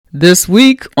This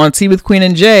week on Tea with Queen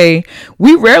and Jay,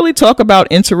 we rarely talk about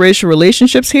interracial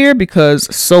relationships here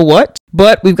because so what?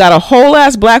 But we've got a whole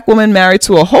ass black woman married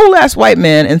to a whole ass white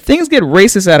man and things get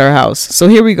racist at our house. So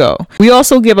here we go. We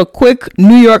also give a quick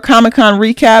New York Comic Con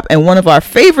recap, and one of our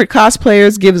favorite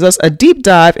cosplayers gives us a deep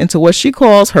dive into what she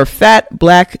calls her fat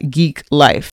black geek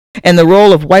life and the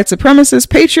role of white supremacist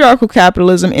patriarchal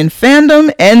capitalism in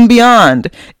fandom and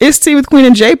beyond. It's Tea with Queen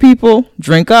and Jay, people.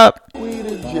 Drink up. Queen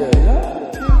and Jay.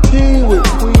 Tea with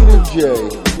Queen and Jay.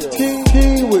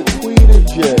 Tea with Queen and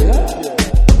Jay.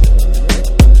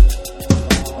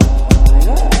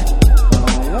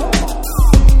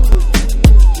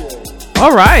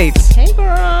 All right. Hey,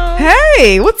 girl.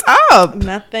 Hey, what's up?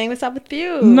 Nothing. What's up with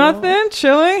you? Nothing.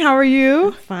 Chilling. How are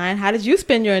you? Fine. How did you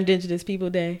spend your Indigenous People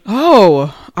Day?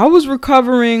 Oh, I was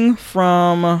recovering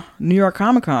from New York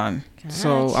Comic Con.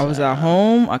 So I was at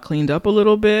home. I cleaned up a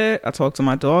little bit. I talked to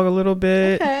my dog a little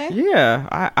bit. Okay.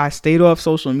 Yeah, I stayed off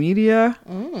social media.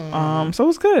 So it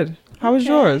was good. How was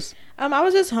yours? I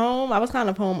was just home. I was kind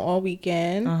of home all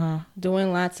weekend,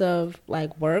 doing lots of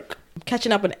like work,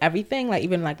 catching up on everything, like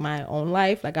even like my own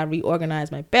life. Like I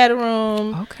reorganized my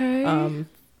bedroom. Okay.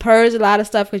 Purged a lot of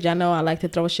stuff because y'all know I like to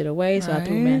throw shit away, so I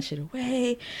threw Right. mad shit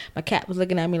away. My cat was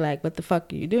looking at me like, "What the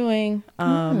fuck are you doing?"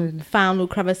 Found new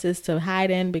crevices to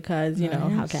hide in because you know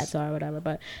how cats are or whatever.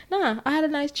 But nah, I had a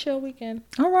nice chill weekend.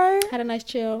 All right. Had a nice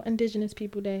chill Indigenous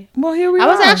People Day. Well, here we are.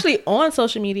 I was actually on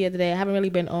social media today. I haven't really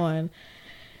been on,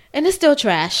 and it's still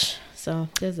trash. So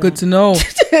there's Good to know.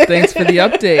 Thanks for the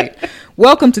update.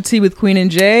 Welcome to Tea with Queen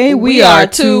and Jay. We are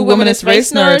two womanist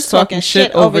race nerds talking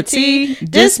shit over tea,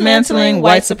 dismantling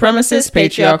white supremacist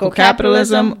patriarchal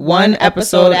capitalism one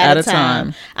episode at a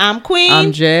time. I'm Queen.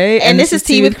 I'm Jay, and this is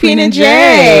Tea with Queen and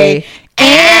Jay.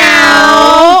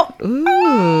 Ow!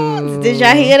 Ooh. Did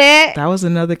y'all hear that? That was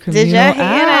another communal Did y'all hear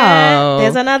that? ow.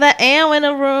 There's another ow in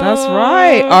the room. That's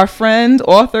right. Our friend,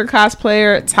 author,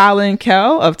 cosplayer Talon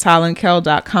Kell of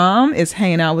TalonKell.com is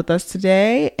hanging out with us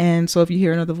today. And so if you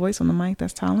hear another voice on the mic,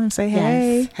 that's Talon. Say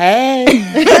hey.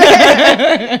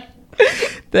 Hey.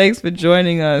 Thanks for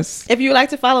joining us. If you would like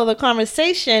to follow the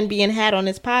conversation being had on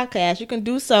this podcast, you can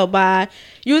do so by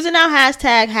using our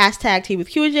hashtag Tea with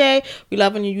QJ. We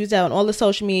love when you use that on all the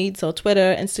social media, so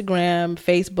Twitter, Instagram,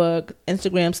 Facebook,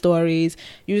 Instagram stories.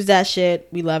 Use that shit.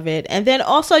 We love it. And then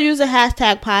also use the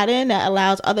hashtag Podin that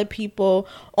allows other people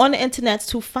on the internet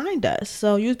to find us.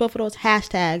 So use both of those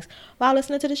hashtags while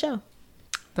listening to the show.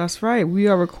 That's right. We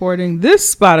are recording this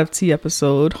Spot of Tea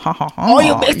episode. Oh,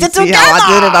 you mixed it See together. how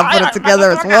I did it? I put it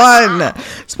together as one.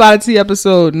 Spot of Tea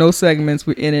episode. No segments.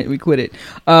 We're in it. We quit it.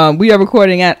 We are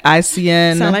recording at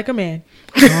ICN. Sound like a man.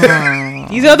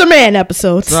 These are the man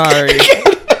episodes. Sorry.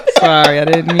 I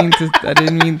didn't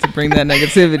mean to bring that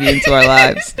negativity into our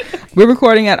lives. We're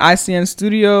recording at ICN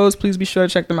Studios. Please be sure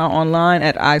to check them out online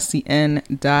at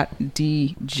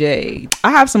icn.dj.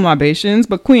 I have some libations,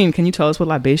 but Queen, can you tell us what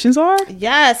libations are?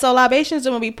 Yeah, so libations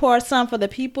are when we pour some for the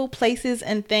people, places,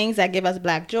 and things that give us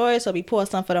black joy. So we pour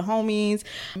some for the homies.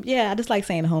 Yeah, I just like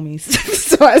saying the homies.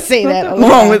 So I say that. What's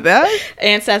wrong with that?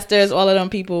 Ancestors, all of them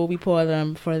people, we pour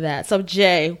them for that. So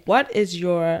Jay, what is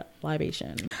your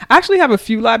libation? I actually have a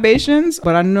few libations,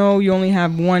 but I know you only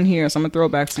have one here, so I'm gonna throw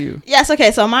it back to you. Yes,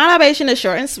 okay, so my libation is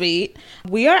short and sweet.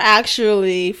 We are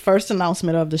actually, first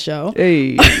announcement of the show,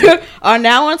 Hey. are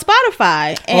now on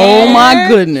Spotify. Oh my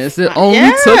goodness. It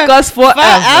only took us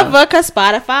forever. Because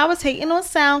Spotify was hating on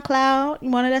SoundCloud. You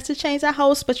wanted us to change our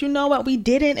host, but you know what? We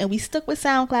didn't, and we stuck with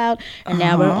SoundCloud, and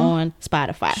now we're on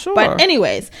Spotify. Sure. But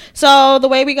anyways, so the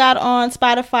way we got on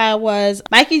Spotify was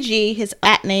Mikey G. His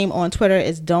 @name on Twitter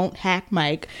is Don't Hack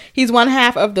Mike. He's one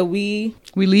half of the We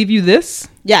Leave You This.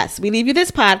 Yes, We Leave You This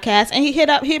podcast, and he hit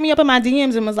me up in my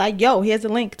DMs and was like, "Yo, here's the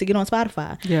link to get on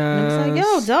Spotify." Yeah, and I was like,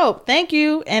 "Yo, dope, thank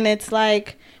you." And it's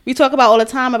like we talk about all the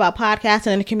time about podcasting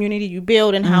and the community you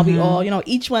build and how we all,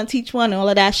 each one teach one and all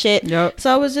of that shit. Yep.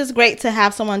 So it was just great to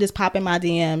have someone just pop in my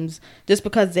DMs just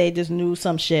because they just knew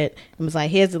some shit and was like,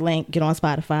 "Here's the link, get on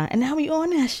Spotify," and now we on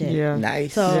that shit. Yeah.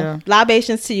 Nice. So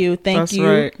libations to you, thank That's you,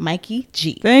 right. Mikey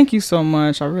G. Thank you so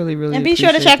much. I really, really And be sure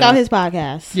to appreciate check out that. his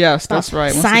podcast. Yes, that's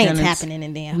right. Once Science again, it's happening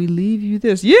in there. We Leave You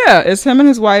This. Yeah, it's him and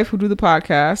his wife who do the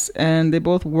podcast, and they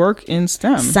both work in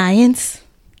STEM. Science.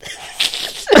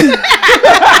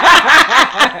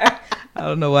 I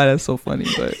don't know why that's so funny,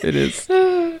 but it is.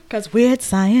 Because weird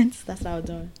science. That's what I was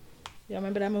doing. Y'all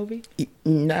remember that movie?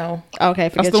 No. Okay,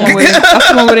 That's forget the one where that's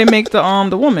the one where they make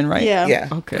the woman, right? Yeah. Yeah.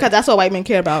 Okay. Because that's what white men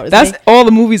care about. is That's they- all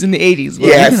the movies in the 80s. Where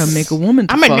Yes. You're gonna make a woman.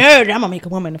 To I'm a fuck. nerd. I'm going to make a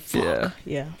woman to fuck. Yeah.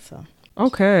 Yeah. So.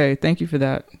 Okay, thank you for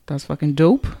that. That's fucking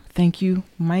dope. Thank you,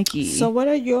 Mikey. So what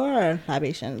are your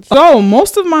libations? So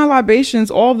most of my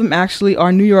libations, all of them actually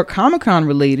are New York Comic Con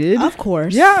related. Of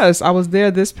course. Yes, I was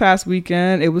there this past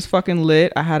weekend. It was fucking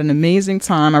lit. I had an amazing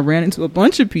time. I ran into a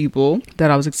bunch of people that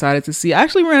I was excited to see. I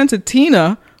actually ran into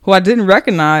Tina, who I didn't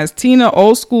recognize. Tina,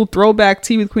 old school throwback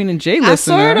Tea with Queen and Jay listener. I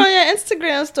saw it on your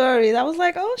Instagram stories. I was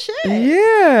like, oh shit.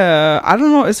 Yeah, I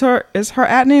don't know. Is her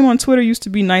at name on Twitter used to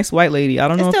be Nice White Lady. I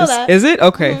don't know if still it's that. is it?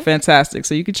 Okay, fantastic.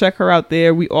 So you can check her out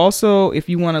there. We also, if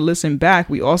you want to listen back,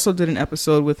 we also did an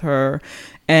episode with her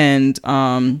and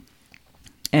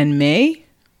May.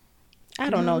 I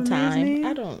don't know time.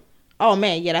 I don't. Oh,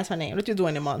 May. Yeah, that's her name. What you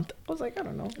doing in a month? I was like, I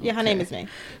don't know. Yeah, her name is May.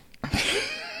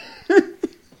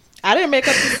 I didn't make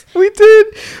up this. We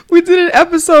did an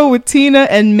episode with Tina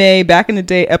and May back in the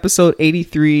day. Episode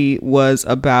 83 was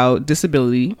about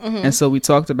disability. And so we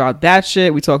talked about that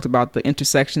shit. We talked about the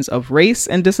intersections of race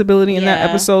and disability in that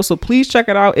episode. So please check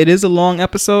it out. It is a long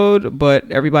episode,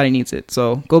 but everybody needs it.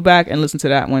 So go back and listen to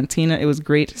that one. Tina, it was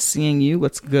great seeing you.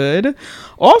 What's good?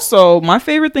 Also, my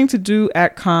favorite thing to do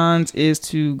at cons is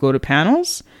to go to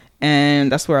panels.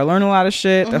 And that's where I learn a lot of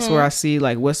shit. That's where I see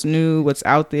like what's new, what's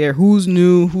out there, who's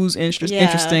new, who's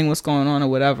interesting, what's going on or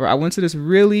whatever. I went to this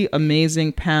really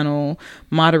amazing panel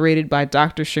moderated by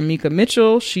Dr. Shamika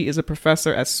Mitchell. She is a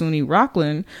professor at SUNY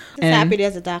Rockland. I'm happy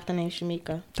there's a doctor named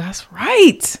Shamika. That's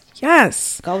right.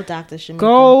 Yes. Go Dr. Shamika.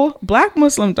 Go Black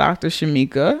Muslim Dr.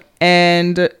 Shamika.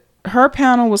 And her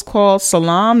panel was called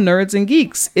Salam, Nerds and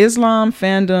Geeks, Islam,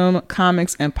 Fandom,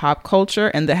 Comics, and Pop Culture.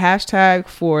 And the hashtag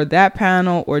for that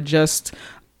panel, or just,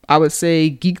 I would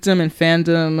say, geekdom and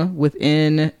fandom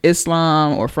within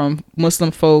Islam or from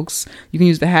Muslim folks, you can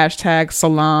use the hashtag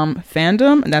Salam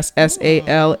Fandom. And that's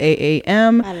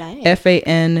SALAAM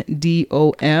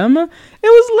FANDOM. It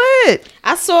was lit.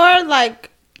 I saw like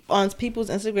on people's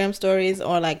Instagram stories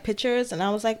or like pictures, and I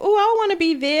was like, oh, I want to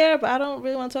be there, but I don't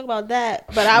really want to talk about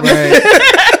that. But I was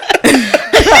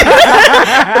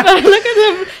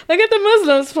look at the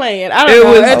Muslims playing. I don't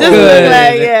know. It just good. Looked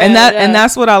like, And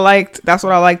that's what I liked. That's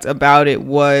what I liked about it,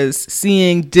 was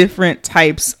seeing different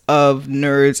types of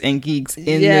nerds and geeks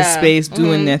in this space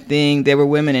doing their thing. There were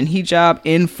women in hijab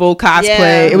in full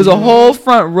cosplay. It was a whole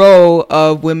front row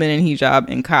of women in hijab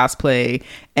in cosplay,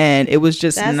 and it was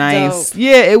just nice. Dope.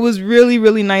 Yeah, it was really,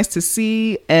 really nice to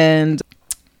see. And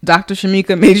Dr.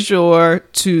 Shamika made sure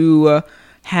to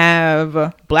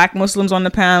have Black Muslims on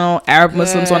the panel, Arab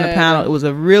Muslims on the panel. It was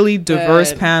a really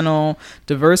diverse panel,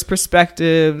 diverse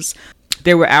perspectives.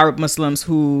 There were Arab Muslims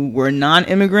who were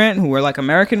non-immigrant, who were like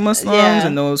American Muslims,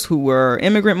 and those who were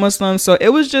immigrant Muslims. So it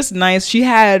was just nice. She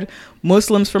had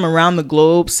Muslims from around the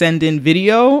globe send in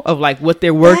video of like what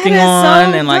they're working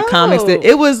on, and like comics.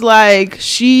 It was like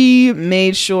she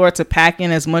made sure to pack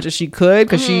in as much as she could,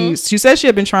 because she said she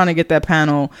had been trying to get that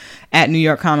panel at New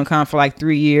York Comic Con for like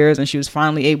 3 years, and she was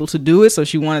finally able to do it. So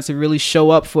she wanted to really show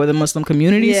up for the Muslim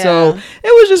community. So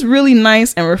it was just really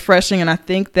nice and refreshing. And I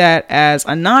think that as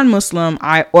a non-Muslim,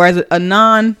 or as a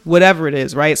non whatever it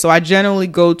is, right? So I generally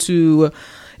go to,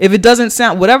 if it doesn't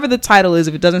sound, whatever the title is,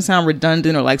 if it doesn't sound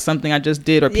redundant or like something I just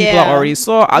did or people I already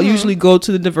saw, I'll usually go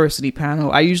to the diversity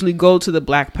panel. I usually go to the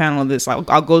Black panel of this.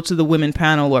 I'll go to the women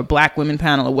panel or Black women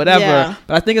panel or whatever.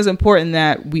 But I think it's important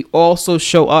that we also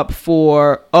show up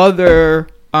for other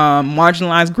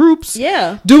marginalized groups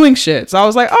doing shit. So I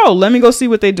was like, oh, let me go see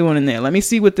what they're doing in there. Let me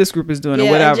see what this group is doing or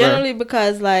whatever. Generally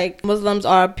because like Muslims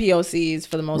are POCs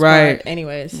for the most part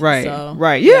anyways. So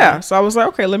I was like,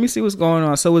 okay, let me see what's going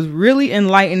on. So it was really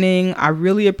enlightening. I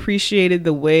really appreciated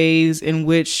the ways in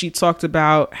which she talked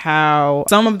about how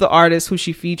some of the artists who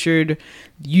she featured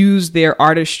used their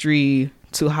artistry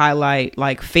to highlight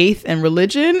like faith and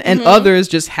religion, and others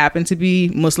just happen to be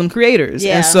Muslim creators.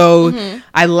 And so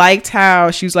I liked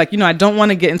how she was like, I don't want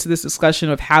to get into this discussion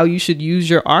of how you should use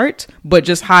your art, but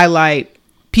just highlight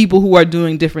people who are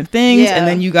doing different things, and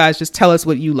then you guys just tell us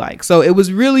what you like. So it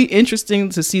was really interesting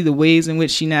to see the ways in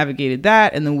which she navigated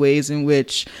that, and the ways in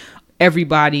which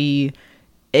everybody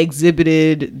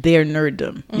exhibited their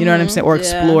nerddom, you know what I'm saying, or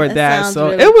explored that.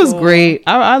 So really it was great.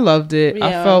 I loved it.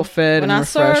 I felt fed and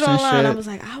refreshed and shit. I was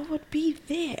like, I would be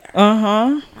there.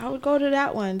 I would go to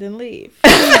that one, then leave.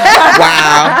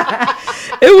 Wow.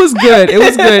 It was good.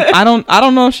 I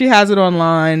don't know if she has it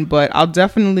online, but I'll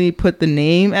definitely put the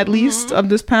name at least of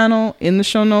this panel in the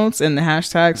show notes and the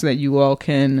hashtag, so that you all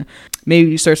can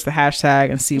maybe search the hashtag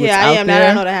and see what's out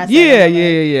there. I know the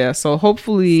hashtag. Yeah. So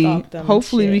hopefully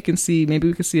we can see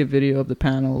a video of the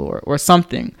panel or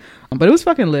something. But it was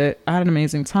fucking lit. I had an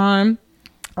amazing time.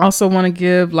 I also want to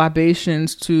give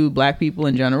libations to Black people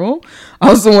in general. I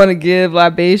also want to give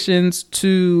libations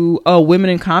to Women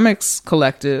in Comics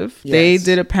Collective. Yes. They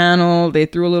did a panel. They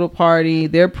threw a little party.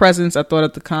 Their presence, I thought,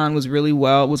 at the con was really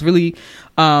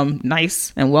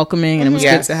nice and welcoming, and it was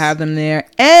good to have them there.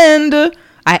 And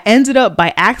I ended up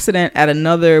by accident at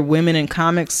another Women in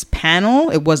Comics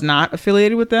panel. It was not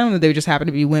affiliated with them. They just happened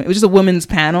to be women. It was just a women's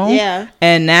panel. Yeah.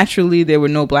 And naturally, there were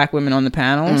no Black women on the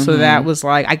panel. So that was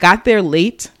like, I got there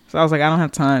late. So I was like, I don't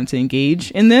have time to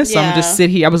engage in this. So I'm gonna just sit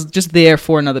here. I was just there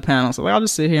for another panel. So like, I'll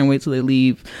just sit here and wait till they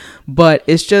leave. But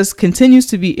it's just continues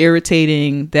to be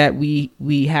irritating that we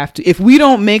have to, if we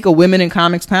don't make a Women in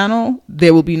Comics panel,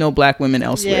 there will be no Black women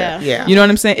elsewhere. Yeah. You know what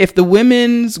I'm saying? If the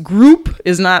women's group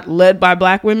is not led by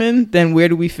Black women, then where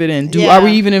do we fit in? Are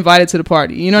we even invited to the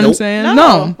party? You know what I'm saying?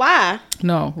 No. Why?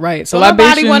 No, right. So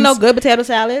nobody want no good potato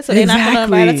salad, so they're not going to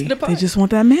invite us to the party. They just want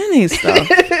that mayonnaise stuff.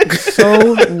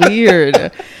 So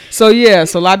weird. So yeah,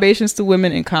 so libations to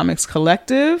Women in Comics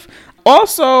Collective.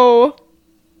 Also,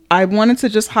 I wanted to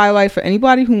just highlight for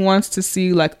anybody who wants to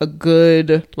see like a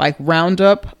good like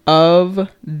roundup of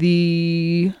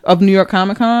New York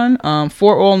Comic Con.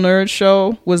 For All Nerds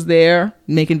show was there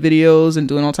making videos and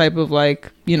doing all type of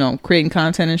like, you know, creating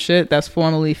content and shit. That's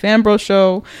formerly Fanbro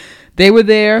Show. They were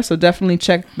there, so definitely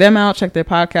check them out, check their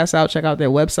podcast out, check out their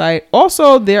website.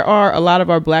 Also, there are a lot of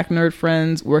our Black nerd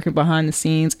friends working behind the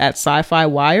scenes at Sci-Fi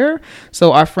Wire.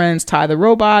 So our friends Ty the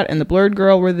Robot and the Blurred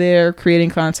Girl were there creating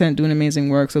content, doing amazing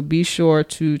work. So be sure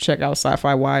to check out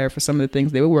Sci-Fi Wire for some of the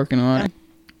things they were working on.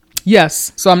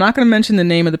 Yes, so I'm not going to mention the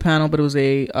name of the panel, but it was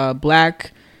a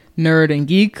Black nerd and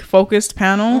geek focused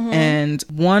panel, and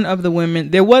one of the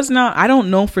women, there was not, I don't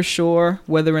know for sure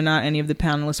whether or not any of the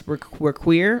panelists were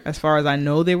queer. As far as I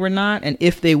know, they were not, and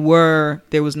if they were,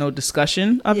 there was no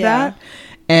discussion of that.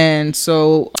 And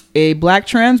so a Black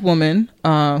trans woman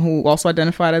who also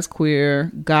identified as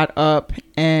queer got up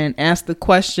and asked the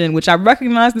question, which I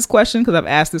recognize this question because I've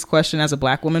asked this question as a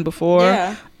Black woman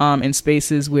before in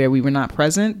spaces where we were not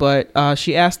present. But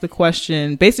she asked the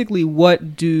question, basically,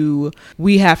 what do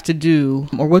we have to do,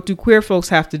 or what do queer folks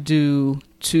have to do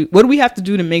what do we have to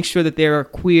do to make sure that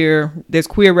there's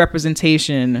queer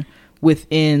representation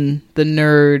within the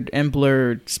nerd and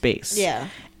blurred space? Yeah.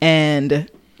 And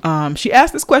she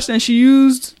asked this question, and she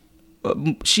used,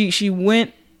 she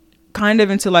went kind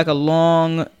of into like a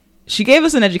long, she gave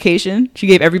us an education. She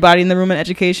gave everybody in the room an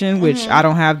education, which I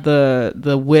don't have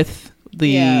the width,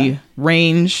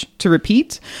 range to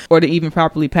repeat or to even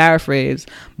properly paraphrase.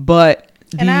 But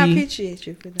and I appreciate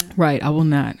you for that. Right. I will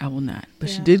not. But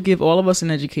she did give all of us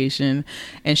an education,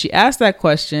 and she asked that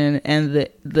question, and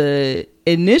the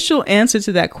initial answer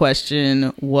to that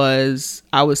question was,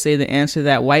 I would say, the answer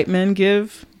that white men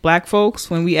give Black folks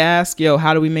when we ask,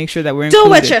 how do we make sure that we're included?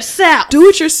 Do it yourself. Do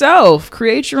it yourself.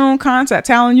 Create your own content.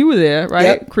 Talon, you were there, right?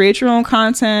 Yep. Create your own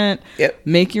content. Yep.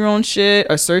 Make your own shit.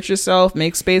 Assert yourself.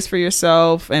 Make space for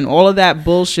yourself. And all of that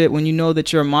bullshit, when you know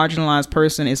that you're a marginalized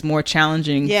person, is more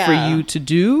challenging for you to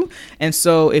do. And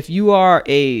so if you are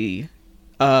a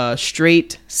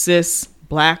straight, cis,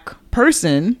 Black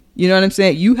person, you know what I'm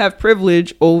saying? You have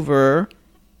privilege over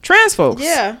trans folks.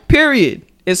 Yeah. Period.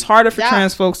 It's harder for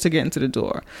trans folks to get into the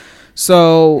door.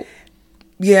 So,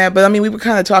 yeah, but I mean, we were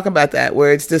kind of talking about that,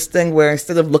 where it's this thing where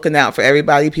instead of looking out for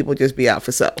everybody, people just be out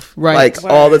for self. Right. Like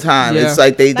all the time. Yeah. It's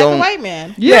like they don't. Like a white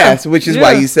man. Yes, which is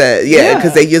why you said,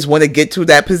 because they just want to get to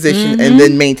that position and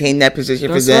then maintain that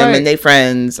position for them and their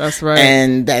friends. That's right.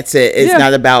 And that's it. It's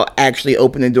not about actually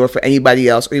opening the door for anybody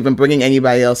else or even bringing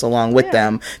anybody else along with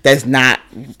them that's not,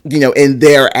 in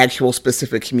their actual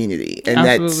specific community.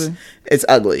 And it's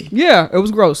ugly. Yeah, it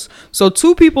was gross. So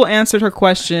 2 people answered her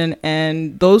question,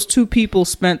 and those 2 people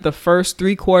spent the first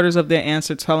 3/4 of their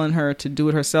answer telling her to do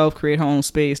it herself, create her own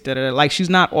space, like she's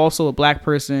not also a Black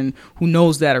person who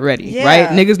knows that already, right?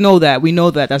 Niggas know that. We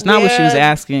know that. That's not what she was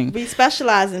asking. We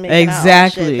specialize in making our own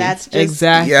shit. That's just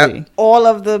all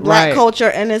of the Black culture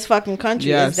in this fucking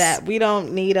country is that we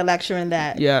don't need a lecture in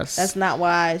that. Yes. That's not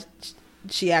why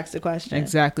she asked the question.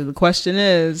 Exactly. The question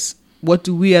is, what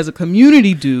do we as a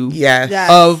community do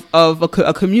of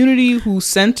a community who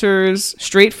centers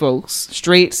straight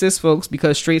cis folks,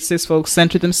 because straight cis folks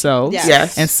center themselves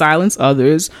and silence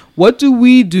others? What do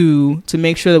we do to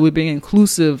make sure that we're being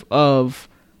inclusive of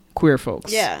queer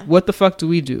folks. Yeah. What the fuck do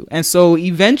we do? And so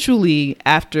eventually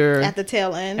at the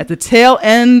tail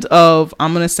end of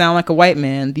I'm going to sound like a white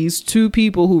man, these two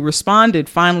people who responded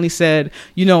finally said,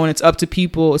 you know, and it's up to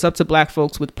people, it's up to black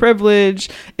folks with privilege,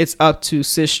 it's up to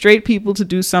cis straight people to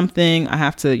do something. I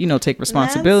have to, you know, take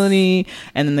responsibility.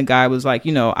 And then the guy was like,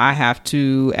 you know, I have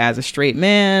to, as a straight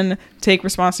man, take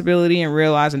responsibility and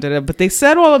realize and but they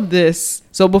said all of this.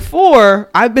 So before,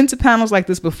 I've been to panels like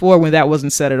this before when that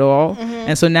wasn't said at all.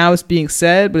 And so now it's being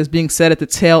said, but it's being said at the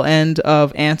tail end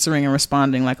of answering and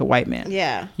responding like a white man.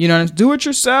 Yeah. You know, do it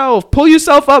yourself. Pull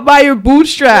yourself up by your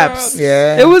bootstraps.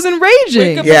 Yeah. It was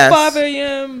enraging. Wake up at 5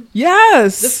 a.m.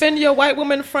 Yes. Defend your white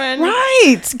woman friend.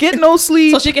 Right. Get no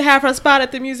sleep. So she can have her spot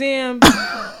at the museum.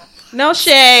 No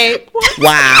shade.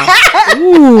 Wow.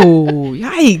 Ooh,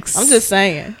 yikes. I'm just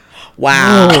saying.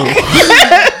 Wow.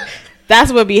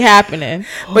 That's what be happening.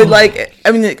 But like,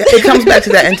 I mean, it comes back to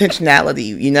that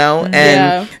intentionality, you know?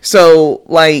 And so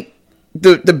like,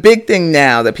 the big thing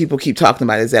now that people keep talking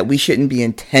about is that we shouldn't be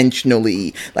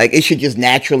intentionally, like, it should just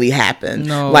naturally happen.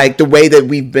 No. Like the way that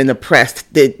we've been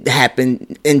oppressed did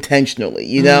happen intentionally,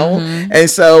 you know? And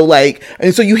so like,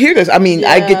 and so you hear this, I mean,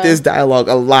 I get this dialogue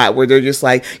a lot where they're just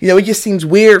like, you know, it just seems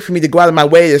weird for me to go out of my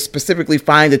way to specifically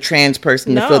find a trans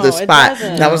person to fill this spot.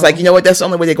 And I was like, you know what, that's the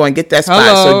only way they're going to get that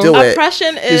spot. So do it.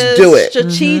 Oppression is just do it.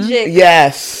 strategic.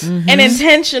 Yes. And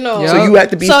intentional. So you have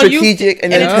to be strategic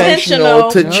and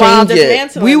intentional to change it.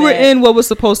 We were in what was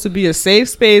supposed to be a safe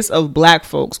space of black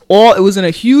folks. It was in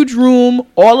a huge room.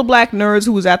 All the black nerds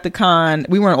who was at the con,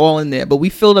 we weren't all in there, but we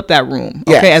filled up that room.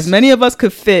 Yes. Okay, as many of us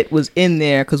could fit was in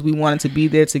there because we wanted to be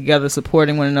there together,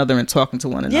 supporting one another and talking to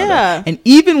one another. Yeah. And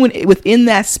even within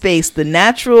that space, the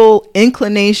natural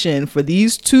inclination for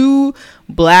these two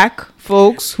black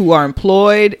folks who are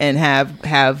employed and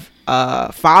have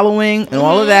following and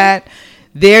all of that,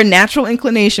 their natural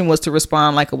inclination was to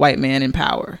respond like a white man in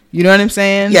power. You know what I'm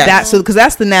saying? Yeah. Because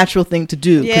that's the natural thing to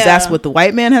do. Because that's what the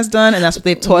white man has done, and that's what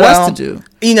they've taught us to do.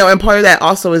 You know, and part of that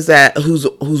also is that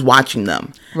who's watching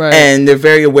them. Right. And they're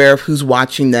very aware of who's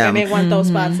watching them. And they want those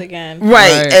spots again.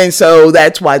 Right. And so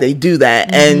that's why they do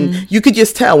that. And you could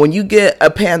just tell when you get a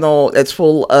panel that's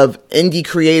full of indie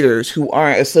creators who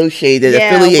aren't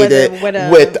affiliated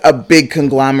with a big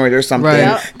conglomerate or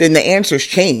something, then the answers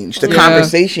change. The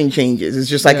conversation changes. It's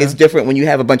just like it's different when you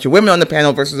have a bunch of women on the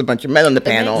panel versus a bunch of men on the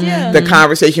panel. The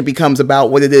conversation becomes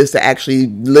about what it is to actually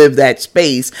live that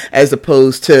space as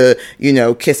opposed to, you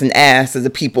know, kissing ass to the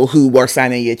people who are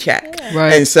signing your check.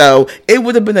 Right. And so it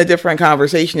would have been a different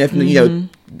conversation if, you know,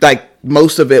 like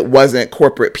most of it wasn't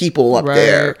corporate people up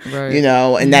there, you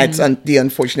know, and that's the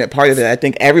unfortunate part of it. I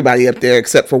think everybody up there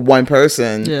except for one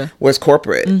person was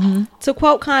corporate. To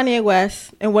quote Kanye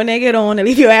West, and when they get on, they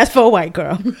leave your ass for a white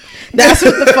girl. That's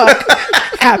what the fuck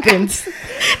happens.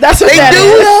 That's what they that do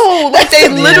is. though. Like they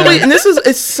literally, and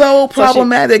it's so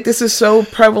problematic. This is so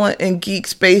prevalent in geek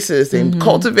spaces. They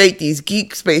cultivate these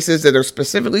geek spaces that are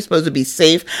specifically supposed to be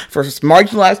safe for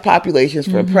marginalized populations,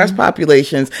 for oppressed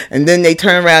populations, and then they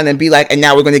turn around and be like, and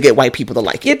now we're going to get white people to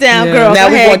like it. Get down, girl. Now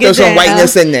go we ahead, want some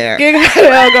whiteness in there. Go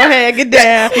ahead, get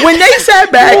down. When they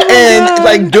sat back and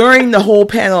like during the whole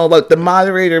panel, like the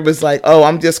moderator was like, "Oh,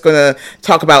 I'm just gonna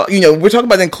talk about, you know, we're talking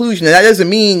about inclusion, and that doesn't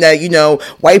mean that, you know,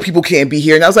 white people can't be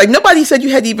here." And I was like, nobody said you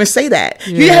had to even say that.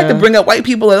 You didn't have to bring up white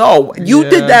people at all. You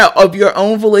did that of your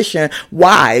own volition.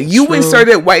 Why? You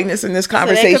inserted whiteness in this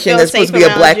conversation that's supposed to be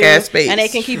a black ass space, and they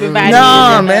can keep inviting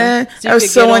you. Man, that was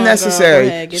so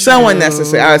unnecessary. So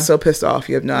unnecessary. I was so pissed off.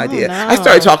 You have no idea. I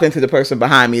started talking to the person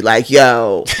behind me like,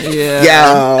 yo,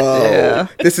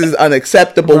 this is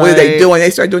unacceptable. What are they doing? They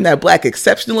started doing that black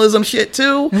exceptionalism shit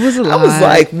too. It was a lot. I was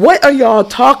like, what are y'all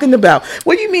talking about?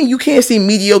 What do you mean you can't see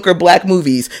mediocre black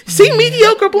movies? See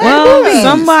mediocre black movies.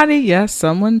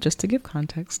 Someone, just to give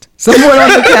context, somebody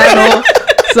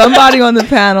on the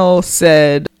panel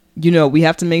said, you know, we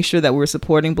have to make sure that we're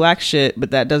supporting black shit,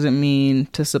 but that doesn't mean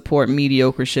to support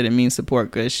mediocre shit. It means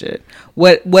support good shit.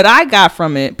 What I got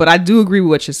from it, but I do agree with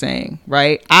what you're saying,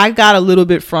 right? I got a little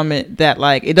bit from it that,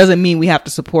 like, it doesn't mean we have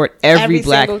to support every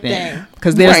black thing.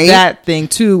 Because there's that thing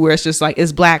too where it's just like,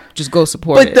 it's black, just go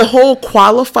support it. But the whole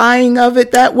qualifying of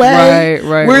it that way,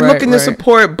 we're looking to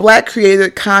support black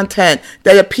created content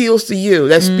that appeals to you,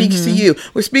 that speaks to you.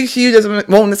 What speaks to you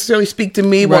won't necessarily speak to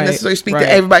me, won't necessarily speak to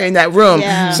everybody in that room.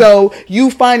 So you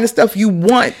find the stuff you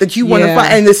want that you want to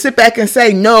find, and to sit back and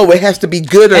say, no, it has to be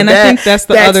good or bad. I think that's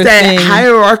the other thing.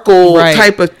 Hierarchical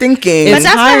type of thinking. But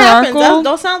that's what happens.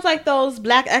 Those sounds like those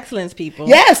black excellence people.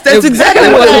 Yes, that's exactly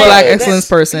what it was. Black excellence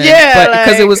person. Yeah.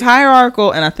 because it was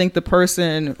hierarchical, and I think the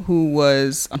person who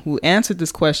answered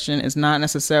this question is not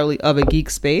necessarily of a geek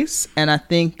space, and I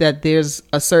think that there's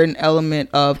a certain element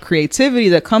of creativity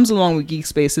that comes along with geek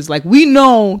spaces. Like, we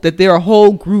know that there are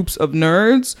whole groups of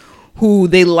nerds who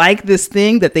they like this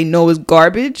thing that they know is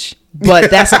garbage, but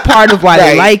that's a part of why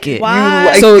they like it.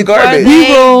 Why? So the garbage.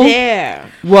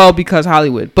 Well, because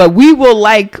Hollywood, but we will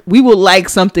like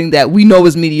something that we know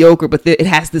is mediocre, but it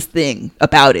has this thing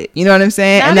about it. You know what I'm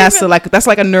saying? And that's like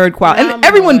a nerd quality. And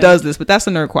everyone does this, but that's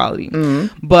a nerd quality.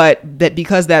 Mm-hmm. But that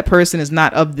because that person is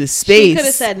not of this space, she could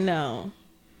have said no.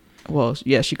 Well,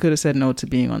 yeah, she could have said no to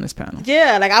being on this panel.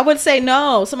 Yeah, like I would say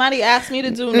no. Somebody asked me to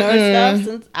do nerd stuff,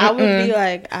 and I would be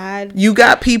like, You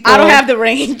got people. I don't have the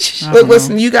range. But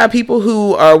listen, you got people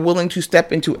who are willing to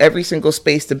step into every single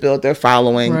space to build their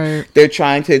following. Right. They're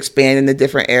trying to expand into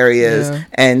different areas,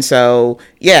 and so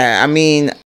I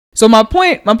mean. So my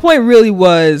point really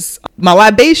was, my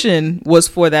libation was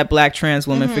for that Black trans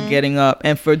woman for getting up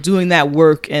and for doing that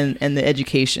work and the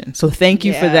education. So thank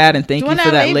you for that, and thank you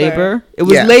for that labor. It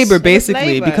was labor,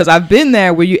 basically, because I've been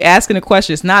there where you're asking a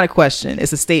question. It's not a question.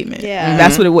 It's a statement. Yeah.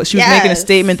 That's what it was. She was making a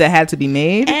statement that had to be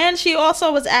made. And she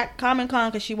also was at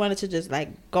Comic-Con because she wanted to just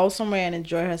like go somewhere and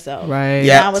enjoy herself. Right.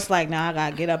 Yeah. I was like, now I got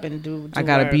to get up and do I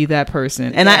got to work. be that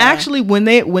person. And I actually, when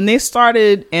they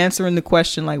started answering the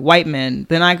question like white men,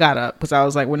 then I got up because I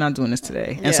was like, we're not doing this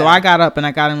today. And so I got up and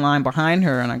I got in line behind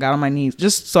her and I got on my knees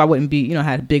just so I wouldn't be,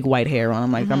 had big white hair on.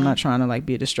 I'm like, I'm not trying to like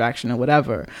be a distraction or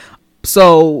whatever.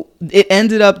 So it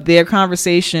ended up, their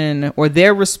conversation or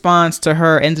their response to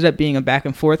her ended up being a back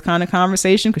and forth kind of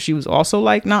conversation because she was also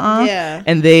like, nah. Yeah.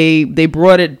 And they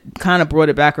brought it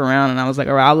back around, and I was like,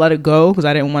 all right, I'll let it go because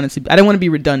I didn't want to be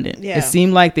redundant. Yeah. It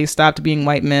seemed like they stopped being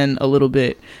white men a little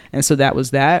bit, and so that was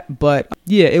that. But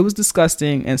yeah, it was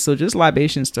disgusting, and so just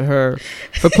libations to her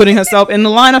for putting herself in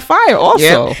the line of fire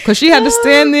also, because she had to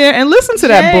stand there and listen to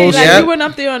that bullshit. Like, you went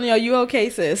up there on your "you okay,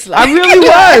 sis?" Like, I really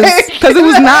was, because it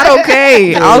was not okay.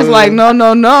 I was like, no,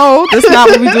 that's not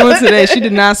what we're doing today. She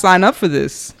did not sign up for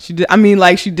this. She did. I mean,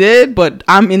 like, she did, but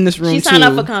I'm in this room too. She signed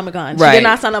up for Comic-Con. Right. She did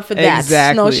not sign up for that.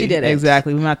 Exactly. No, she didn't.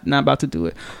 Exactly. We're not about to do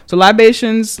it. So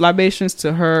libations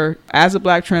to her. As a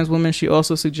Black trans woman, she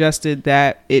also suggested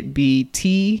that it be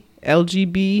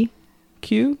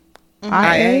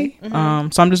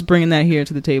TLGBTQIA. So I'm just bringing that here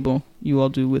to the table. You all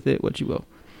do with it what you will.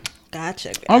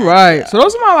 Gotcha. All right. So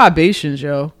those are my libations,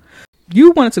 yo.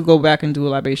 You wanted to go back and do a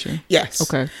libation? Yes.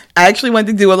 Okay. I actually went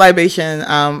to do a libation.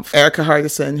 Erica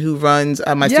Hardison, who runs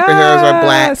My Superheroes Are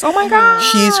Black. Oh my God.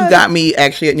 She's who got me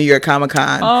actually at New York Comic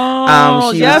Con.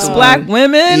 Oh, yes, Black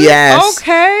women. Yes.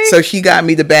 Okay. So she got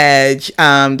me the badge,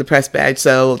 the press badge.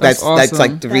 So that's awesome.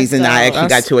 like the reason I actually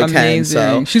got to attend. Amazing.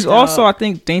 So she's also, I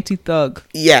think, Dainty Thug.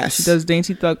 Yes. She does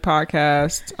Dainty Thug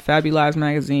podcast, Fabulize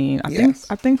magazine. I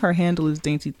think her handle is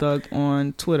Dainty Thug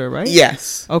on Twitter, right?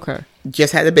 Yes. Okay.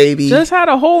 Just had a baby. Just had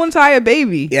a whole entire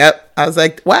baby. Yep. I was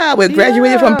like, wow, we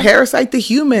graduated from Parasite to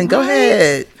Human. Go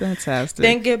ahead. Fantastic.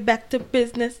 Then get back to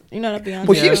business. You know that Beyonce.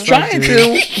 Well, she was trying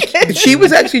to. She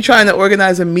was actually trying to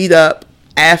organize a meetup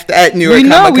at New York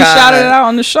Comic-Con. We shouted it out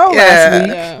on the show last week.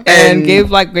 Yeah. And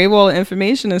gave all the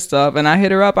information and stuff. And I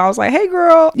hit her up. I was like, hey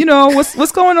girl,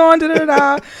 what's going on?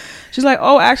 Da-da-da. She's like,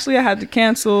 oh, actually I had to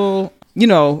cancel,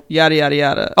 yada, yada,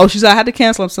 yada. Oh, she's like, I had to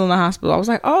cancel. I'm still in the hospital. I was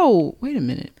like, oh, wait a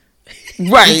minute.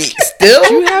 Right. Still?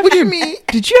 What do you mean?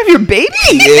 Did you have your baby?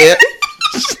 Yeah.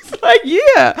 She's like,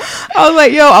 yeah. I was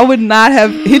like, yo, I would not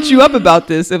have hit you up about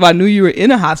this if I knew you were in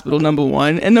a hospital, number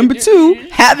one. And number two,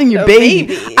 having your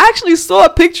baby. I actually saw a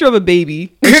picture of a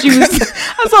baby.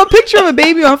 I saw a picture of a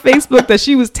baby on Facebook that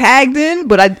she was tagged in,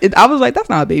 but I was like, that's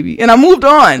not a baby. And I moved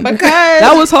on. Because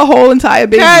that was her whole entire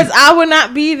baby. Because I would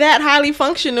not be that highly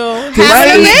functional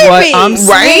having a baby. What I'm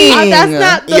saying. That's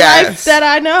not the life that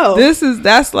I know.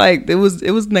 That's like, it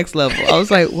was next level. I was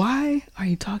like, why are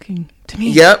you talking to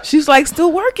me? Yep. She's like,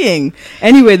 still working.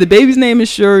 Anyway, the baby's name is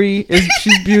Shuri.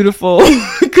 She's beautiful.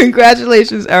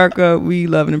 Congratulations, Erica. We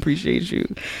love and appreciate you.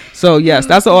 So yes,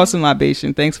 that's an awesome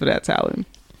libation. Thanks for that, Talon.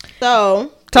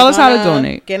 So tell us how to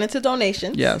donate. Get into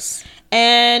donations. Yes.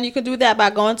 And you can do that by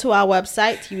going to our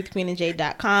website,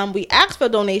 teawithqueenandj.com. We ask for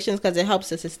donations because it helps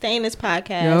to sustain this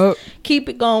podcast. Yep. Keep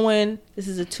it going. This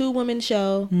is a 2-woman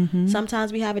show. Mm-hmm.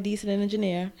 Sometimes we have a decent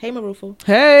engineer. Hey, Marufu.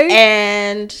 Hey.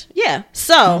 And yeah.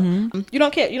 So you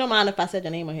don't care. You don't mind if I said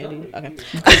your name on here, do you? Okay.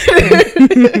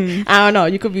 I don't know.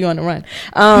 You could be on the run.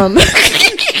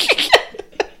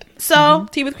 So,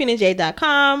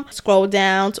 teawithqueenandj.com. Scroll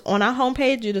down on our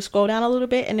homepage. You just scroll down a little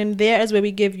bit, and then there is where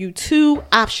we give you 2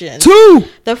 options. 2.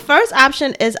 The first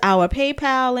option is our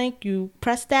PayPal link. You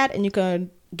press that, and you can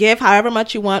give however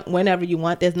much you want, whenever you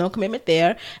want. There's no commitment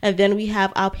there. And then we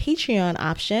have our Patreon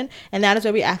option, and that is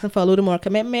where we're asking for a little more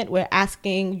commitment. We're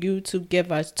asking you to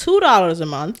give us $2 a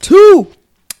month.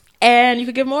 And you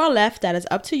could give more or less. That is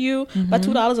up to you. But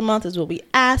 $2 a month is what we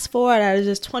ask for. That is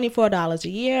just $24 a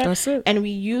year. That's it. And we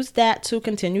use that to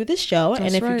continue this show. That's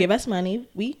and if right. you give us money,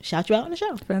 we shout you out on the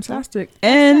show. Fantastic.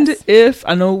 And if,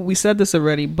 I know we said this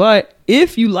already, but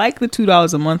if you like the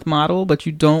 $2 a month model, but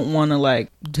you don't want to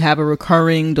like have a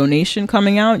recurring donation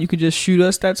coming out, you could just shoot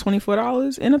us that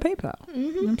 $24 in a PayPal.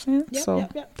 You know what I'm saying?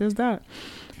 Yep. There's that.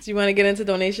 Do you want to get into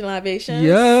donation libations?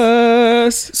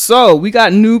 Yes. So we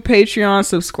got new Patreon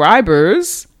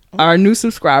subscribers. Our new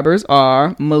subscribers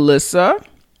are Melissa.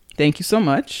 Thank you so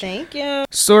much. Thank you.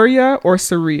 Surya or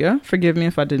Saria. Forgive me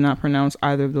if I did not pronounce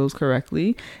either of those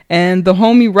correctly. And the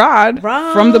homie Rod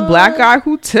from the Black Guy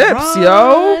Who Tips,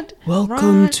 yo.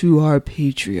 Welcome to our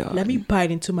Patreon. Let me bite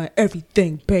into my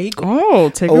everything bagel. Oh,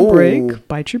 take a break.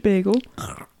 Bite your bagel.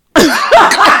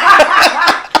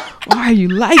 Why are you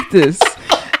like this?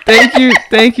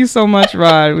 Thank you so much,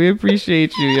 Rod. We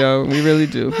appreciate you, yo. We really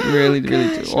do. We really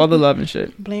do. All the love and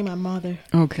shit. Blame my mother.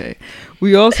 Okay.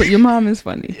 We also, your mom is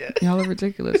funny. Y'all are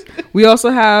ridiculous. We also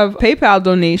have PayPal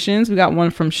donations. We got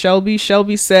one from Shelby.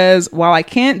 Shelby says, while I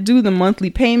can't do the monthly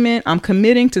payment, I'm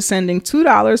committing to sending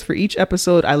 $2 for each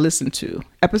episode I listen to.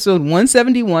 Episode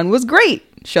 171 was great,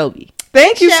 Shelby.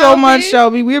 Thank you so much,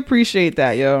 Shelby. We appreciate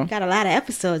that, yo. Got a lot of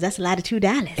episodes. That's a lot of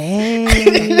 $2.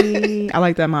 Hey. I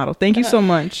like that model. Thank you so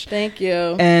much. Thank you.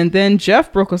 And then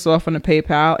Jeff broke us off on a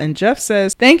PayPal. And Jeff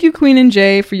says, thank you, Queen and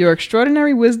Jay, for your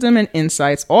extraordinary wisdom and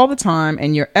insights all the time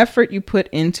and your effort you put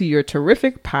into your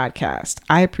terrific podcast.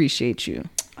 I appreciate you.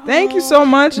 Thank you so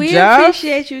much, we Jeff. We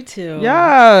appreciate you too.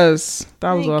 Yes.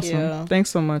 That was awesome. You. Thanks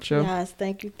so much, yo. Yes,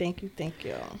 thank you.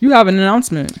 You have an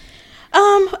announcement.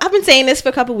 I've been saying this for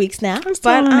a couple weeks now,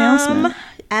 but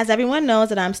as everyone knows,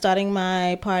 that I'm starting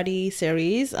my party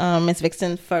series, Miss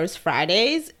Vixen First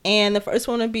Fridays, and the first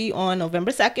one will be on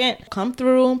November 2nd. Come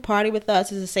through, party with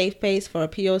us. It's a safe place for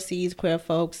POCs, queer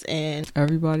folks, and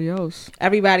everybody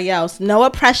else. No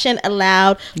oppression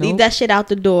allowed. Nope. Leave that shit out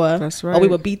the door. That's right. Or we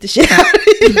will beat the shit out of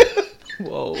you.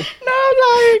 Whoa.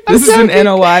 No, this is an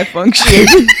NOI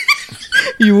function.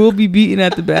 You will be beaten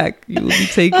at the back. You will be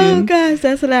taken. Oh gosh,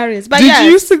 that's hilarious. But Did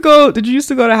you used to go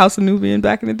to House of Nubian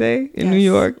back in the day in New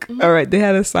York? Mm-hmm. All right, they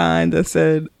had a sign that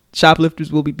said shoplifters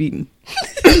will be beaten.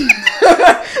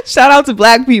 Shout out to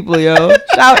black people, yo.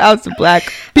 Shout out to black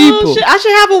people. Oh, I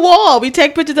should have a wall. We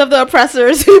take pictures of the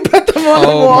oppressors. We put them on the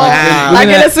wall. Wow. Like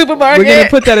in a supermarket. We're going to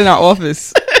put that in our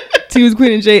office. Tea with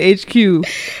Queen and Jay HQ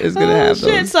is going to have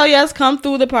those. So yes, come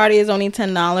through. The party is only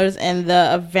 $10 and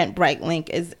the Eventbrite link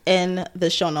is in the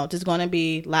show notes. It's going to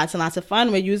be lots and lots of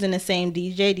fun. We're using the same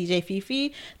DJ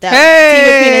Fifi that Tea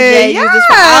with Queen and Jay uses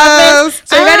for all of it.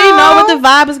 So you already know what the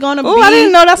vibe is going to be. I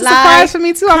didn't know. That's a surprise for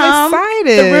me too. I'm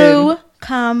excited.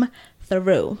 Come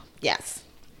through. Yes.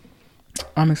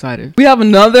 I'm excited. We have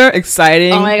another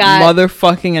exciting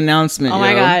motherfucking announcement. Oh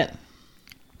my God.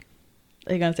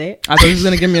 Are you gonna say it? I thought he was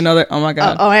gonna give me another. Oh my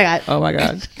God. Oh my God. Oh my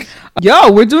God.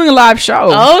 Yo, we're doing a live show.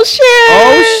 Oh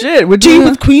shit. We're doing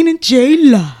with Queen and Jay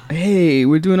live. Hey,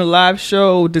 we're doing a live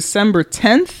show December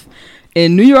 10th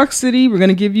in New York City. We're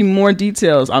gonna give you more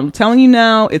details. I'm telling you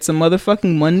now, it's a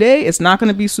motherfucking Monday. It's not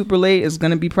gonna be super late. It's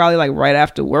gonna be probably like right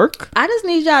after work. I just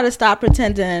need y'all to stop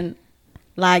pretending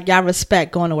like y'all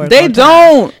respect going to work. They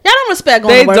don't. Y'all don't respect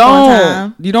going to work on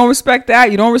time. You don't respect that.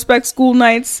 You don't respect school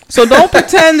nights. So don't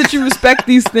pretend that you respect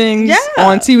these things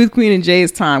on Tea with Queen and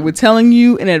Jay's time. We're telling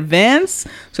you in advance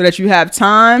so that you have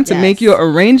time to make your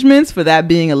arrangements for that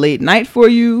being a late night for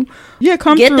you. Yeah,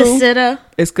 come through. Get the sitter.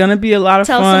 It's going to be a lot of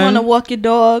fun. Tell someone to walk your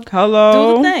dog.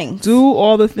 Hello. Do the things. Do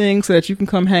all the things so that you can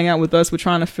come hang out with us. We're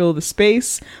trying to fill the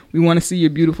space. We want to see your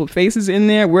beautiful faces in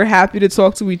there. We're happy to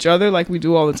talk to each other like we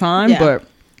do all the time, but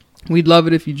we'd love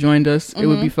it if you joined us. It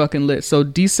would be fucking lit. So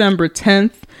December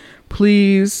 10th,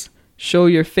 please show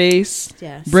your face.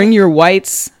 Yes. Bring your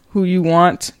whites who you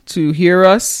want to hear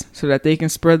us so that they can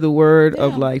spread the word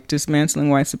of like dismantling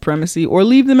white supremacy, or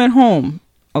leave them at home.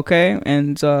 Okay?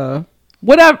 And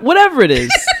whatever it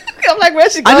is. I'm like,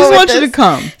 where's she going? I just want you to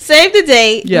come. Save the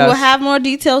date. Yes. We will have more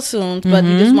details soon, but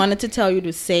we just wanted to tell you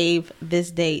to save this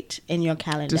date in your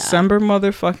calendar. December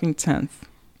motherfucking 10th.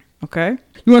 Okay?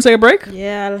 You want to take a break?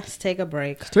 Yeah, let's take a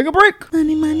break. Let's take a break.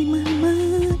 Money, money, money,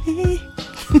 money.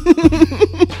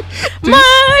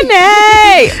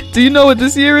 Money! Do you know what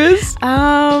this year is?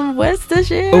 What's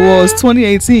this year? Well, it's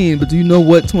 2018, but do you know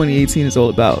what 2018 is all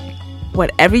about?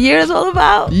 what every year is all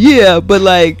about? Yeah, but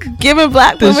like giving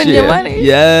black women your money.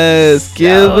 Yes,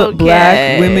 give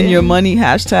black women your money.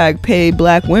 Hashtag pay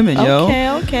black women, yo.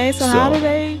 Okay. So how do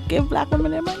they give black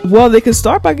women their money? Well, they can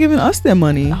start by giving us their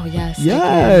money. Oh yes.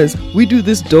 Yes. We do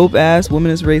this dope ass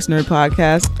Womanist Race Nerd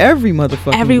podcast every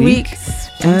motherfucking week.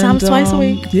 Sometimes twice a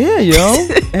week. Yeah, yo.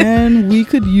 And we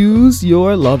could use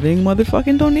your loving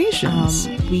motherfucking donations.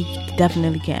 We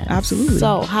definitely can. Absolutely.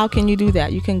 So how can you do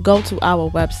that? You can go to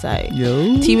our website,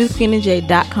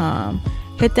 teawithqueenandj.com.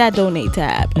 Hit that donate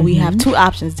tab. And we have two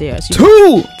options there.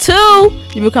 So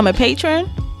you become a patron,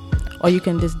 or you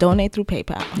can just donate through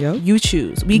PayPal. Yep. You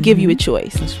choose. We give you a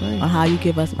choice. That's right. On how you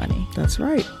give us money. That's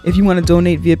right. If you want to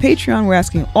donate via Patreon, we're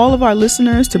asking all of our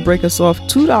listeners to break us off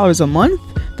 $2 a month.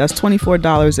 That's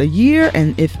 $24 a year.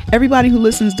 And if everybody who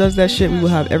listens does that shit, we will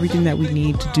have everything that we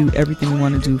need to do everything we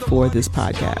want to do for this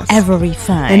podcast.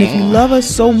 Everything. And if you love us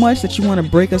so much that you want to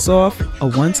break us off a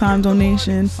one-time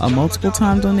donation, a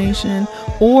multiple-time donation,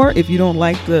 or if you don't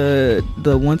like the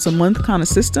once-a-month kind of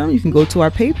system, you can go to our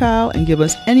PayPal and give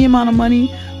us any amount of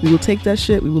money. We will take that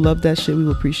shit. We will love that shit. We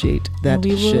will appreciate that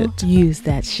shit. We will use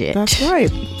that shit. That's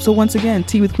right. So once again,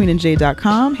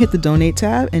 teawithqueenandj.com. Hit the donate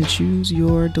tab and choose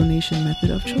your donation method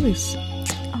of choice.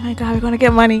 Oh my God, we're going to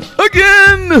get money.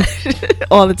 Again!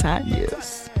 All the time.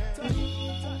 Yes.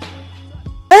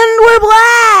 And we're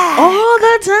black all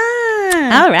the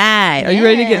time. All right. Are you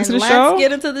ready to get into the show? Let's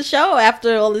get into the show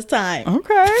after all this time.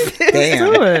 Okay.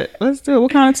 Let's do it.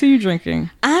 What kind of tea are you drinking?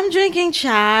 I'm drinking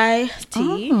chai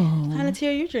tea. What kind of tea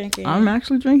are you drinking? I'm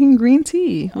actually drinking green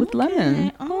tea with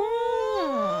lemon.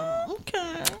 Oh,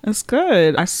 okay. It's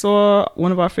good. I saw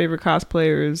one of our favorite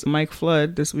cosplayers, Mike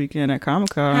Flood, this weekend at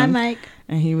Comic-Con. Hi, Mike.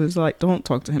 And he was like, don't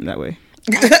talk to him that way.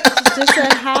 Just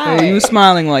said hi. He was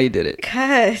smiling while you did it.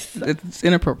 Cuz. It's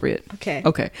inappropriate. Okay.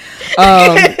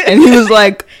 And he was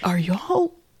like, are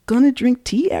y'all gonna drink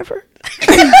tea ever?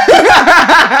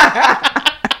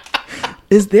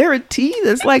 Is there a tea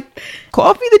that's like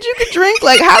coffee that you can drink?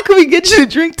 Like, how can we get you to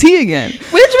drink tea again?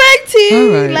 We drank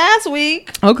tea last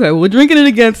week. Okay, well, we're drinking it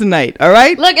again tonight. All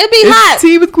right? Look, it be hot.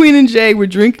 Tea with Queen and Jay. We're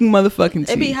drinking motherfucking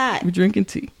tea. It be hot. We're drinking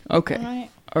tea. Okay.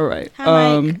 All right.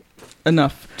 Hi, Mike.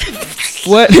 Enough.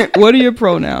 What are your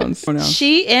pronouns?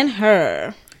 She and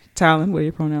her. Talon, what are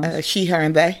your pronouns? She, her,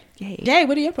 and they. Jay,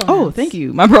 what are your pronouns? Oh, thank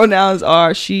you. My pronouns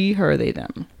are she, her, they,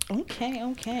 them.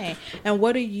 Okay. And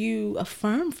what do you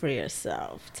affirm for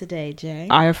yourself today, Jay?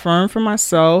 I affirm for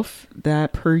myself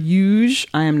that per usual,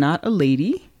 I am not a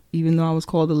lady, even though I was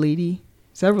called a lady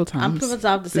several times. I'm putting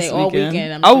myself to say all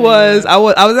weekend. I was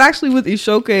actually with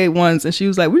Ishoke once, and she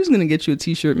was like, "We're just gonna get you a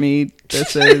T-shirt made that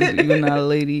says you're not a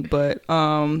lady." But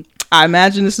I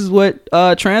imagine this is what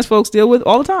trans folks deal with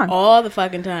all the time. All the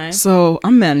fucking time. So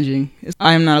I'm managing.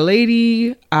 I am not a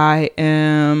lady. I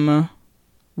am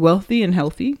wealthy and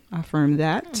healthy. I affirm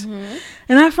that. Mm-hmm.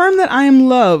 And I affirm that I am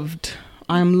loved.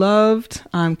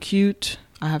 I'm cute.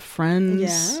 I have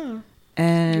friends. Yeah.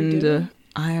 And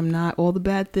I am not all the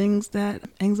bad things that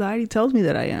anxiety tells me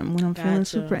that I am when I'm feeling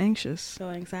super anxious. So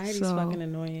anxiety's fucking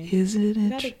annoying. Isn't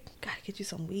it? Gotta get you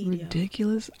some weed.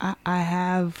 Ridiculous. Yo. I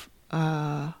have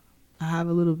a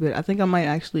little bit. I think I might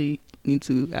actually need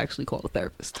to call a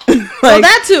therapist.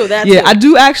 That too. I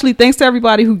do actually. Thanks to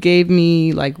everybody who gave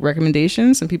me like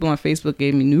recommendations, and people on Facebook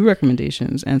gave me new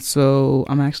recommendations, and so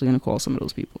I'm actually going to call some of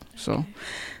those people. So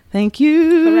thank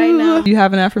you. For right now. Do you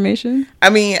have an affirmation?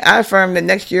 I mean, I affirm that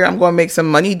next year I'm going to make some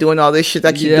money doing all this shit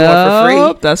I keep doing for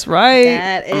free. That's right.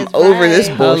 That is over this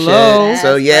bullshit. Hello.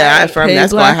 So yeah, I affirm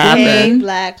that's going to happen. Pay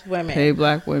black women. Pay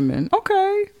black women.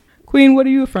 Okay. Queen, what are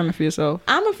you affirming for yourself?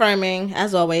 I'm affirming,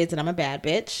 as always, that I'm a bad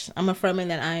bitch. I'm affirming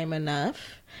that I am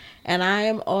enough. And I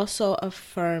am also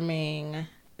affirming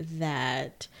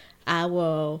that I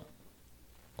will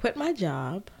quit my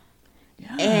job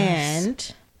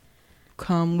and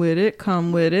come with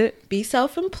it. Be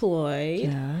self-employed.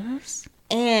 Yes.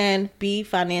 And be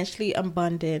financially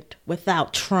abundant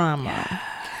without trauma.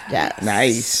 Yes.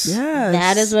 Nice. Yes.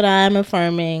 That is what I'm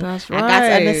affirming. That's right. I got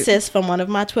an assist from one of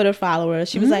my Twitter followers.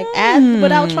 She was like, ask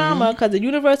without trauma, because the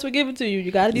universe will give it to you.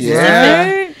 You got to be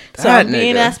specific. Right? So I'm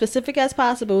being as specific as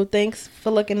possible. Thanks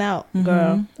for looking out,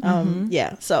 girl.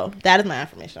 Yeah. So that is my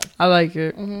affirmation. I like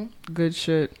it. Good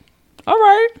shit. All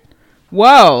right.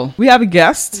 Well, we have a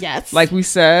guest. Yes. Like we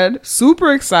said,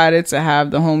 super excited to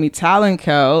have the homie Talon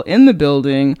Kell in the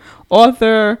building.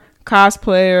 Author,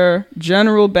 cosplayer,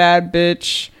 general bad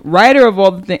bitch, writer of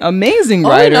all the things, amazing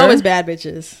writer. All we know is bad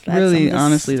bitches.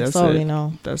 Honestly, that's all we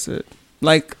know. That's it.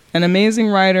 Like an amazing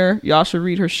writer. Y'all should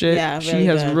read her shit. Yeah, she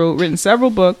has written several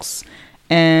books.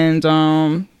 And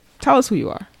tell us who you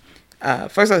are.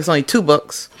 First off, it's only 2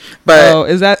 books, but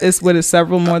is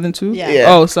several more than 2? Yeah.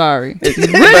 Oh, sorry. But,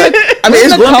 I mean,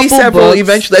 it's going to be several books.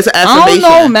 Eventually. That's an affirmation. I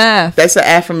don't know math. That's an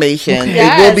affirmation. Okay.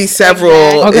 It will be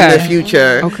several in the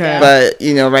future. Okay. But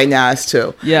right now it's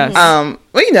 2. Yes. Well,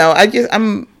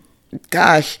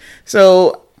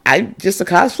 so I'm just a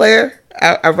cosplayer.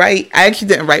 I write. I actually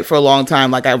didn't write for a long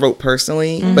time. Like I wrote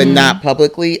personally, but not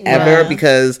publicly ever,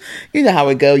 because you know how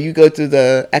it go. You go through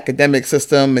the academic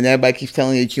system, and everybody keeps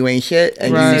telling you that you ain't shit,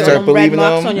 and you start believing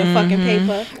them on your fucking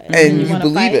paper, and you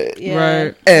believe it. Yeah.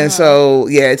 Right. And so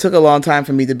it took a long time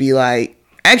for me to be like.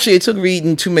 Actually, it took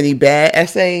reading too many bad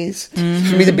essays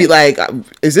for me to be like,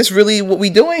 is this really what we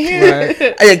doing here?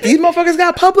 Right. Like, these motherfuckers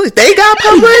got published. They got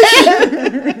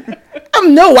published.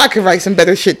 I can write some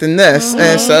better shit than this.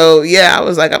 And so, I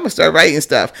was like, I'm going to start writing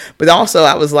stuff. But also,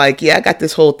 I was like, I got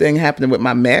this whole thing happening with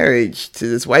my marriage to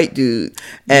this white dude.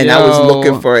 And I was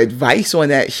looking for advice on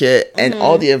that shit. And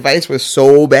all the advice was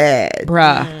so bad.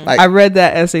 Bruh. Like, I read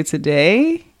that essay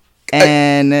today.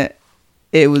 And...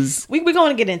 it was. We're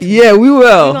going to get into it. Yeah, we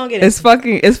will. We're gonna get it's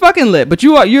fucking lit. But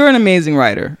you're an amazing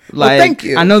writer. Like, thank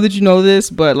you. I know that you know this,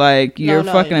 but like you're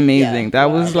fucking amazing. That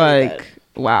was like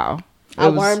wow. I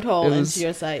wormhole into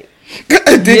your site.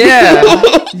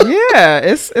 Yeah.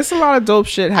 It's a lot of dope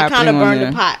shit happening. I kind of burned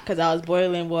the pot because I was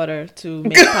boiling water to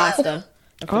make pasta.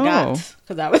 I forgot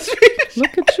because I was.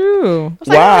 Look at you! I was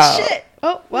like, oh shit.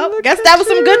 Oh well, guess that was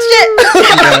some good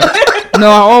shit. No,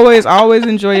 I always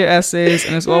enjoy your essays,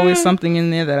 and there's always something in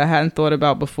there that I hadn't thought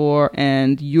about before.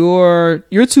 And your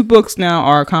 2 books now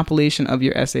are a compilation of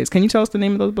your essays. Can you tell us the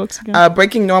name of those books again?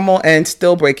 Breaking Normal and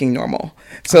Still Breaking Normal.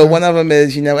 So one of them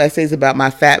is essays about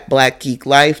my fat black geek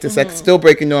life. The second, Still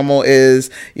Breaking Normal, is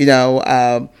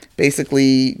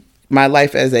basically my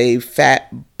life as a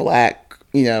fat black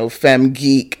femme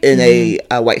geek in a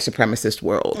white supremacist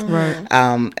world. Right.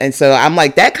 And so I'm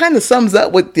like, that kind of sums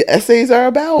up what the essays are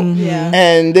about. Yeah.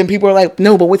 And then people are like,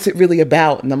 no, but what's it really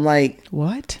about? And I'm like,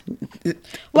 what?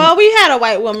 Well, we had a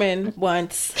white woman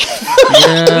once.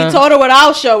 We told her what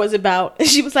our show was about. And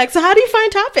she was like, so how do you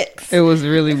find topics? It was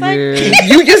really weird.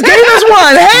 You just gave us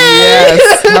one. Hey!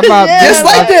 Yes. How about just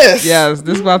like this? Yes.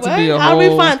 This is about to be a whole... How do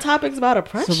we find topics about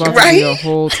oppression? It's about to be a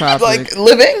whole topic. Like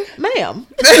living? Ma'am.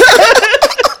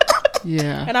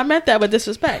 Yeah. And I meant that with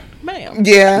disrespect. Ma'am.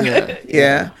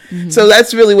 Yeah. Mm-hmm. So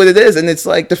that's really what it is. And it's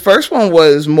like the first one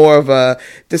was more of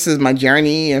this is my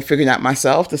journey and figuring out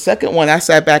myself. The second one, I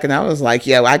sat back and I was like,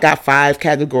 I got 5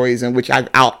 categories in which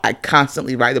I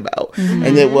constantly write about. Mm-hmm.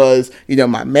 And it was,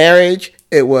 my marriage.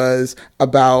 It was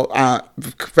about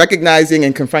recognizing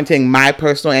and confronting my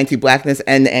personal anti-blackness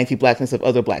and the anti-blackness of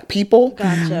other black people.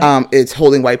 Gotcha. It's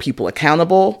holding white people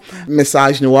accountable.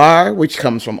 Misogynoir, which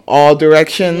comes from all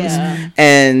directions. Yeah.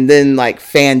 And then like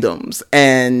fandoms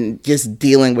and just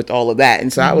dealing with all of that.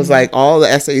 And so I was like, all the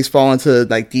essays fall into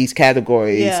like these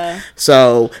categories. Yeah.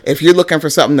 So if you're looking for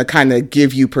something to kind of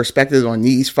give you perspective on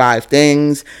these 5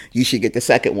 things, you should get the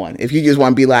second one. If you just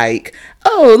want to be like,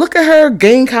 oh, look at her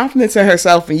gain confidence in herself,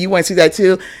 and you want to see that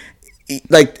too,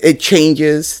 like it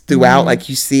changes throughout, like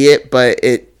you see it, but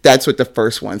that's what the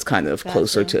first one's kind of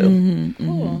closer to.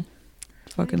 Cool.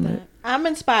 Fucking lit. I'm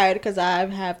inspired because I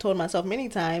have told myself many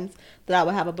times that I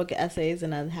would have a book of essays,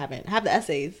 and I haven't. I have the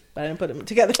essays, but I didn't put them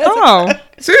together. Oh,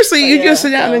 seriously, you just sit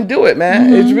down and do it,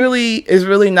 man. It's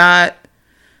really not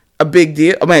a big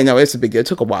deal. I mean, no, it's a big deal. It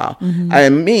took a while.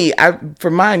 And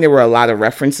for mine, there were a lot of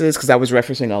references because I was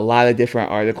referencing a lot of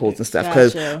different articles and stuff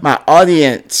because my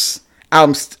audience,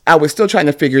 I was still trying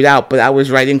to figure it out, but I was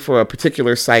writing for a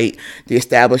particular site, The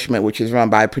Establishment, which is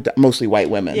run by mostly white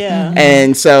women. Yeah.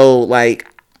 And so, like,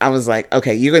 I was like,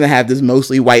 okay, you're going to have this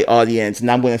mostly white audience,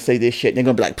 and I'm going to say this shit, and they're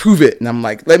going to be like, prove it. And I'm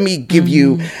like, let me give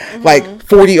you like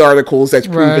 40 articles that's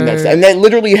proven that. And that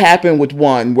literally happened with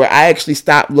one where I actually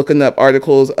stopped looking up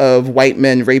articles of white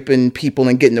men raping people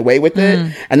and getting away with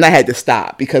it. And I had to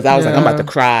stop because I was like, I'm about to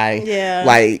cry. Yeah.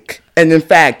 Like, and in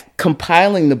fact,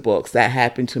 compiling the books, that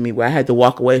happened to me where I had to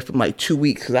walk away from like 2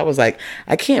 weeks because I was like,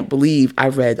 I can't believe I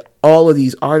read all of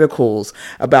these articles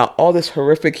about all this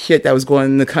horrific shit that was going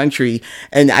on in the country,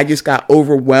 and I just got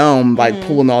overwhelmed by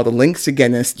pulling all the links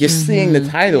again and just seeing the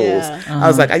titles. Yeah. I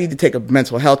was like, I need to take a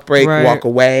mental health break, walk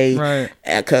away,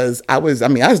 because I was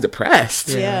depressed.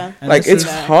 Yeah. Like it's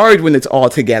hard when it's all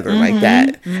together like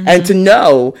that, and to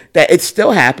know that it's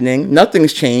still happening,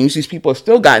 nothing's changed, these people are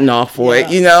still gotten off for it,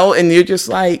 and you're just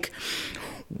like,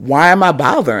 why am I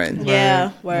bothering?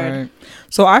 Yeah, word. Right.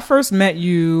 So I first met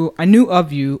you, I knew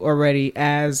of you already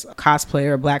as a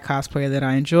cosplayer, a black cosplayer that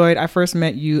I enjoyed. I first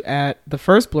met you at the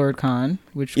first BlurredCon,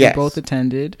 which we both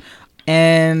attended.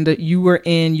 and you were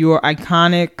in your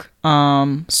iconic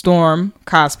Storm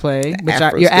cosplay,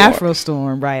 your Afro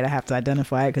Storm, right? I have to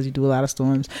identify it because you do a lot of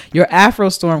storms. Your Afro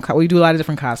Storm, we do a lot of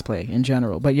different cosplay in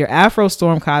general, but your Afro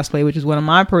Storm cosplay, which is one of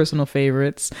my personal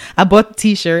favorites. I bought the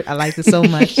t-shirt. I liked it so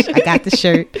much. I got the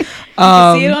shirt. You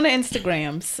can see it on the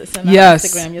Instagrams. It's on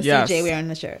Instagram. You'll see Jay wearing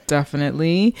the shirt.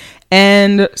 Definitely.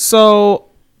 And so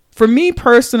for me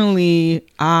personally,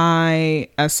 I've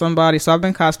been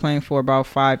cosplaying for about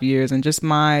 5 years, and just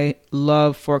my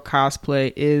love for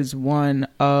cosplay is one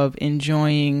of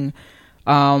enjoying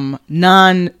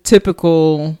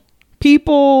non-typical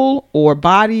people or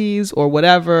bodies or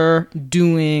whatever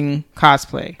doing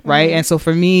cosplay, right? Mm-hmm. And so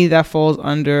for me, that falls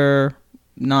under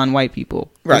non-white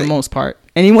people for the most part.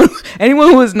 Anyone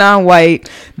who is non-white,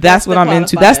 that's what I'm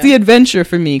into. That's the adventure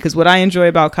for me, because what I enjoy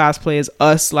about cosplay is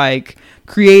us like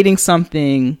creating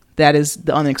something that is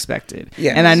the unexpected.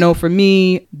 Yes. And I know for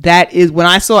me, that is when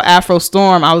I saw Afro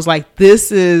Storm, I was like,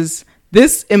 this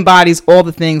embodies all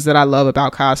the things that I love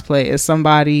about cosplay. As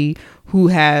somebody who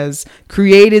has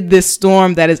created this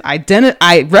Storm that is I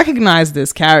recognize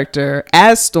this character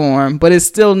as Storm, but it's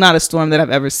still not a Storm that I've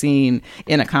ever seen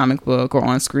in a comic book or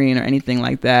on screen or anything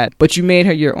like that. But you made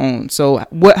her your own. So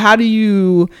how do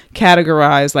you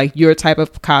categorize like your type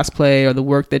of cosplay or the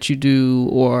work that you do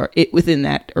or it within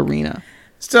that arena?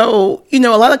 So, a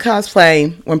lot of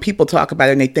cosplay, when people talk about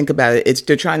it and they think about it,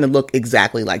 they're trying to look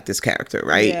exactly like this character,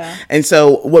 right? Yeah. And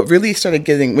so what really started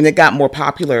when it got more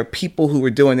popular, people who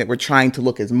were doing it were trying to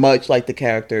look as much like the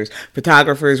characters.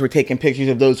 Photographers were taking pictures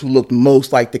of those who looked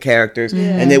most like the characters.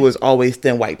 Yeah. And it was always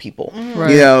thin white people,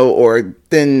 right. Or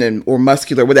thin or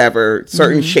muscular, whatever,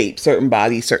 certain shapes, certain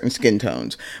bodies, certain skin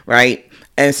tones, right?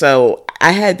 And so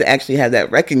I had to actually have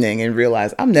that reckoning and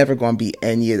realize I'm never going to be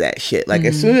any of that shit. Like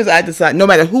as soon as I decide, no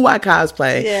matter who I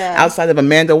cosplay, outside of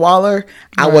Amanda Waller,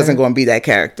 I wasn't going to be that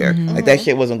character. Like that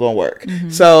shit wasn't going to work.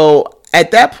 So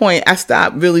at that point, I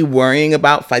stopped really worrying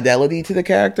about fidelity to the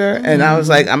character. And I was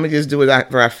like, I'm going to just do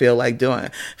whatever I feel like doing.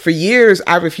 For years,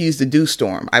 I refused to do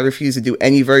Storm. I refused to do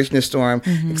any version of Storm,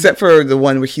 except for the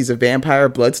one where she's a vampire,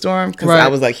 Bloodstorm. Because I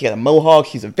was like, she got a mohawk,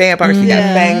 she's a vampire, she got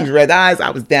fangs, red eyes.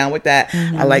 I was down with that.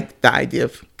 I liked the idea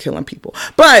of killing people.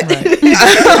 But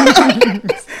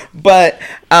but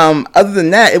other than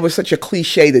that, it was such a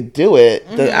cliche to do it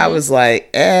that I was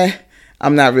like,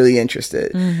 I'm not really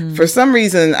interested. For some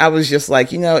reason, I was just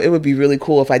like, it would be really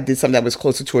cool if I did something that was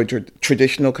closer to a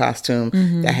traditional costume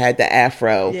that had the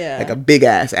afro, like a big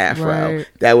ass afro. Right.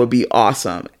 That would be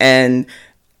awesome. And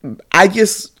I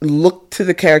just looked to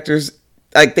the characters.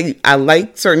 I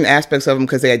like certain aspects of them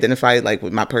because they identify like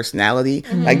with my personality.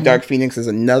 Like Dark Phoenix is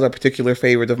another particular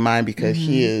favorite of mine because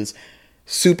she is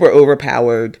super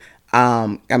overpowered.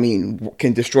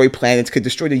 Can destroy planets, could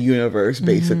destroy the universe,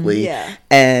 basically.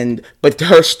 But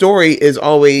her story is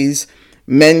always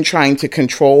men trying to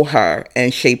control her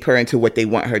and shape her into what they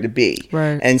want her to be.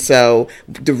 Right. And so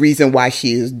the reason why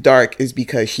she is dark is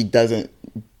because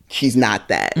she's not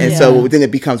that. And so then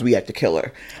it becomes we have to kill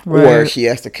her. Right. Or she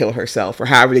has to kill herself or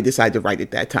however they decide to write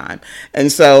it that time. And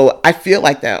so I feel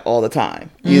like that all the time.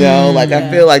 I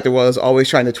feel like the world is always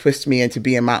trying to twist me into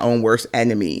being my own worst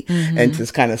enemy and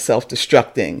just kind of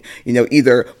self-destructing,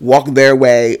 either walk their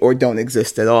way or don't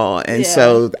exist at all. And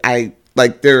so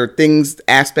there are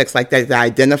aspects like that I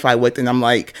identify with and I'm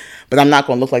like, but I'm not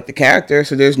going to look like the character.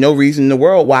 So there's no reason in the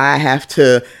world why I have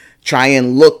to try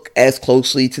and look as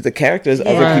closely to the characters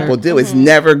other people do. It's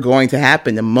never going to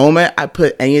happen. The moment I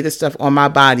put any of this stuff on my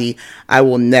body, I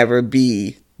will never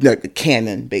be the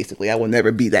canon, basically. I will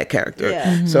never be that character.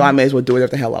 Yeah. So I may as well do whatever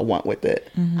the hell I want with it.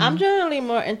 I'm generally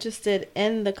more interested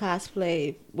in the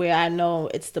cosplay where I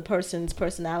know it's the person's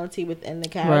personality within the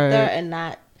character and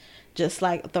not just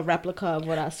like the replica of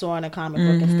what I saw in a comic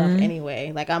book and stuff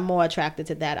anyway. Like I'm more attracted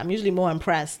to that. I'm usually more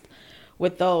impressed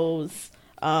with those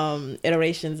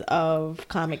iterations of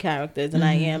comic characters than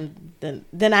I am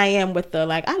with the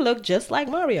like I look just like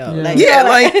Mario.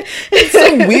 It's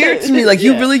so weird to me. Like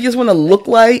you really just want to look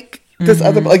like this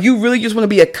other, like you really just want to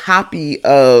be a copy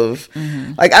of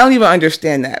like I don't even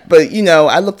understand that. But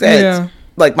I looked at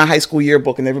like my high school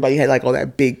yearbook and everybody had like all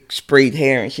that big sprayed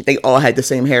hair and shit. They all had the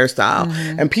same hairstyle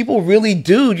and people really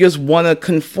do just want to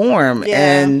conform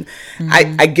and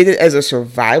I get it as a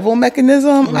survival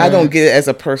mechanism. I don't get it as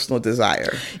a personal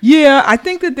desire. I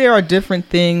think that there are different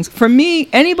things for me.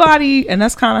 Anybody, and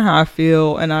that's kind of how I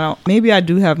feel, and maybe I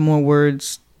do have more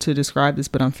words to describe this,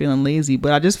 but I'm feeling lazy.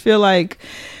 But I just feel like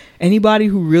anybody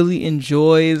who really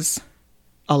enjoys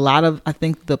a lot of, I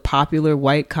think, the popular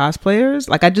white cosplayers.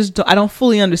 Like, I don't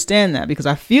fully understand that, because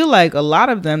I feel like a lot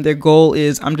of them, their goal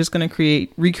is, I'm just going to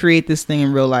recreate this thing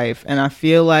in real life. And I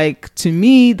feel like, to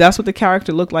me, that's what the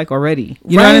character looked like already.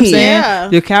 You know what I'm saying? Yeah.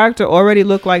 Your character already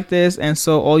looked like this. And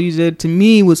so all you did to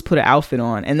me was put an outfit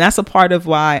on. And that's a part of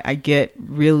why I get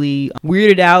really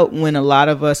weirded out when a lot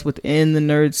of us within the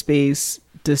nerd space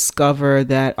discover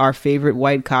that our favorite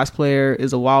white cosplayer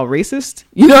is a wild racist,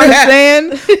 you know what I'm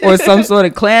saying, or some sort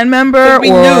of Klan member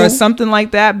or something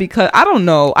like that, because I don't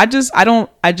know, I don't know,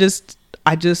 I just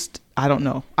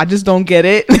don't get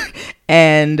it.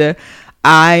 And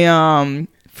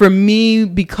for me,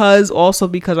 because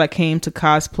I came to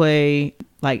cosplay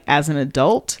like as an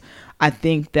adult, I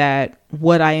think that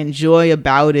what I enjoy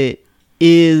about it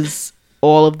is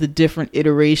all of the different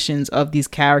iterations of these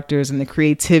characters and the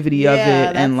creativity of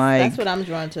it. And like, that's what I'm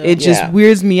drawn to. It just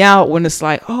weirds me out when it's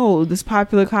like, oh, this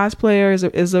popular cosplayer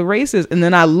is a racist. And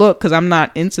then I look, because I'm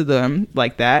not into them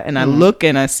like that. And I look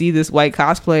and I see this white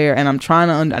cosplayer and I'm trying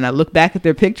to, and I look back at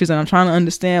their pictures and I'm trying to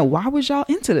understand, why was y'all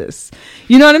into this?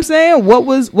 You know what I'm saying? What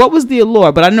was the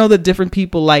allure? But I know that different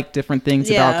people like different things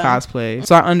about cosplay.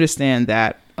 So I understand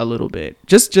that a little bit.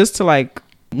 Just to like,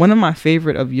 one of my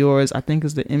favorite of yours, I think,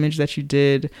 is the image that you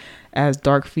did as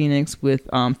Dark Phoenix with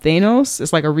Thanos.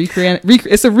 It's like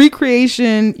it's a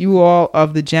recreation, you all,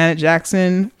 of the Janet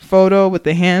Jackson photo with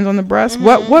the hands on the breast.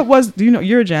 What was, do you know,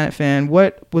 you're a Janet fan,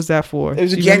 what was that for? It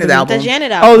was a Janet album. The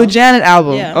Janet album. Oh, the Janet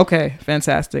album. Yeah. Okay,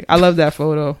 fantastic. I love that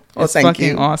photo. It's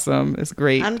fucking awesome. It's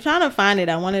great. I'm trying to find it.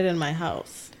 I want it in my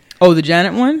house. Oh, the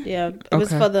Janet one? Yeah, it was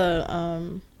for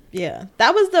the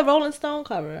that was the Rolling Stone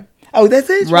cover. Oh, that's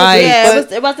it? Right. Yeah,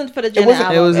 it wasn't for the Janet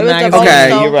album. It was the magazine. Rolling Okay,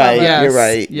 Stone you're right. cover. Yes. You're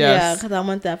right. Yes. Yeah, because I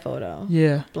want that photo.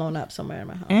 Yeah. Blown up somewhere in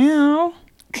my house. Ew.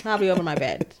 Probably over my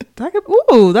bed.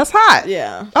 Ooh, that's hot.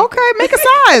 Yeah. Okay, make a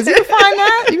size. You can find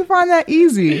that. You can find that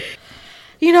easy.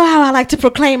 You know how I like to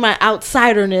proclaim my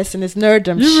outsiderness and this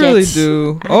nerddom shit. You really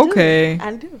do. Okay.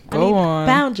 I do. Go on.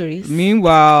 Boundaries.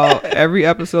 Meanwhile, every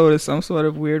episode is some sort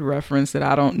of weird reference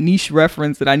that niche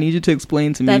reference that I need you to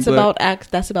explain to me. That's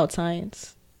about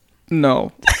science.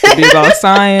 No. It'd be about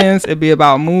science. It'd be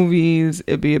about movies.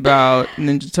 It'd be about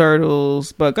Ninja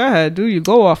Turtles. But go ahead.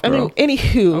 Go off, girl.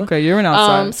 Anywho. Okay, you're an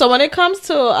outsider. So when it comes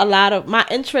to a lot of my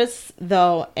interests,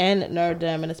 though, in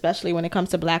nerddom, and especially when it comes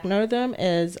to black nerddom,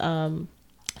 is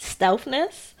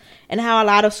stealthness, and how a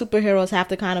lot of superheroes have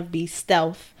to kind of be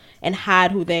stealth and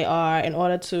hide who they are in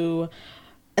order to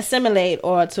assimilate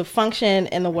or to function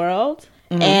in the world.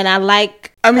 Mm-hmm. And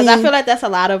because I feel like that's a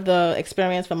lot of the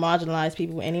experience for marginalized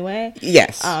people anyway.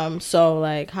 Yes. So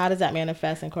like, how does that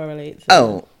manifest and correlate?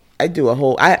 I do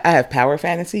I have power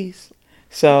fantasies.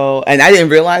 So, and I didn't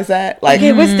realize that. Like,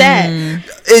 okay, what's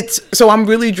that? So I'm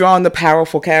really drawn to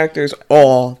powerful characters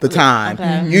all the time.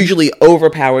 Okay. Usually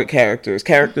overpowered characters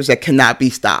that cannot be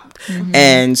stopped. Mm-hmm.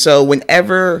 And so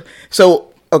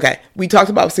okay, we talked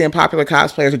about seeing popular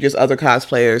cosplayers or just other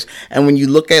cosplayers, and when you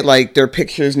look at like their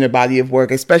pictures and their body of work,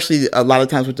 especially a lot of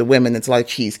times with the women, it's a lot of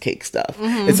cheesecake stuff.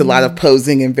 Mm-hmm. It's a lot of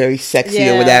posing and very sexy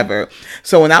or whatever.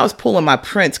 So when I was pulling my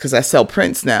prints, because I sell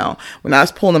prints now, when I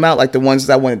was pulling them out, like the ones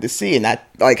that I wanted to see, and I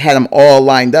like had them all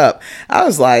lined up, I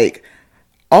was like,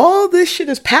 all this shit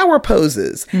is power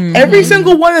poses. Mm-hmm. Every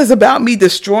single one is about me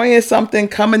destroying something,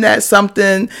 coming at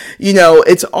something. You know,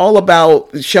 it's all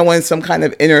about showing some kind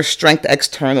of inner strength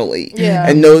externally. Yeah.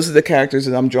 And those are the characters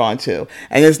that I'm drawn to.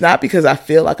 And it's not because I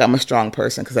feel like I'm a strong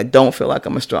person, because I don't feel like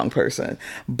I'm a strong person.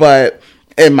 But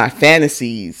in my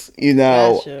fantasies, you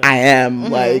know, I am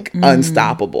like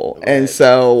unstoppable. Right. And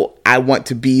so I want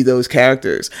to be those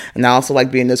characters. And I also like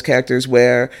being those characters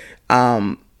where,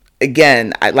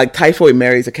 again, I like Typhoid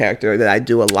Mary is a character that I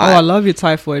do a lot. Oh, I love your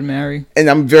Typhoid Mary. And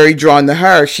I'm very drawn to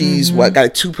her. She's got a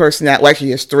 2 personality. Well, actually,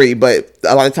 she has 3, but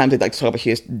a lot of times they like to talk about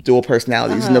she has dual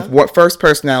personalities. And the first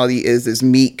personality is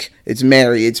meek. It's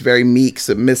Mary. It's very meek,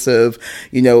 submissive,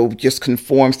 you know, just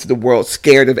conforms to the world,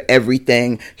 scared of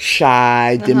everything,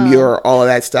 shy, demure, all of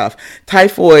that stuff.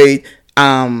 Typhoid,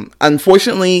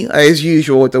 unfortunately, as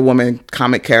usual with the woman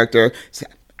comic character,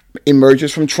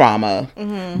 emerges from trauma,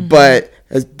 but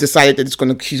has decided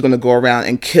that she's gonna go around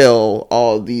and kill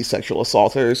all these sexual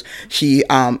assaulters. She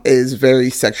is very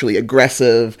sexually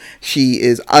aggressive. She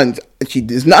is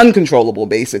uncontrollable,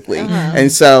 basically. And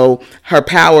so her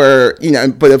power, you know,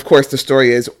 but of course the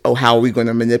story is, how are we going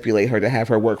to manipulate her to have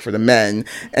her work for the men?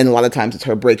 And a lot of times it's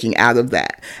her breaking out of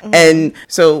that. And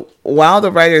so while the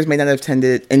writers may not have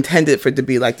intended for it to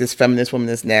be like this feminist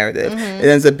womanist narrative, it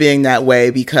ends up being that way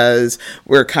because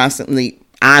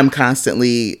I'm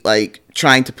constantly like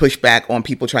trying to push back on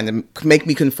people trying to make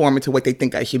me conform to what they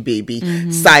think I should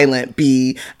be silent,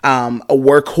 be a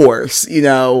workhorse, you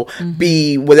know,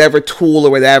 be whatever tool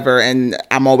or whatever. And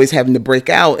I'm always having to break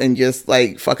out and just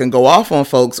like fucking go off on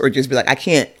folks, or just be like, I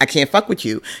can't fuck with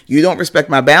you. You don't respect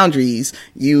my boundaries.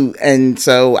 And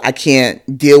so I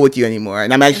can't deal with you anymore.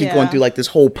 And I'm actually going through like this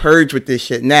whole purge with this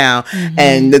shit now.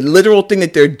 And the literal thing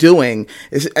that they're doing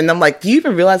is, and I'm like, do you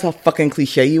even realize how fucking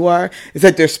cliche you are? Is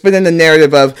that they're spinning the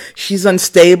narrative of she's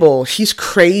unstable, she's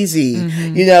crazy,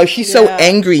 you know, she's so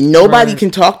angry, nobody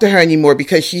can talk to her anymore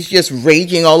because she's just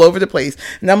raging all over the place.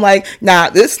 And I'm like, nah,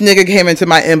 this nigga came into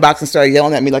my inbox and started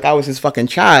yelling at me like I was his fucking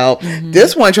child.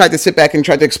 This one tried to sit back and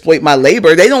try to exploit my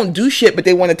labor. They don't do shit, but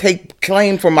they want to take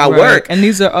claim for my work. And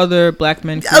these are other black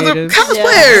men creatives. Other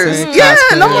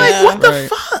cosplayers. And I'm like, what the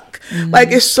fuck?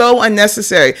 Like, it's so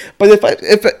unnecessary. But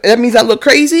if that means I look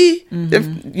crazy,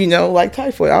 if, you know, like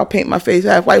typhoid, I'll paint my face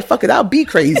half white. Fuck it, I'll be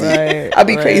crazy. I'll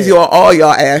be crazy on all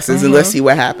y'all asses, and let's see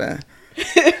what happens.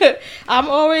 I'm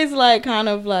always like, kind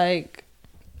of like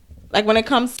when it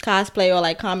comes to cosplay or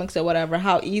like comics or whatever,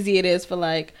 how easy it is for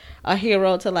like a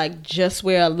hero to like just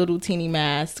wear a little teeny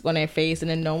mask on their face,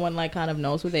 and then no one like kind of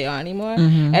knows who they are anymore.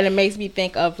 And it makes me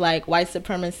think of like white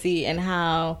supremacy and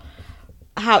how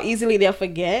easily they'll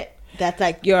forget that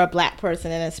like you're a black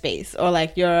person in a space, or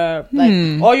like you're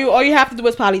like all you have to do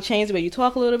is probably change the way you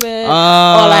talk a little bit, or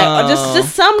like or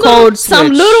just some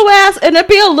little ass, and it'd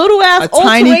be a little ass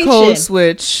tiny code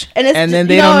switch, and then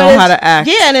they don't know how to act.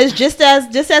 And it's just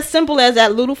as simple as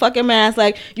that little fucking mask.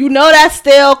 Like, you know, that's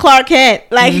still Clark Kent.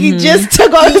 Like, he just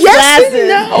took off his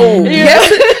glasses.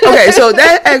 Okay, so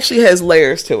that actually has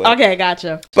layers to it. Okay,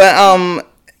 gotcha. But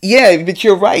yeah, but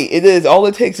you're right. It is. All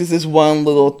it takes is this one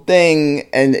little thing,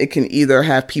 and it can either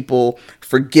have people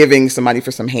forgiving somebody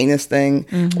for some heinous thing,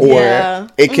 or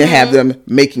it can have them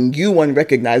making you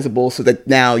unrecognizable so that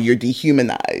now you're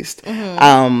dehumanized.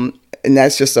 And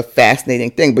that's just a fascinating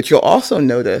thing. But you'll also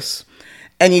notice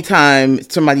anytime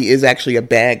somebody is actually a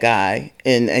bad guy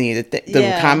in any of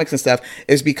the comics and stuff,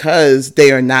 is because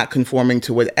they are not conforming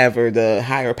to whatever the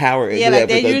higher power is. Like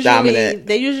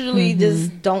they usually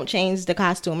just don't change the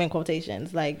costume in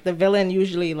quotations. Like, the villain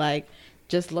usually like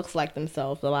just looks like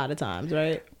themselves a lot of times,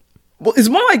 right? Well, it's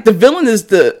more like the villain is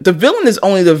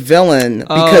only the villain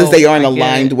because they aren't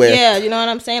aligned with. Yeah, you know what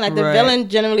I'm saying? Like, the villain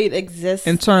generally exists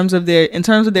in terms of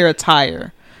their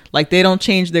attire. Like, they don't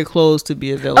change their clothes to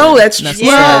be a villain. Oh, that's true.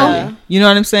 Yeah. You know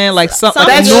what I'm saying? Like,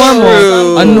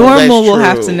 a normal will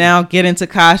have to now get into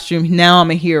costume. Now I'm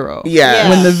a hero. Yeah.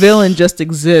 When the villain just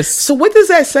exists. So what does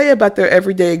that say about their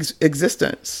everyday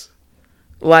existence?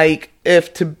 Like,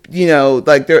 if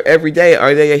like their everyday,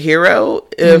 are they a hero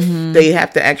if they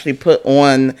have to actually put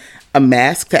on a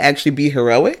mask to actually be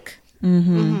heroic?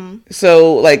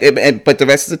 So, like, but the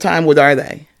rest of the time, what are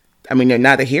they? I mean, they're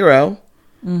not a hero.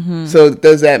 So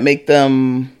does that make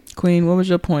them... Queen, what was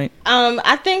your point?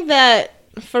 I think that,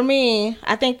 for me,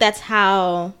 I think that's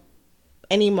how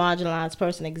any marginalized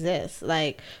person exists.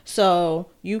 Like, so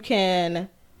you can,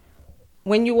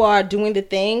 when you are doing the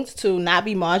things to not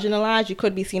be marginalized, you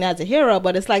could be seen as a hero,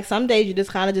 but it's like some days you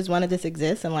just kind of just want to just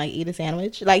exist and like eat a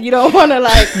sandwich. Like, you don't want to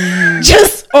like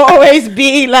just always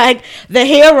be like the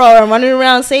hero and running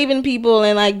around saving people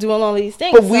and like doing all these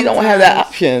things. But we don't have that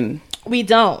option. We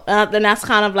don't. And that's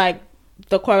kind of like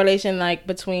the correlation, like,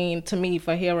 between, to me,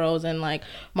 for heroes and like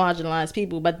marginalized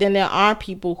people. But then there are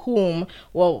people whom,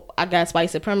 well, I guess white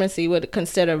supremacy would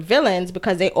consider villains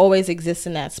because they always exist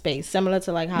in that space, similar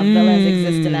to like how villains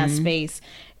exist in that space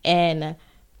in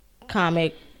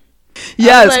comic.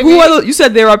 Yes, you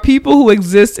said there are people who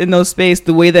exist in those space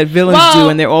the way that villains do,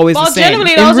 and they're always the same.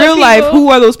 In real life, who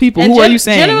are those people? Who are you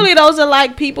saying? Generally, those are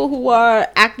like people who are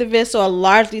activists or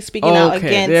largely speaking out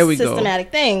against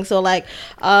systematic things. So like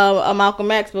a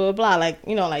Malcolm X, blah, blah, blah, like,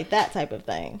 you know, like that type of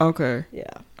thing. Okay.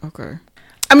 Yeah. Okay.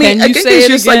 I mean, I think it's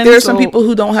just like there are some people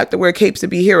who don't have to wear capes to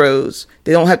be heroes.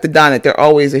 They don't have to don it. They're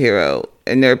always a hero.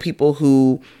 And there are people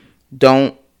who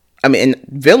don't. I mean,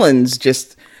 villains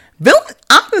just...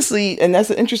 honestly, and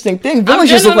that's an interesting thing, villains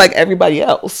just look like everybody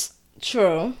else.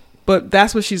 True. But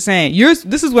that's what she's saying.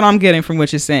 This is what I'm getting from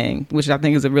what you're saying, which I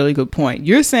think is a really good point.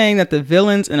 You're saying that the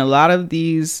villains in a lot of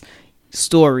these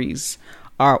stories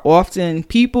are often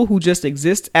people who just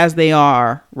exist as they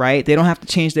are, right? They don't have to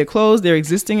change their clothes. They're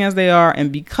existing as they are.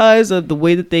 And because of the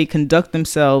way that they conduct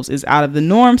themselves is out of the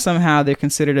norm, somehow they're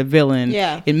considered a villain.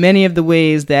 Yeah. In many of the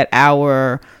ways that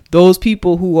those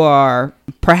people who are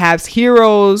perhaps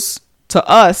heroes to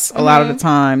us a lot of the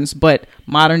times, but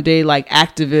modern day like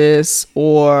activists,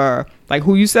 or like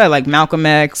who you said, like Malcolm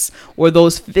X, or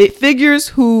those figures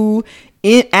who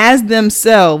as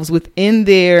themselves within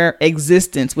their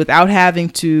existence, without having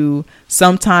to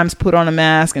sometimes put on a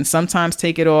mask and sometimes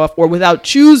take it off, or without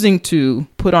choosing to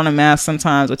put on a mask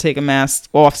sometimes or take a mask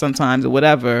off sometimes or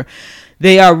whatever,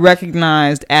 they are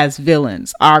recognized as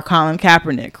villains. Our Colin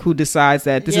Kaepernick, who decides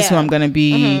that this is who I'm going to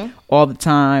be all the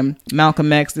time.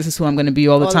 Malcolm X, this is who I'm going to be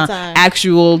all the time.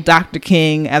 Actual Dr.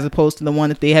 King, as opposed to the one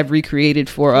that they have recreated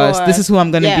for us. This is who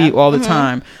I'm going to be all the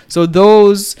time. So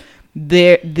those,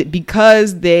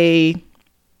 because they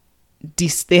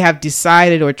have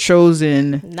decided or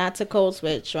chosen not to code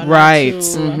switch, or right, not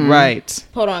to, right,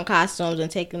 put on costumes and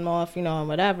take them off, and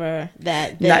whatever,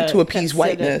 that not to appease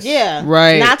whiteness,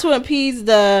 right, not to appease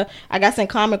the, I guess in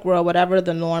comic world, whatever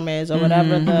the norm is or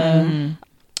whatever the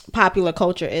popular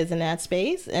culture is in that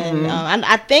space. And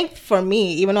I think for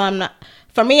me, even though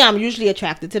I'm usually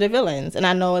attracted to the villains, and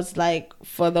I know it's like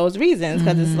for those reasons,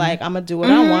 because it's like I'm gonna do what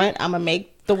I want, I'm gonna make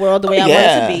the world the way I want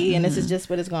it to be, and this is just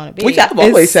what it's going to be. Which I've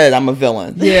always said I'm a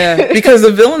villain. Yeah. Because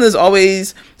the villain is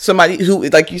always somebody who,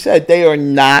 like you said, they are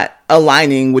not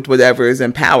aligning with whatever is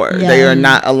in power. Yeah. They are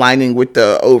not aligning with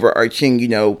the overarching,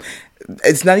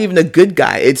 it's not even a good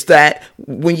guy. It's that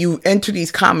when you enter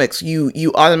these comics, you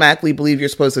automatically believe you're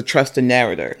supposed to trust the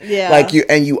narrator. Yeah.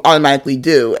 You automatically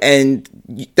do. And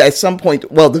at some point,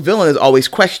 the villain is always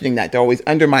questioning that. They're always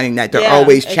undermining that. They're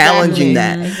always challenging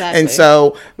that. Exactly. And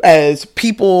so as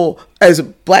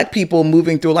Black people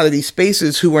moving through a lot of these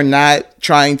spaces who are not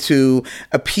trying to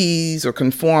appease or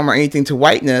conform or anything to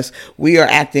whiteness, we are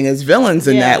acting as villains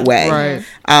in that way. Right.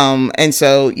 And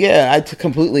so, I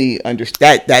completely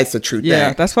understand. That's the truth.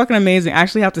 Yeah, that's fucking amazing. I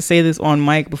actually have to say this on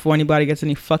mic before anybody gets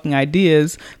any fucking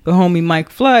ideas. The homie Mike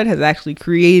Flood has actually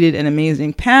created an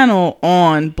amazing panel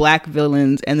on Black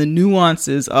villains and the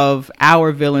nuances of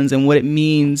our villains and what it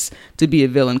means to be a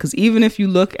villain. Because even if you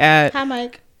look at... Hi,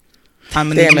 Mike. I'm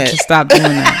gonna need you to stop doing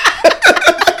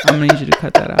that. I'm gonna need you to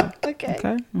cut that out. Okay.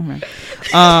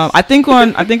 I think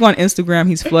on Instagram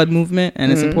he's Flood Movement, and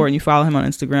it's important you follow him on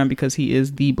Instagram because he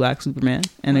is the Black Superman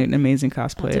and an amazing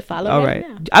cosplayer. All right.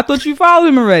 Now. I thought you followed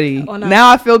him already. Oh, no.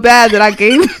 Now I feel bad that I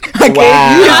gave you.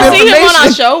 I see him on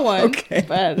our show once. Okay.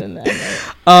 Better than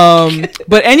that.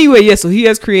 But anyway, so he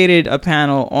has created a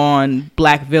panel on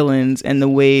Black villains and the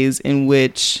ways in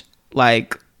which,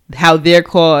 like, how their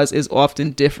cause is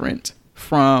often different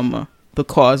from the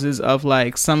causes of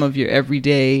like some of your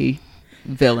everyday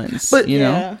villains. But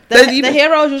the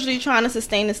hero is usually trying to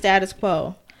sustain the status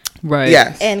quo, right?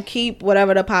 Yes, and keep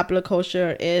whatever the popular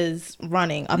culture is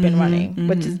running up and running,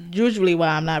 which is usually why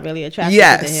I'm not really attracted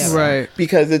to the hero. Right,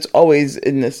 because it's always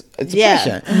in this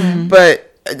situation.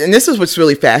 But and this is what's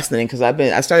really fascinating, because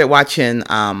I started watching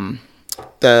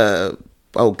The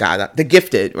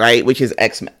Gifted, right, which is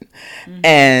X-Men,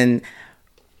 and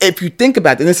if you think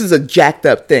about it, and this is a jacked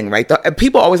up thing, right?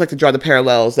 People always like to draw the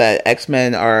parallels that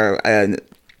X-Men are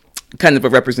kind of a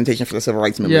representation for the civil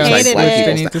rights movement. Yeah, like Black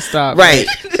people need to stop. Right.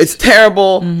 It's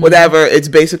terrible, whatever. It's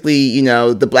basically,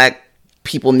 the Black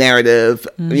people narrative,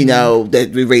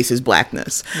 that erases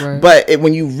Blackness. Right. But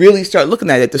when you really start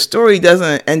looking at it, the story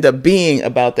doesn't end up being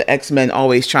about the X-Men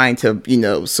always trying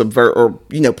to, subvert or,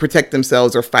 protect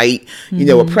themselves or fight,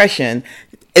 oppression.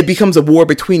 It becomes a war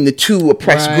between the two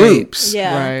oppressed groups.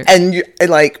 Yeah. Right. And you're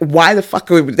like, why the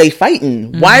fuck are they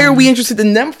fighting? Why are we interested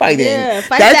in them fighting? Yeah,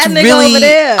 that's that really over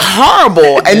there.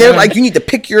 horrible. And they're like, you need to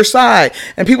pick your side.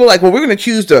 And people are like, well, we're going to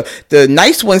choose the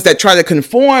nice ones that try to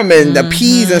conform and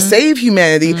appease and save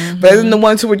humanity, rather than the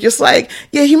ones who are just like,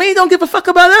 humanity don't give a fuck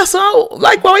about us. So,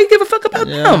 like, why do you give a fuck about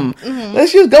them?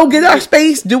 Let's just go get our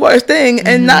space, do our thing,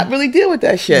 and not really deal with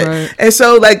that shit. Right. And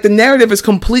so, like, the narrative is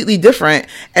completely different,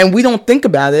 and we don't think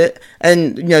about it.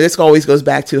 And this always goes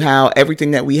back to how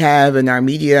everything that we have in our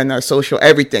media and our social,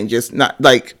 everything, just not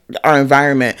like our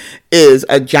environment, is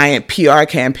a giant PR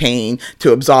campaign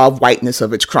to absolve whiteness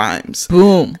of its crimes.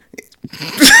 Boom.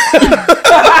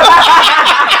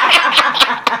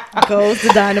 Goes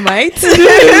the dynamite.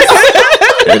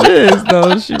 It is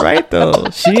though. She right though.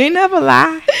 She ain't never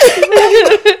lie.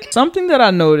 Something that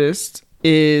I noticed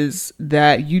is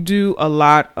that you do a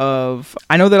lot of,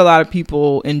 I know that a lot of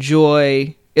people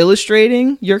enjoy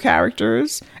illustrating your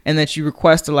characters and that you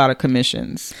request a lot of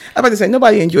commissions. I'm about to say,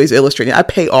 nobody enjoys illustrating. I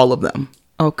pay all of them.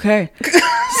 Okay.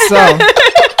 So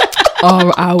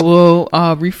I will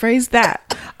rephrase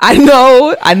that. I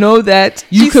know that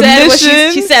you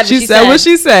commission. She said what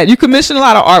she said. You commission a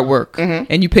lot of artwork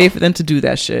and you pay for them to do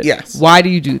that shit. Yes. Why do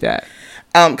you do that?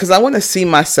 Because I want to see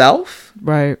myself.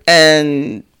 Right.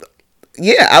 And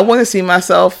yeah, I want to see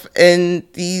myself in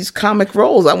these comic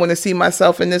roles. I want to see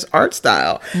myself in this art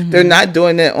style. They're not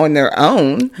doing it on their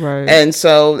own. Right. And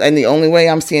the only way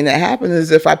I'm seeing that happen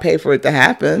is if I pay for it to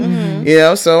happen, you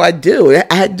know? So I do.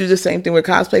 I had to do the same thing with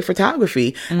cosplay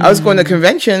photography. I was going to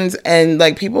conventions and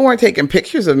like people weren't taking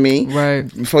pictures of me.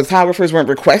 Right. Photographers weren't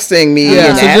requesting me. Yeah.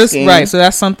 And So asking. so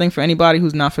that's something for anybody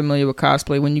who's not familiar with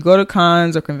cosplay. When you go to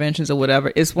cons or conventions or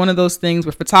whatever, it's one of those things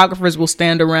where photographers will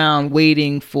stand around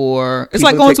waiting for, it's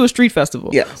like going to a street festival.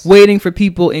 Yes. Waiting for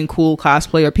people in cool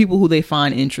cosplay or people who they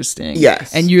find interesting.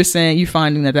 Yes. And you're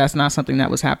finding that that's not something that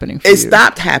was happening for it you.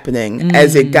 stopped happening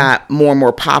as it got more and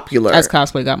more popular. As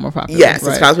cosplay got more popular. Yes,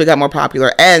 as cosplay got more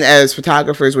popular, and as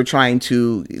photographers were trying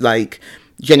to like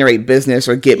generate business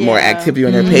or get more activity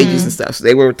on their pages and stuff. So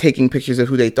they were taking pictures of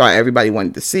who they thought everybody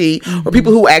wanted to see, or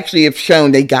people who actually have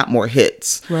shown they got more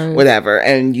hits, whatever.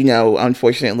 And, you know,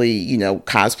 unfortunately, you know,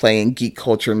 cosplay and geek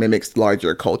culture mimics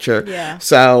larger culture. Yeah.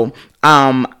 So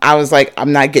I was like,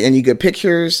 I'm not getting any good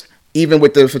pictures. Even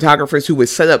with the photographers who would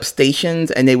set up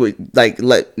stations and they would like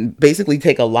basically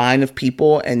take a line of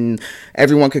people and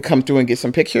everyone could come through and get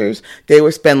some pictures. They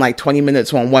would spend like 20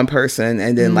 minutes on one person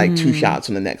and then like 2 shots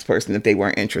on the next person if they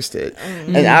weren't interested.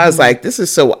 And I was like, this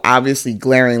is so obviously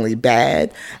glaringly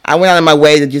bad. I went out of my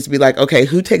way to just be like, okay,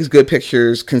 who takes good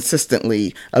pictures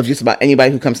consistently of just about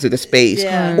anybody who comes to the space,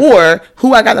 or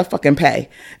who I gotta fucking pay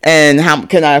and how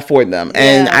can I afford them?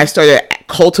 And I started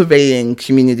cultivating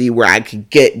community where I could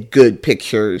get good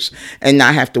pictures and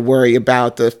not have to worry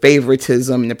about the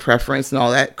favoritism and the preference and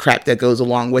all that crap that goes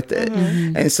along with it.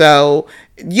 And so,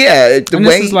 yeah,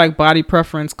 this is like body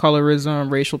preference, colorism,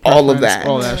 racial preference,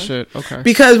 all that shit. Okay.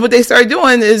 Because what they started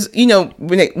doing is, you know,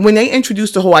 when they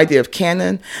introduced the whole idea of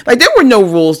canon, like there were no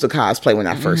rules to cosplay when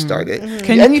I first started.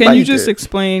 Can you just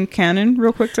explain canon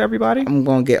real quick to everybody? I'm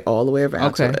gonna get all the way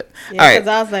around to it. Yeah, all right. Because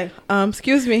I was like,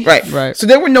 excuse me. Right. So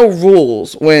there were no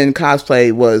rules when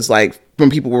cosplay was like, when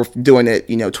people were doing it,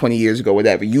 you know, 20 years ago,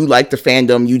 whatever. You liked the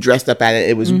fandom, you dressed up at it,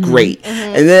 it was great.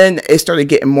 And then it started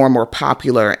getting more and more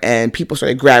popular and people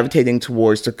started gravitating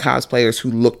towards the cosplayers who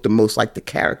looked the most like the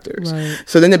characters.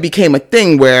 So then it became a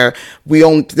thing where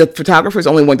the photographers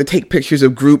only wanted to take pictures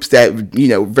of groups that, you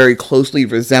know, very closely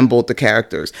resembled the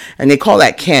characters. And they call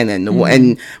that canon.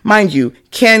 And mind you,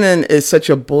 canon is such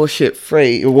a bullshit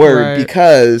word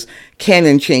because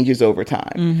canon changes over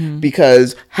time,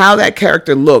 because how that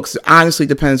character looks honestly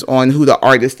depends on who the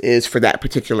artist is for that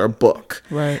particular book.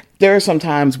 There are some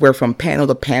times where from panel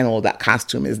to panel that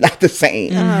costume is not the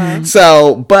same.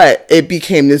 So, but it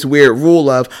became this weird rule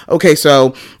of, okay,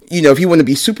 so, you know, if you want to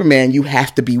be Superman, you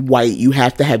have to be white, you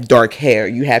have to have dark hair,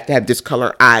 you have to have this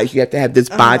color eyes, you have to have this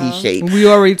body shape. We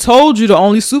already told you the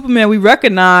only Superman we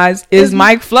recognize is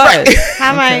Mike Flood.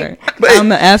 Hi, Mike. But I'm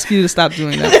gonna ask you to stop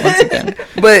doing that once again.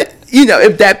 But you know,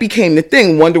 if that became the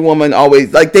thing, Wonder Woman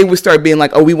always, like, they would start being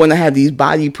like, oh, we want to have these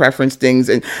body preference things.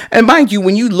 And mind you,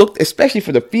 when you looked, especially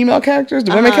for the female characters,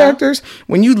 the women characters,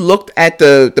 when you looked at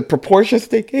the proportions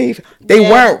they gave, they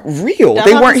weren't real.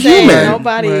 They weren't human.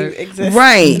 Nobody exists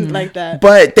like that.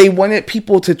 But they wanted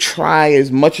people to try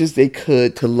as much as they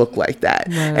could to look like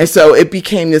that. And so it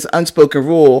became this unspoken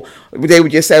rule. They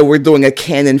would just say, we're doing a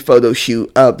canon photo shoot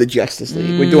of the Justice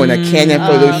League. We're doing a canon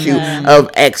photo shoot of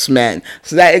X-Men.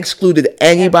 So that excluded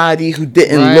anybody who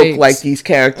didn't look like these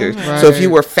characters. So if you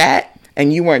were fat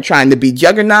and you weren't trying to be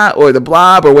Juggernaut or the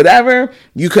Blob or whatever,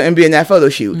 you couldn't be in that photo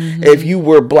shoot. If you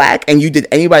were black and you did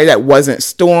anybody that wasn't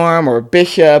Storm or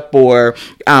Bishop or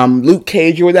Luke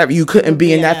Cage or whatever, you couldn't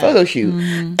be in that photo shoot.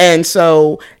 And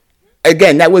so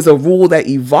again, that was a rule that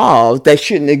evolved that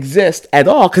shouldn't exist at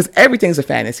all, because everything's a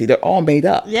fantasy. They're all made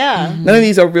up. None of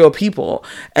these are real people.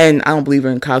 And I don't believe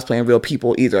in cosplaying real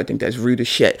people either. I think that's rude as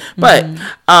shit. But,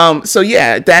 so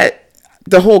yeah,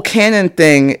 the whole canon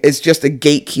thing is just a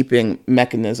gatekeeping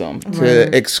mechanism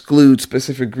to exclude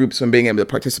specific groups from being able to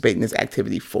participate in this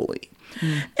activity fully.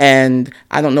 And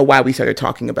I don't know why we started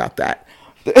talking about that.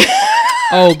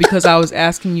 Oh, because I was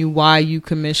asking you why you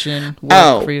commission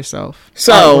work for yourself.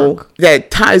 So artwork. That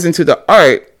ties into the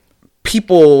art.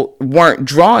 People weren't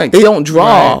drawing. They don't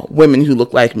draw women who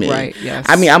look like me. Yes.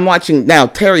 I mean, I'm watching now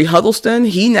Terry Huddleston.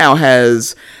 He now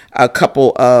has a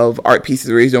couple of art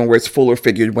pieces where he's doing where it's fuller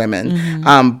figured women.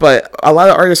 But a lot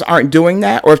of artists aren't doing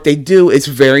that, or if they do, it's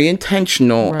very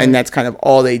intentional, and that's kind of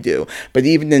all they do. But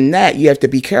even in that, you have to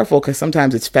be careful because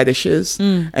sometimes it's fetishes,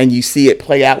 and you see it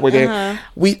play out where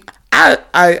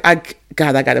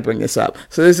God, I got to bring this up.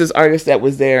 So there's this artist that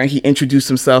was there, and he introduced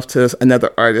himself to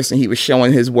another artist, and he was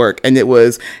showing his work, and it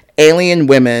was alien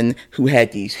women who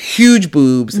had these huge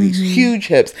boobs, these huge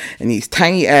hips, and these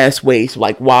tiny ass waists,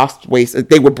 like wasp waists.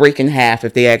 They would break in half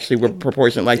if they actually were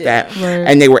proportioned like that. Right.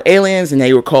 And they were aliens, and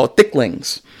they were called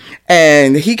thicklings.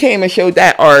 And he came and showed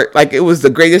that art like it was the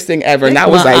greatest thing ever. And I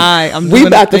was like, we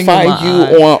about to find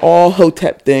you on all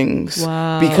Hotep things.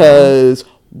 Wow. Because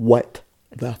what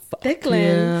the fuck?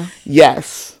 Thicklings. Yeah.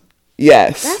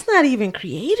 Yes. That's not even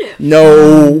creative.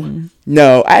 No.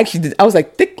 I actually did. I was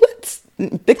like,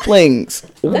 thicklings.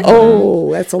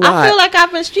 Oh, that's a lot. I feel like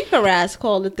I've been street harassed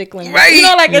called a thickling. Right. You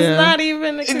know, like it's not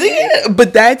even a creative. Yeah,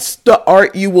 but that's the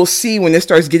art you will see when it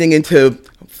starts getting into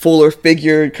fuller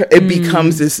figured. It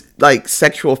becomes this like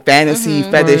sexual fantasy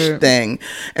fetish thing.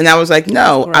 And I was like,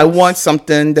 no, gross. I want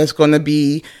something that's going to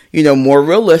be, more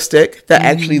realistic that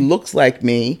actually looks like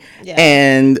me. Yeah.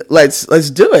 And let's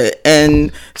do it.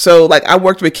 And so like I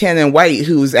worked with Cannon White,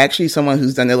 who's actually someone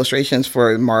who's done illustrations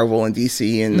for Marvel and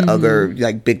DC and other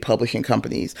like big publishing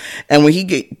companies. And when he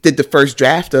did the first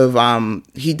draft of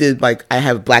he did like I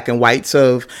have black and whites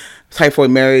of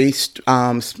Typhoid Mary,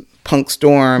 Punk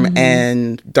Storm,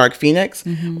 and Dark Phoenix.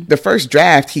 The first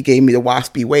draft, he gave me the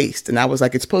waspy waist, and I was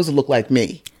like, it's supposed to look like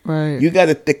me. Right. You got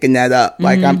to thicken that up.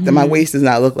 Like my waist does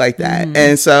not look like that.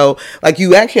 And so, like,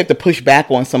 you actually have to push back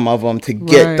on some of them to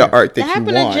get the art that you want.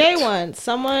 That happened to Jay once.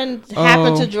 Someone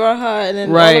happened to draw her, and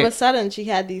then all of a sudden, she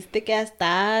had these thick ass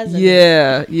thighs.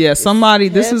 And Somebody.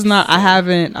 This is not. I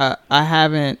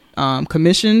haven't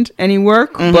commissioned any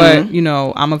work, but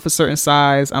I'm of a certain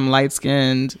size. I'm light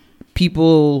skinned.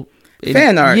 People.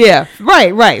 Fan art. Yeah,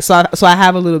 right. So I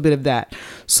have a little bit of that.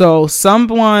 So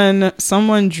someone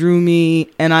drew me,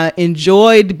 and I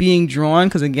enjoyed being drawn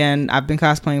because again, I've been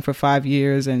cosplaying for 5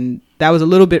 years, and that was a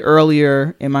little bit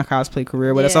earlier in my cosplay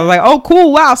career. But so I was like, oh,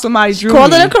 cool, wow, somebody drew me.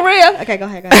 Called it a career. Okay, go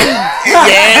ahead.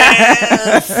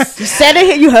 Yes. You said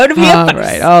it. You heard of me first.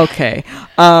 Right. Okay.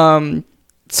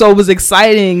 So it was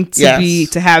exciting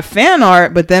to have fan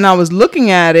art, but then I was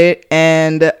looking at it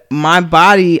and my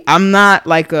body, I'm not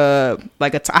my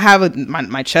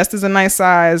chest is a nice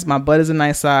size, my butt is a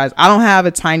nice size. I don't have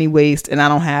a tiny waist and I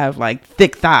don't have like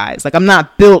thick thighs. Like I'm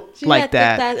not built like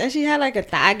that. Thick thighs, and she had like a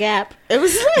thigh gap. It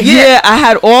was I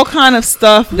had all kind of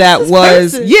stuff that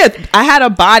was I had a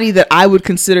body that I would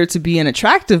consider to be an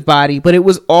attractive body, but it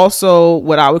was also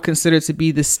what I would consider to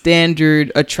be the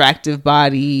standard attractive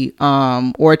body,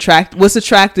 or what's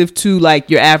attractive to like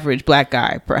your average black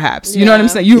guy, perhaps. You know what I'm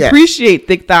saying? You appreciate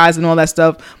thick thighs and all that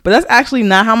stuff, but that's actually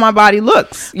not how my body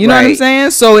looks. You know what I'm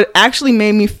saying? So it actually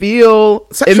made me feel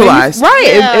sexualized.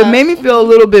 It made me feel a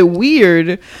little bit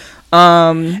weird.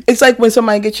 It's like when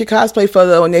somebody gets your cosplay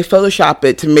photo and they Photoshop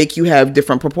it to make you have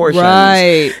different proportions,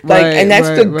 and that's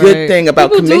the good thing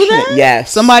about commissioning.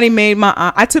 Yes, somebody made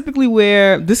I typically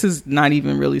wear, this is not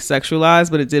even really sexualized,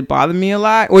 but it did bother me a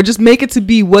lot, or just make it to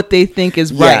be what they think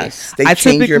is right. Yes, they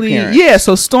change your appearance.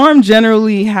 So Storm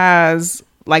generally has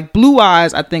like blue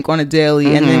eyes, I think, on a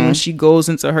daily, and then when she goes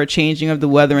into her changing of the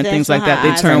weather and things like that,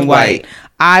 they turn white.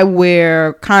 I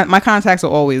wear my contacts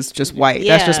are always just white.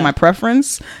 That's just my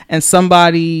preference. And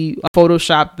somebody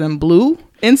photoshopped them blue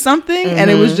in something,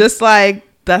 and it was just like,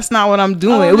 that's not what I'm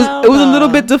doing. It was a little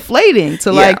bit deflating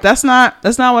to like, that's not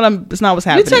what's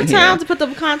happening. You took time to put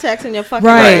the contacts in your fucking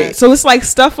right. So it's like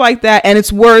stuff like that, and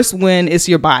it's worse when it's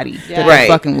your body that you're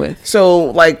fucking with. So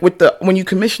like when you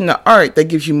commission the art, that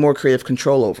gives you more creative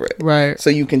control over it. Right.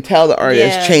 So you can tell the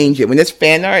artist change it. When it's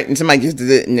fan art and somebody just did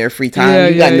it in their free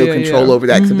time, you got no control over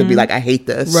that, except to be like, I hate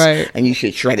this, and you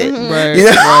should shred it. Right. You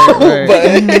know.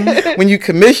 But when you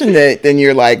commission it, then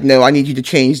you're like, no, I need you to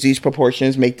change these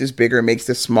proportions, make this bigger, make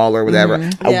this smaller, whatever.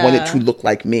 I want it to look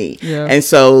like me. And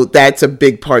so that's a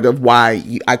big part of why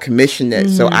I commissioned it.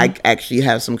 So I actually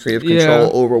have some creative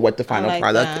control over what the final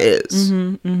product is.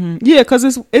 Yeah,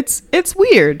 because it's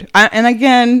weird. And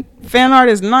again, fan art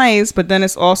is nice, but then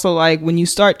it's also like when you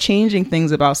start changing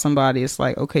things about somebody, it's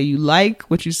like, okay, you like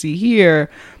what you see here,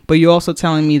 but you're also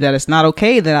telling me that it's not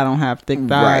okay that I don't have thick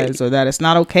thighs, or that it's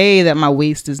not okay that my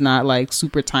waist is not like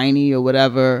super tiny or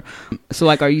whatever. So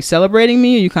like, are you celebrating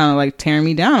me, or you kind of like tearing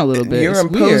me down a little bit? You're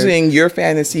imposing your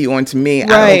fantasy onto me.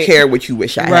 I don't care what you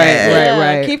wish I had.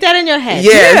 Right. Keep that in your head.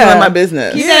 It's none of my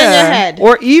business. Keep that in your head.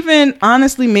 Or even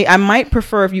honestly, I might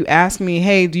prefer if you ask me,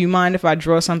 hey, do you mind if I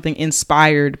draw something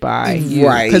inspired by you?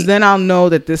 Right. Because then I'll know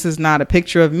that this is not a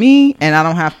picture of me, and I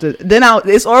don't have to. Then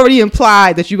it's already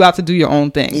implied that you're about to do your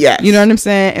own thing. Yes. You know what I'm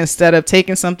saying? Instead of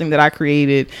taking something that I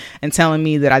created and telling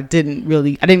me that I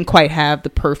didn't quite have the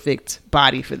perfect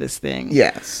body for this thing.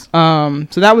 Yes. So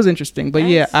that was interesting. But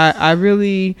Nice.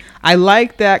 I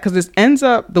like that, because this ends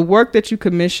up, the work that you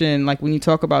commission, like when you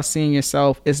talk about seeing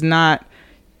yourself, is not,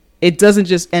 it doesn't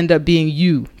just end up being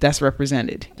you that's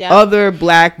represented. Yeah. Other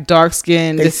black, dark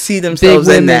skinned, They see themselves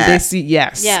big in women, that. they see,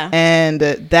 yes. Yeah. And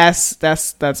that's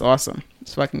awesome.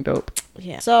 It's fucking dope.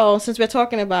 Yeah. So since we're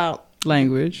talking about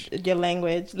Language. your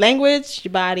language,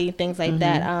 your body, things like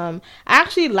that, I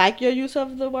actually like your use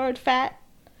of the word fat.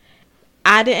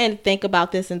 I didn't think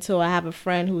about this until I have a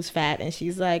friend who's fat, and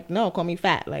she's like, no, call me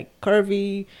fat, like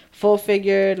curvy, full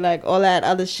figured, like all that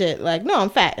other shit. Like, no, I'm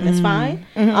fat, and it's fine.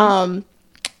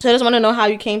 So I just want to know how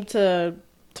you came to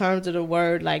terms of the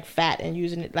word like fat and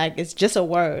using it like it's just a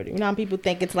word. You know how people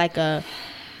think it's like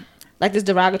this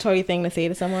derogatory thing to say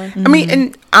to someone? I mean,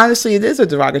 and honestly, it is a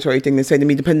derogatory thing to say to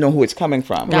me, depending on who it's coming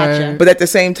from. Gotcha. Right. But at the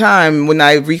same time, when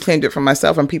I reclaimed it for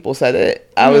myself and people said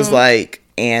it, I was like,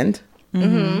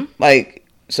 like,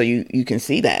 so you can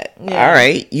see that. Yeah. All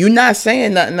right. You're not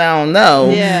saying nothing I don't know.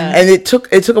 Yeah. And it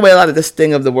took away a lot of the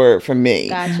sting of the word from me.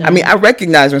 Gotcha. I mean, I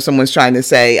recognize when someone's trying to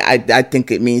say, I think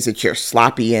it means that you're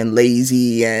sloppy and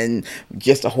lazy and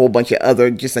just a whole bunch of other,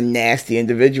 just a nasty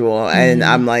individual. And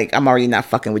I'm like, I'm already not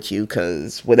fucking with you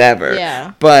because whatever.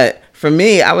 Yeah. But for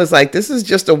me, I was like, this is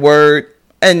just a word,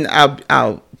 and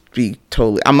I'll be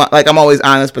totally, I'm always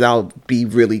honest, but I'll be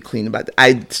really clean about it.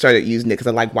 I started using it because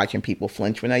I like watching people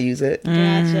flinch when I use it.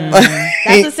 Gotcha.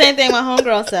 That's the same thing my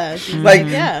homegirl says. She's Like,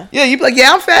 yeah. you'd be like,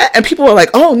 yeah, I'm fat, and people are like,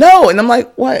 oh no, and I'm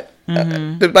like, what?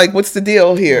 They're like, what's the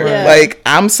deal here? Yeah. Like,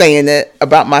 I'm saying it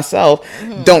about myself.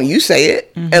 Don't you say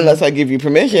it unless I give you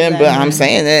permission, but I'm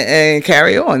saying it and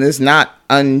carry on. It's not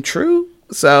untrue.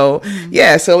 So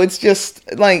yeah, so it's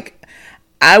just like,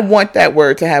 I want that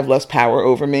word to have less power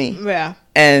over me. Yeah.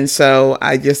 And so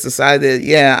I just decided,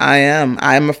 yeah, I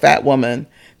am a fat woman.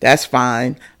 That's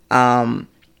fine. I'm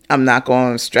not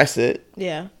going to stress it.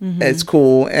 Yeah. It's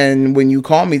cool. And when you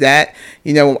call me that,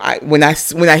 you know, when I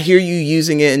hear you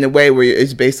using it in a way where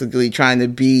it's basically trying to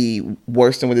be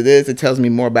worse than what it is, it tells me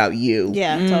more about you.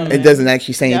 Yeah, totally. It doesn't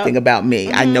actually say anything Yep. about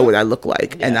me. I know what I look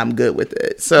like, and I'm good with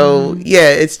it. So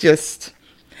yeah, it's just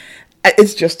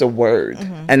a word,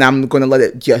 and I'm going to let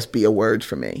it just be a word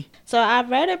for me. So I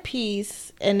read a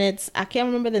piece, and I can't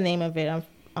remember the name of it,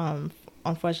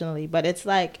 unfortunately, but it's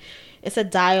a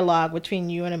dialogue between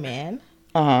you and a man.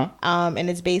 And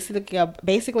it's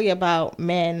basically about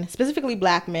men, specifically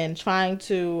black men, trying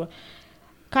to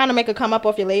kind of make a come up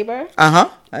off your labor.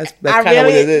 That's kind of what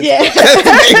it is. Yeah. That's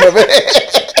the name of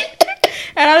it.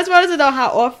 And I just wanted to know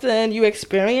how often you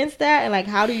experience that, and like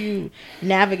how do you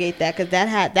navigate that? Because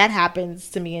that happens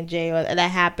to me and Jay, or that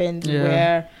happens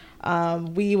where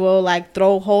we will like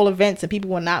throw whole events and people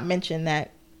will not mention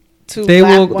that. They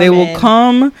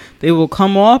will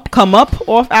come up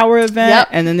off our event,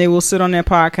 and then they will sit on their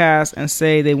podcast and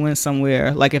say they went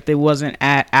somewhere. Like if they wasn't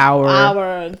at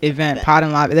our event, Pod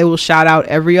and Live, they will shout out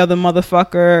every other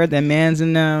motherfucker that man's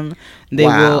in them. They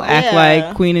will act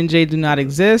like Queen and Jay do not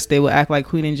exist. They will act like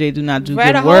Queen and Jay do not do good work.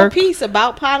 Read a whole piece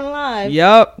about Pod and Live.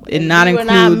 Yep, and not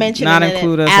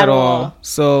include us at all.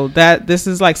 So this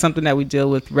is like something that we deal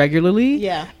with regularly.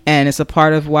 Yeah, and it's a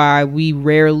part of why we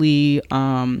rarely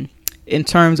in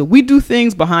terms of, we do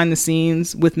things behind the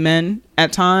scenes with men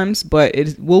at times, but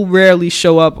it will rarely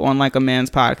show up on like a man's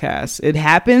podcast. It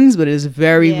happens, but it's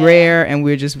very rare, and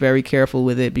we're just very careful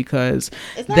with it because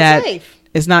it's not safe.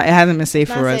 It hasn't been safe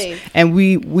for us. And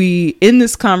we in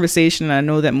this conversation, and I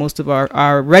know that most of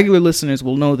our regular listeners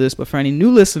will know this, but for any new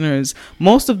listeners,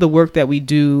 most of the work that we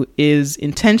do is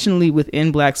intentionally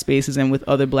within black spaces and with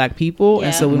other black people.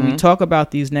 And so when we talk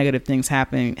about these negative things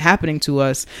happening to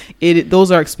us, those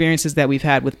are experiences that we've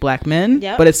had with black men,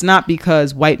 but it's not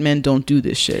because white men don't do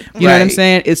this shit. You know what I'm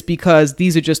saying? It's because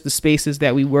these are just the spaces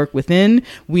that we work within.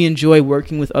 We enjoy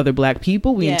working with other black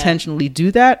people. We intentionally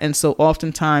do that. And so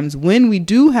oftentimes when we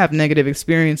do have negative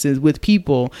experiences with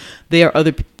people, they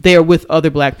are with other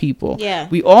black people.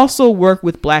 We also work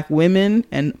with black women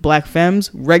and black femmes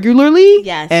regularly,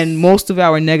 and most of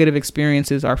our negative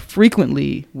experiences are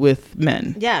frequently with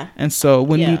men. And so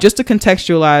when we, just to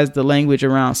contextualize the language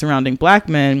surrounding black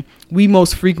men, we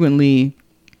most frequently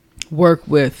work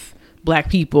with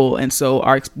black people, and so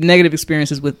our negative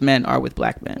experiences with men are with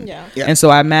black men. And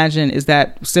so I imagine, is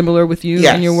that similar with you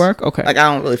in your work? Okay. Like,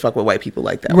 I don't really fuck with white people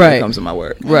like that when it comes to my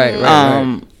work. Right.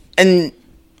 And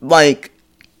like,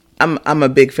 I'm a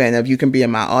big fan of, you can be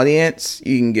in my audience,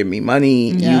 you can give me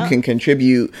money, you can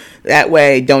contribute. That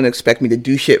way, don't expect me to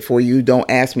do shit for you. Don't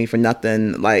ask me for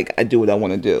nothing. Like, I do what I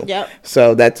want to do. Yep.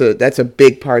 So that's a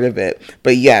big part of it.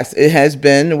 But yes, it has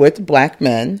been with Black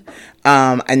men,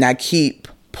 and I keep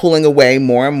pulling away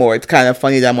more and more. It's kind of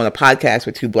funny that I'm on a podcast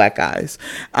with two Black guys.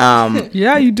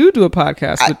 Yeah, you do a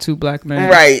podcast with two Black men,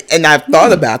 right? And I've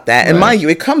thought about that, and mind you,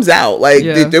 it comes out like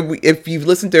if you've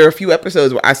listened to a few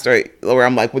episodes where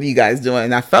I'm like, "What are you guys doing?"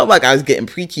 And I felt like I was getting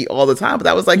preachy all the time, but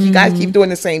I was like, "You guys keep doing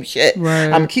the same shit." Right.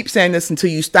 I'm keep saying this until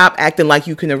you stop acting like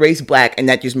you can erase Black, and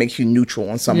that just makes you neutral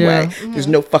in some way. There's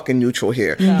no fucking neutral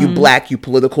here. You Black, you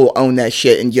political, own that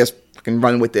shit, and just fucking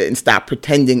run with it, and stop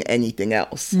pretending anything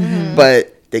else.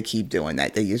 But they keep doing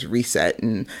that. They just reset.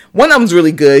 And one of them's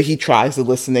really good. He tries to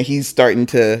listen, and he's starting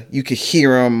to, you could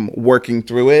hear him working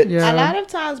through it. Yeah. A lot of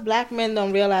times Black men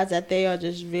don't realize that they are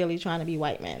just really trying to be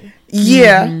white men.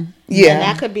 Yeah. Yeah. And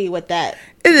that could be what that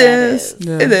is.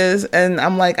 It is. And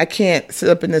I'm like, I can't sit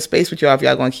up in this space with y'all if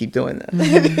y'all gonna keep doing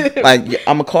this. Like,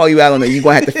 I'm gonna call you out on it. You're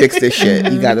gonna have to fix this shit.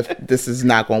 You gotta, this is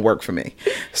not gonna work for me.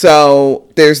 So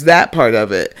there's that part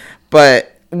of it.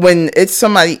 But when it's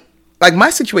somebody, like,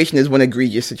 my situation is one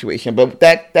egregious situation, but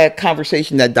that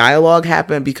conversation, that dialogue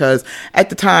happened because at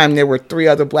the time there were 3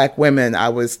 other Black women I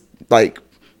was like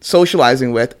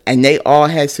socializing with, and they all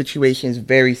had situations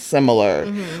very similar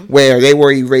where they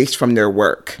were erased from their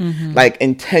work, like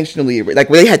intentionally,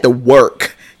 like where they had to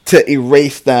work to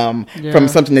erase them from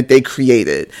something that they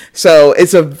created. So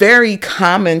it's a very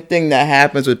common thing that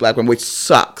happens with Black women, which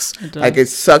sucks. Like, it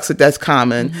sucks that that's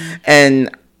common. And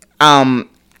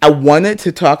I wanted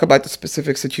to talk about the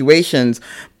specific situations,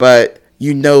 but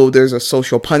there's a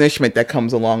social punishment that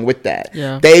comes along with that.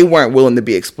 Yeah. They weren't willing to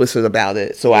be explicit about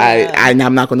it. So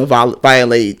I'm not going to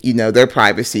violate, their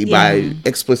privacy by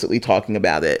explicitly talking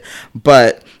about it.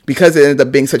 But because it ended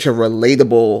up being such a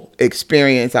relatable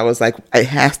experience, I was like, it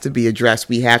has to be addressed.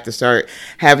 We have to start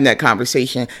having that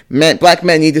conversation. Black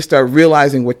men need to start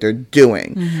realizing what they're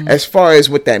doing. As far as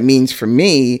what that means for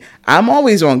me, I'm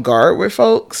always on guard with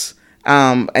folks.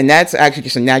 And that's actually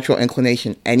just a natural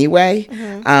inclination anyway.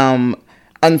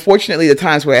 Unfortunately, the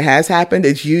times where it has happened,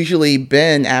 it's usually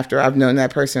been after I've known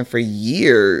that person for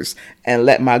years and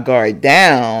let my guard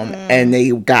down, and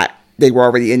they were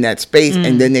already in that space,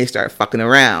 and then they start fucking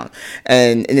around.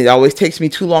 And it always takes me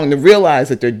too long to realize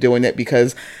that they're doing it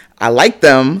because I like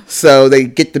them, so they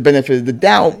get the benefit of the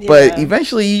doubt. But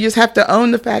eventually you just have to own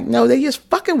the fact, no, they just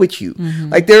fucking with you.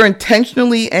 Like, they're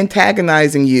intentionally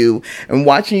antagonizing you and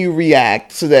watching you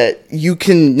react so that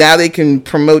they can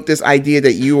promote this idea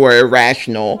that you are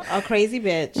irrational. A crazy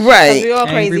bitch. Right. We're all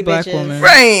crazy bitches. Woman.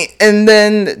 Right. And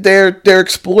then they're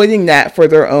exploiting that for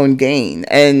their own gain.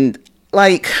 And,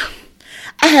 like,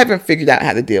 I haven't figured out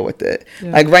how to deal with it.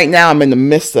 Yeah. Like, right now, I'm in the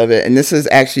midst of it, and this is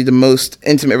actually the most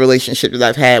intimate relationship that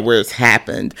I've had where it's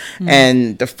happened.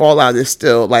 And the fallout is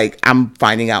still, like, I'm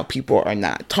finding out people are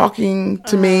not talking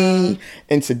to me.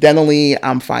 Incidentally,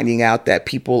 I'm finding out that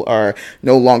people are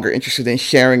no longer interested in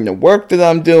sharing the work that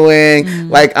I'm doing.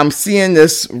 Like, I'm seeing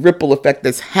this ripple effect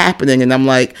that's happening, and I'm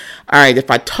like, all right, if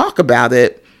I talk about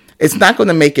it, it's not going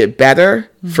to make it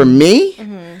better for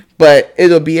me. But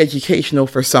it'll be educational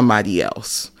for somebody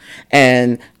else.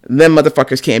 And them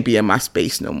motherfuckers can't be in my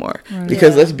space no more. Right.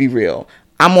 Because let's be real.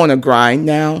 I'm on a grind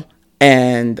now.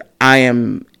 And I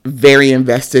am very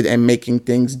invested in making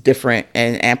things different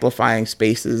and amplifying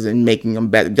spaces and making them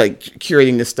better. Like,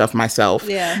 curating this stuff myself.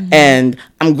 Yeah. And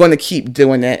I'm going to keep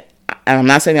doing it. I'm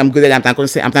not saying I'm good at it.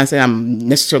 I'm not saying I'm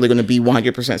necessarily going to be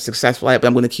 100% successful at it, but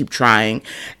I'm going to keep trying.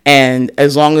 And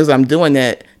as long as I'm doing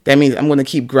it, that means I'm going to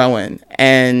keep growing.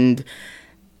 And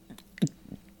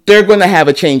they're going to have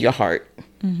a change of heart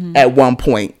at one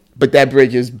point. But that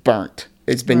bridge is burnt.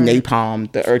 It's been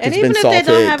napalmed. The earth has been salted. And even if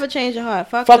they don't have a change of heart,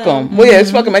 fuck them. Well, yeah,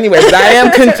 it's fuck them anyway. But I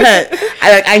am content.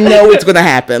 I know it's going to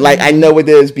happen. Like, I know it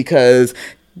is, because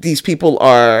these people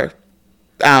are,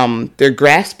 they're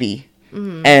graspy.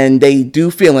 And they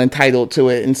do feel entitled to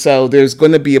it. And so there's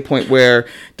going to be a point where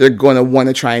they're going to want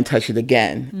to try and touch it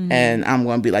again. And I'm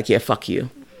going to be like, yeah, fuck you.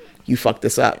 You fucked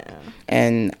this up. Yeah.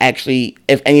 And actually,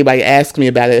 if anybody asks me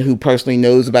about it who personally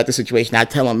knows about the situation, I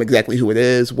tell them exactly who it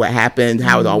is, what happened,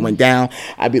 how it all went down.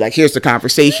 I'd be like, here's the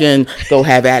conversation. Go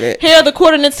have at it. Here are the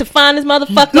coordinates to find this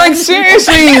motherfucker. Like,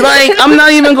 seriously, like, I'm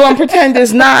not even going to pretend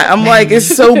it's not. I'm like,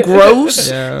 it's so gross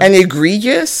and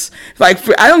egregious. Like,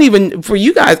 for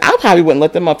you guys, I probably wouldn't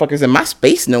let them motherfuckers in my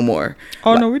space no more.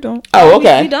 Oh, no, we don't. Oh,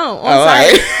 okay. We don't. On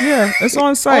site. Right. Yeah, it's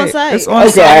on site. On site. It's on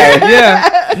site.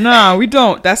 Yeah. No, we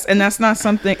don't. That's not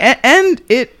something. And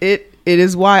it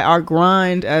is why our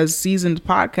grind as seasoned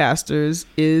podcasters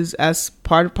is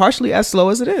partially as slow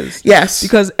as it is. Yes.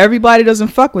 Because everybody doesn't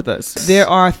fuck with us. There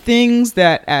are things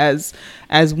that as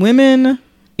women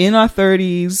in our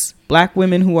 30s, Black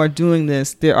women who are doing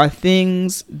this, there are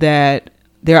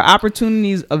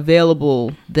opportunities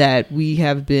available that we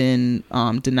have been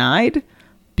denied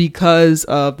because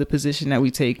of the position that we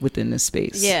take within this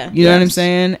space. Yeah. You know what I'm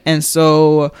saying? And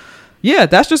so, yeah,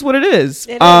 that's just what it is.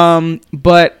 It is.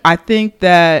 But I think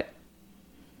that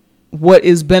what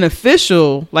is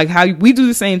beneficial, like how we do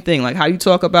the same thing, like how you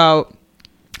talk about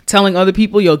telling other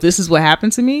people, yo, this is what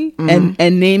happened to me, and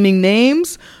naming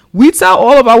names. We tell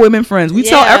all of our women friends. We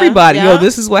tell everybody, yo,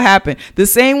 this is what happened. The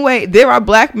same way, there are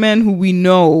Black men who we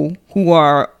know who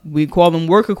are, we call them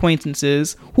work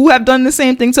acquaintances, who have done the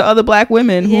same thing to other Black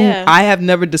women who I have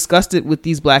never discussed it with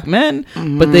these Black men,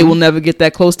 but they will never get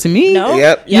that close to me. No.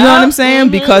 Yep. You know what I'm saying?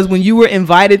 Because when you were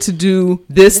invited to do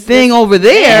this thing over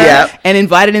there and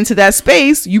invited into that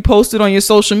space, you posted on your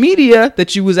social media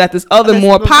that you was at this other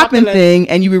more popping thing,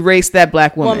 and you erased that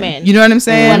Black woman. You know what I'm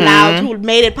saying? Who allowed, who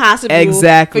made it possible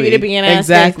for you to be in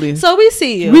that space. So we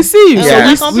see you. We see you.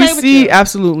 And So we see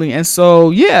absolutely. And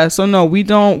so so no, we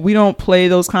don't play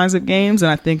those kinds of games.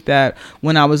 And I think that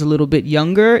when I was a little bit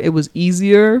younger, it was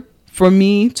easier for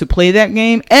me to play that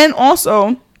game. And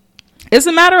also, it's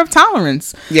a matter of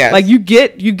tolerance. Yeah, like you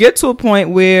get to a point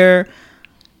where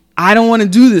I don't want to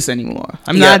do this anymore.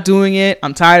 I'm not doing it.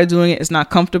 I'm tired of doing it. It's not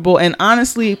comfortable. And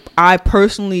honestly, I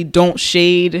personally don't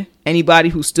shade anybody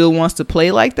who still wants to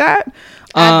play like that.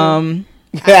 I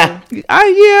do. I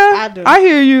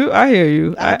hear you.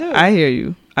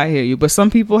 I hear you. But some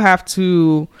people have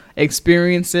to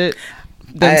experience it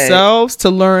themselves to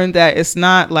learn that it's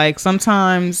not like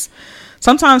sometimes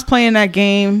playing that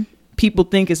game, people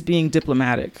think it's being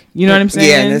diplomatic. You know what I'm saying?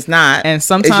 Yeah, and it's not. And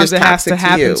sometimes it has to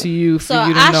happen to you for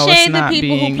you to know it's not being diplomatic. So I shade the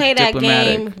people who play that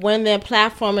game when their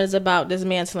platform is about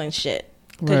dismantling shit.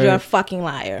 Because you're a fucking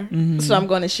liar. So I'm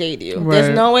going to shade you.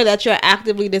 There's no way that you're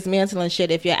actively dismantling shit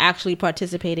if you're actually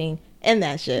participating in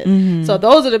that shit. So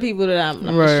those are the people that I'm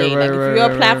going to shade. Like if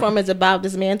your platform is about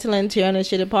dismantling, tearing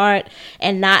shit apart,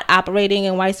 and not operating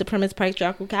in white supremacist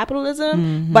patriarchal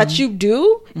capitalism, but you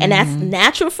do, and that's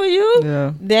natural for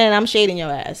you, then I'm shading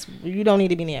your ass. You don't need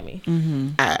to be near me.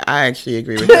 I actually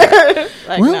agree with that.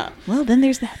 Well, then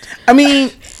there's that. I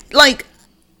mean, like,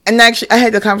 and actually, I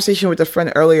had a conversation with a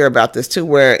friend earlier about this too,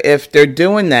 where if they're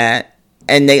doing that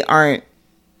and they don't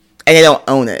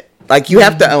own it, like you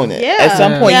have to own it. At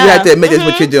some point, you have to admit it's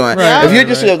what you're doing. If you're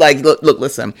just sort of like, look,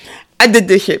 listen, I did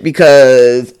this shit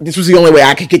because this was the only way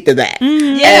I could get to that.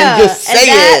 And just say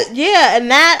it. Yeah, and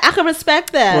that, I can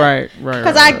respect that. Right.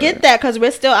 Because I get that, because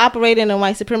we're still operating in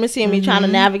white supremacy and we're trying to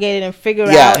navigate it and figure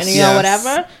it out and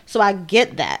whatever. So I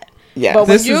get that. Yeah, but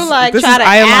when you try to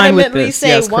adamantly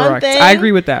say one thing, I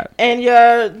agree with that, and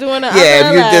you're doing it.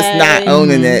 If you're just not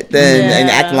owning it, then and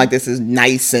acting like this is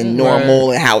nice and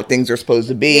normal and how things are supposed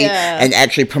to be, and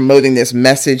actually promoting this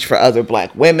message for other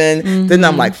Black women, then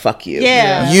I'm like, fuck you.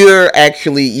 You're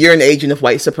an agent of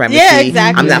white supremacy. Yeah,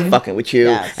 exactly. I'm not fucking with you,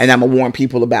 and I'm gonna warn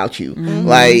people about you.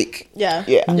 Like,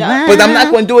 but I'm not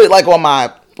going to do it like on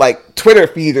my Twitter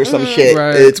feed or some shit.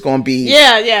 It's going to be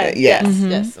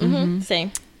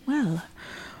same. Well,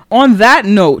 on that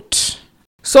note,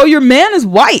 so your man is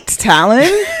white, Talon.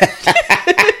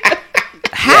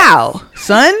 How,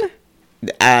 son?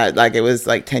 Like it was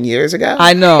like 10 years ago.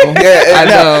 I know. I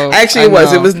know. Actually,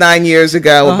 it was 9 years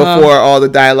ago before all the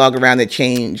dialogue around it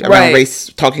changed, around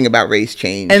race, talking about race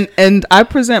change. And I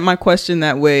present my question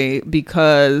that way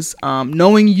because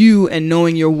knowing you and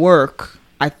knowing your work,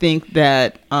 I think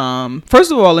that,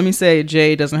 first of all, let me say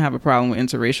Jay doesn't have a problem with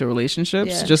interracial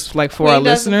relationships, just like for our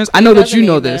listeners. I know that you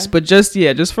know this, but just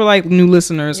for like new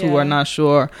listeners who are not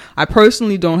sure, I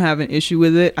personally don't have an issue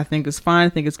with it. I think it's fine. I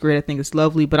think it's great. I think it's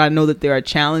lovely. But I know that there are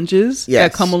challenges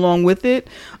that come along with it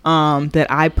that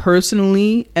I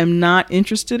personally am not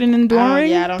interested in enduring.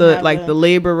 The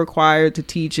labor required to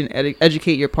teach and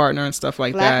educate your partner and stuff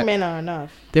like that. Black men are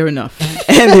enough. They're enough.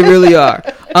 And they really are.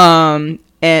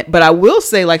 But I will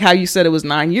say, like how you said it was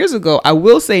 9 years ago, I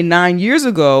will say 9 years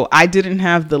ago, I didn't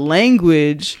have the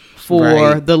language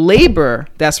for the labor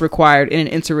that's required in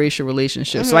an interracial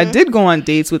relationship. So I did go on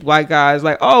dates with white guys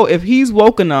like, oh, if he's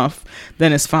woke enough,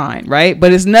 then it's fine, right? But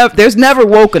there's never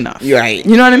woke enough. Right.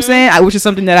 You know what I'm saying? Which is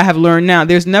something that I have learned now.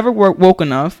 There's never woke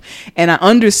enough. And I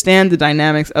understand the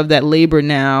dynamics of that labor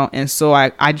now. And so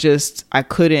I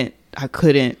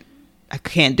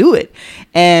can't do it.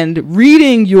 And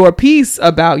reading your piece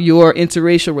about your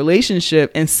interracial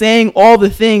relationship and saying all the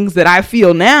things that I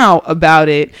feel now about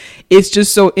it, it's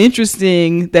just so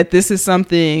interesting that this is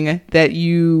something that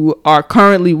you are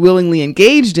currently willingly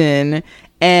engaged in,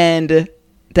 and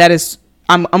that is,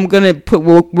 I'm gonna put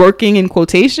working in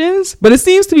quotations, but it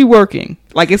seems to be working.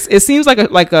 Like it seems like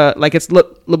it's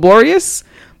laborious,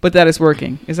 but that is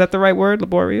working. Is that the right word?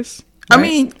 Laborious? Right? I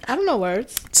mean, I don't know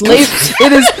words. It's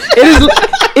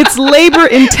it's labor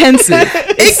intensive.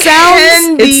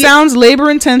 It sounds labor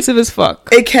intensive as fuck.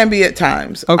 It can be at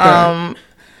times. Okay.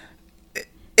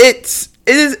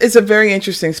 It's a very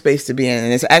interesting space to be in,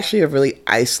 and it's actually a really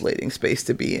isolating space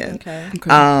to be in. Okay.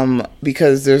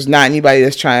 Because there's not anybody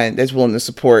that's willing to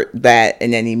support that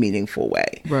in any meaningful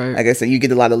way. Right. Like I said, you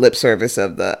get a lot of lip service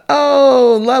of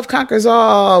love conquers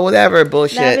all, whatever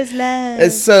bullshit. Love is love.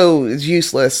 It's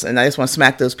useless, and I just want to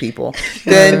smack those people.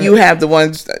 Then you have the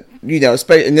ones that,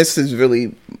 and this is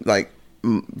really like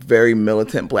very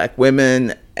militant black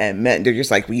women and men. They're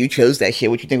just like, well, you chose that shit,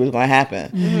 what you think was going to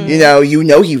happen?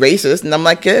 Mm-hmm. He racist, and I'm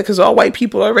like, yeah, because all white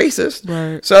people are racist.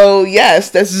 Right. So yes,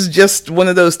 this is just one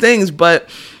of those things, but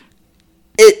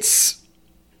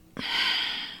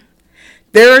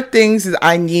there are things that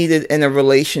I needed in a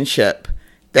relationship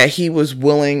that he was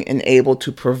willing and able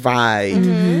to provide.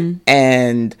 Mm-hmm.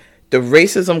 And the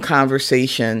racism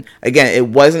conversation, again, it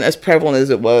wasn't as prevalent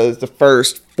as it was the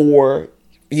first 4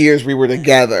 years we were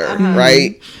together,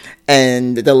 right?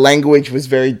 And the language was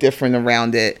very different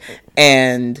around it.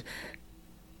 And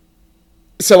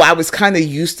so I was kind of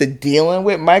used to dealing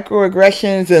with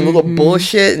microaggressions and little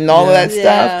bullshit and all of that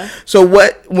stuff. So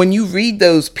when you read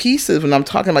those pieces, when I'm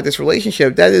talking about this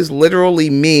relationship, that is literally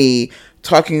me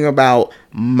talking about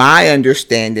my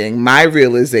understanding, my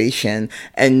realization,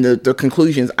 and the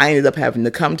conclusions I ended up having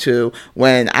to come to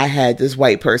when I had this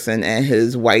white person and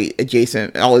his white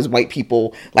adjacent, all his white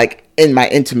people, like in my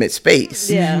intimate space.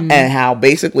 Yeah. And how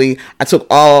basically I took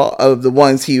all of the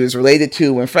ones he was related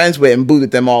to and friends with and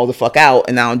booted them all the fuck out,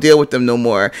 and I don't deal with them no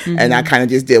more. And I kind of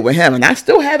just deal with him. And I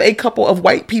still have a couple of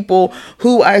white people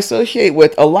who I associate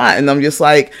with a lot, and I'm just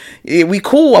like, yeah, we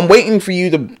cool. I'm waiting for you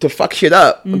to fuck shit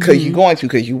up because you're going to,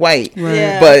 because you white. Right.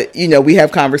 Yeah. But we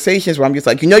have conversations where I'm just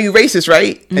like, you racist,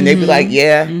 right? And they be like,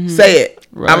 yeah, say it.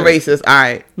 Right. I'm racist. All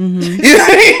right.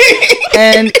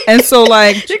 And so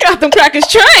like, she got them crackers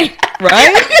trained,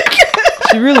 right?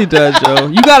 She really does, Joe.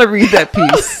 You got to read that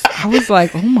piece. I was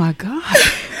like, oh my God.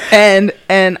 And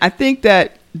I think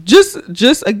that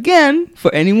just again,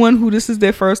 for anyone who this is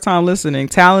their first time listening,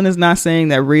 Talon is not saying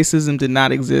that racism did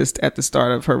not exist at the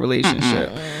start of her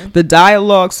relationship. The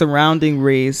dialogue surrounding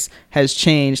race has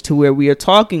changed to where we are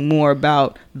talking more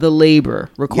about the labor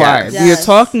required. Yes. We are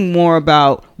talking more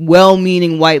about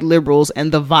well-meaning white liberals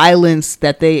and the violence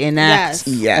that they enact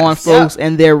on folks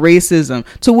and their racism,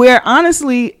 to where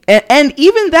honestly, and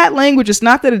even that language, it's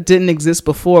not that it didn't exist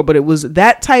before, but it was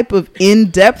that type of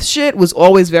in-depth shit was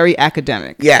always very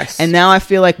academic. Yes. And now I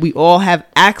feel like we all have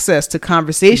access to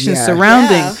conversations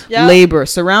surrounding labor,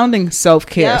 surrounding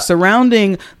self-care,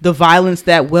 surrounding the violence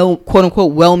that quote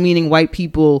unquote well-meaning white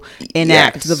people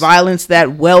enact, the violence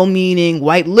that well-meaning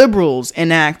white liberals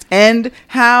enact, and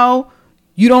how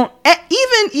you don't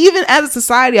even as a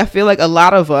society, I feel like a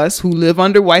lot of us who live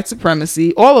under white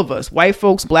supremacy, all of us, white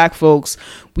folks, black folks,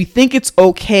 we think it's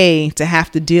okay to have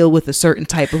to deal with a certain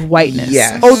type of whiteness.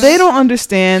 Yes. Oh, they don't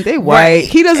understand. They white. Right.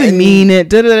 He doesn't mean it.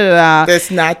 Da, da, da, da. That's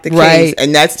not the case.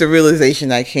 And that's the realization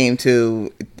I came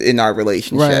to in our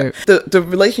relationship. Right. The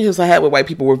relationships I had with white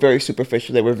people were very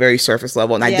superficial. They were very surface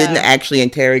level. And I didn't actually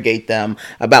interrogate them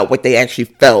about what they actually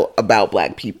felt about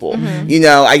black people.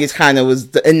 I just kind of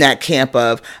was in that camp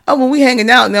of, oh, when we hanging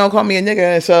out and they don't call me a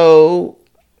nigga, so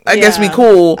I guess we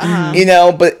cool,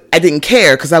 but I didn't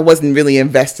care because I wasn't really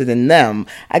invested in them.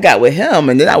 I got with him,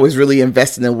 and then I was really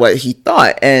invested in what he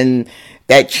thought, and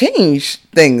that changed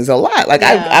things a lot. Like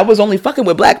I was only fucking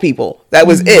with black people. That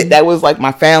was it. That was like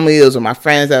my family. Those were my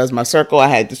friends. That was my circle. I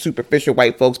had the superficial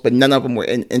white folks, but none of them were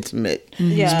in intimate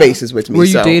spaces with me. Were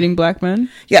you dating black men?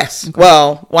 Yes. Okay.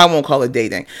 Well, I won't call it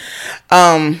dating.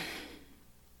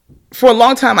 For a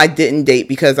long time, I didn't date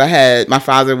because my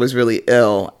father was really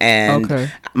ill, and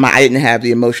I didn't have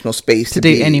the emotional space to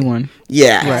date anyone.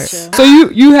 Yeah. Right. So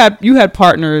you had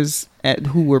partners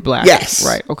who were black. Yes.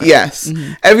 Right. Okay. Yes.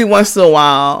 Every once in a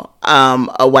while,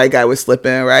 a white guy was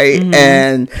slipping, right?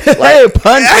 And like,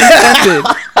 pun intended.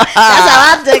 That's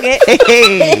how I took it.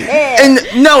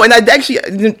 And I'd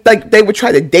actually, like, they would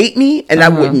try to date me, and I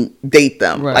wouldn't date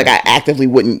them. Right. Like, I actively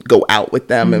wouldn't go out with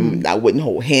them, and I wouldn't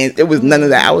hold hands. There was none of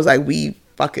that. I was like, we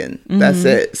fucking. That's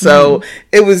it. So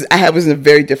I was in a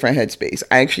very different headspace.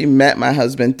 I actually met my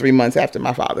husband 3 months after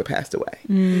my father passed away.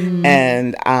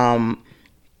 And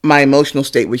my emotional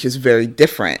state was just very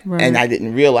different, and I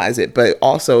didn't realize it. But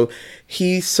also,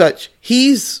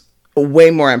 he's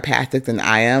way more empathic than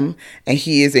I am, and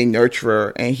he is a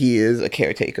nurturer and he is a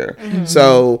caretaker.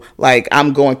 So like,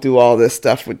 I'm going through all this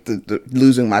stuff with the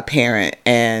losing my parent,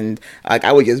 and like,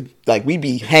 I would just like, we'd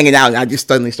be hanging out and I'd just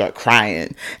suddenly start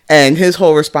crying, and his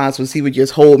whole response was he would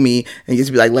just hold me and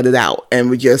just be like, let it out, and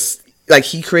would just like,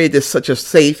 he created such a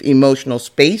safe emotional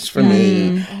space for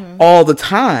me all the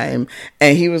time.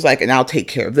 And he was like, and I'll take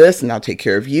care of this and I'll take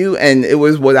care of you. And it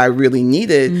was what I really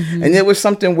needed. And it was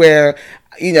something where,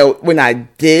 you know, when I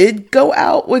did go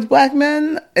out with black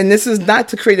men, and this is not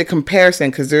to create a comparison,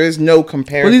 because there is no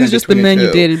comparison. Well, these are just the men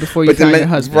you dated before you found your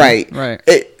husband. Right.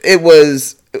 It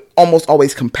was almost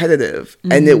always competitive.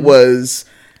 And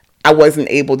I wasn't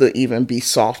able to even be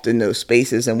soft in those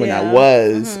spaces. And when I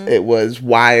was, it was,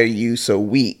 why are you so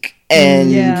weak?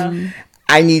 And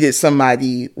I needed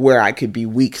somebody where I could be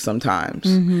weak sometimes.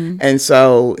 And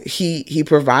so he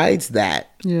provides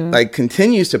that, like,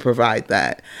 continues to provide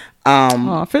that.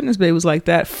 Fitness Babe was like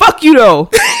that. Fuck you though.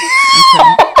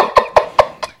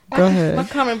 Go ahead. My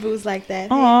comment boo's like that.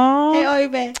 Aww. Hey, Oy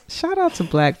Bae. Shout out to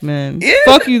black men. Yeah.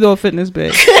 Fuck you though, Fitness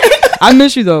Babe. I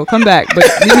miss you though. Come back, but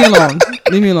leave me alone.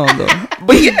 Leave me alone though.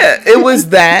 But yeah, it was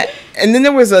that, and then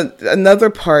there was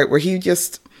another part where he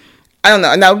just, I don't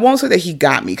know, and I won't say that he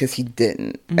got me, because he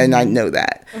didn't, and I know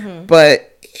that,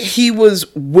 but he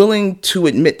was willing to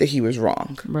admit that he was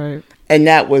wrong, right? And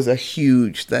that was a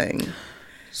huge thing.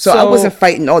 So I wasn't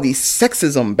fighting all these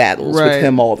sexism battles with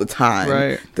him all the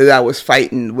time that I was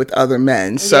fighting with other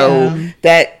men. So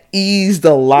that eased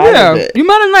a lot of it. You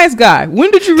met a nice guy.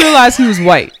 When did you realize he was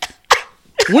white?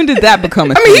 When did that become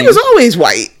a thing? I mean, he was always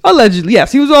white. Allegedly,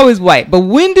 yes, he was always white. But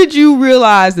when did you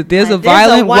realize that there's a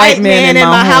violent white man in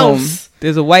my house?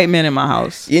 There's a white man in my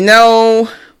house. You know,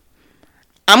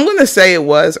 I'm going to say it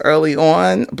was early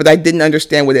on, but I didn't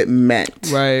understand what it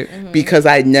meant. Right. Because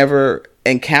I never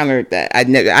encountered that. I'd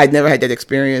never had that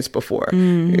experience before.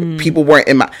 People weren't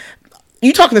in my...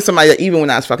 You talking to somebody that even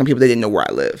when I was fucking people, they didn't know where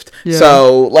I lived.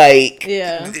 So like,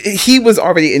 he was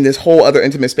already in this whole other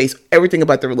intimate space. Everything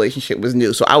about the relationship was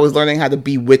new. So I was learning how to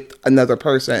be with another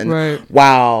person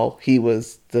while he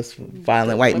was this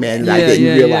violent white man that I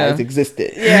didn't realize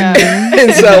existed.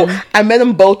 And so I met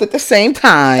them both at the same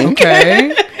time.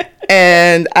 Okay.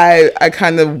 And I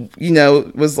kind of, you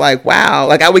know, was like, wow.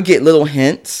 Like, I would get little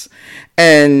hints.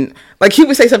 And like, he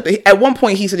would say something. At one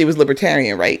point, he said he was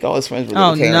libertarian, right? All his friends were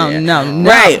libertarian. No.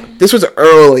 Right. This was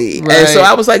early. Right. And so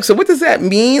I was like, so what does that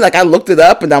mean? Like, I looked it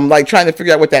up and I'm like trying to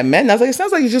figure out what that meant. And I was like, it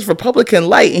sounds like he's just Republican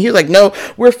light. And he was like, no,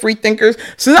 we're free thinkers.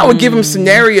 So then I would give him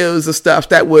scenarios of stuff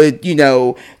that would, you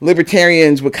know,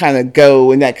 libertarians would kind of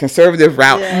go in that conservative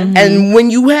route. And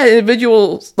when you had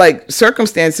individual like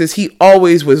circumstances, he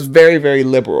always was very, very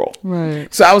liberal.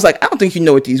 Right. So I was like, I don't think you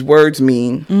know what these words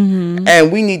mean.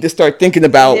 And we need to start thinking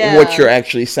about what you're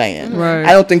actually saying. Right.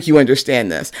 I don't think you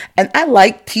understand this. And I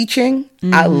like teaching.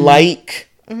 I like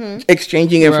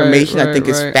exchanging information. I think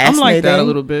it's fascinating. I'm like that a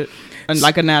little bit. And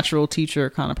like a natural teacher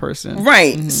kind of person.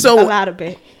 Right. So a lot of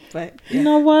it. But you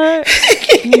know what?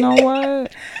 But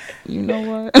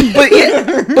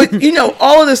you know,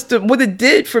 all of this, what it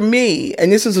did for me,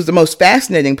 and this was the most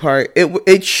fascinating part,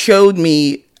 it showed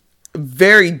me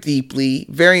very deeply,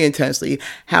 very intensely,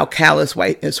 how callous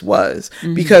whiteness was.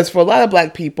 Because for a lot of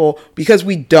black people, because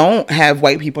we don't have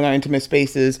white people in our intimate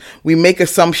spaces, we make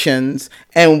assumptions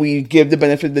and we give the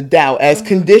benefit of the doubt as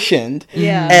conditioned.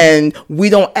 And we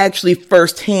don't actually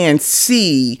firsthand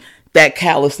see that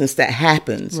callousness that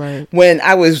happens. Right. When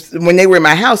they were in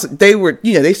my house,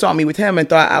 they saw me with him and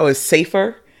thought I was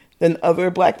safer than other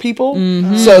black people.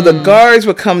 So the guards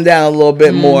would come down a little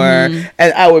bit more, and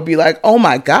I would be like, oh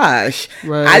my gosh,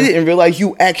 I didn't realize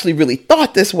you actually really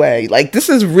thought this way. Like, this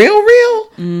is real.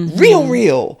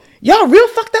 Y'all real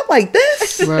fucked up like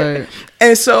this. Right.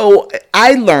 And so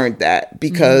I learned that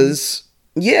because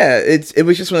it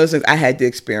was just one of those things I had to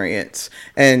experience,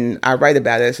 and I write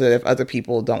about it so that if other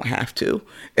people don't have to,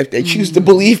 if they choose to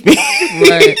believe me.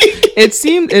 Right.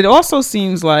 It also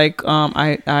seems like what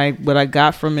I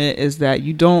got from it is that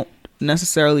you don't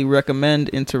necessarily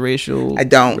recommend interracial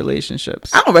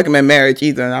relationships. I don't recommend marriage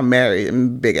either, and I'm married. I'm a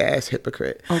big ass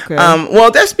hypocrite. Okay. Well,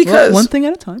 that's because one thing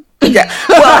at a time. Yeah.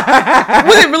 Well,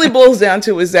 what it really boils down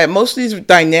to is that most of these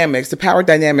dynamics, the power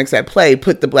dynamics at play,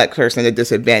 put the black person at a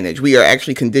disadvantage. We are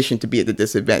actually conditioned to be at a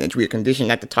disadvantage. We are conditioned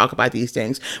not to talk about these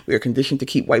things. We are conditioned to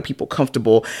keep white people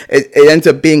comfortable. It ends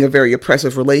up being a very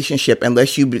oppressive relationship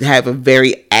unless you have a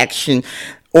very action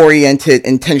oriented,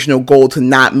 intentional goal to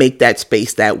not make that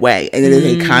space that way. And it is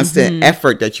a constant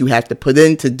effort that you have to put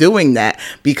into doing that,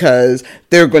 because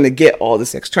they're going to get all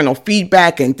this external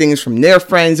feedback and things from their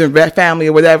friends and family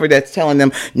or whatever that's telling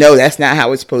them, no, that's not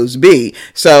how it's supposed to be.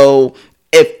 So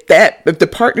if the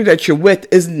partner that you're with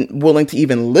isn't willing to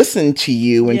even listen to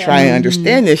you and try and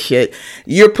understand this shit,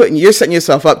 you're setting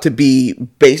yourself up to be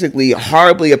basically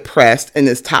horribly oppressed in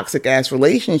this toxic ass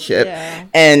relationship. Yeah.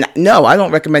 And no, I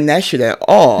don't recommend that shit at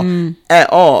all. At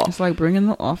all. It's like bringing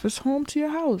the office home to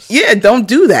your house. Yeah, don't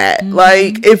do that.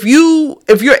 Like if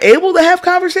you're able to have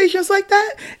conversations like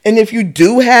that, and if you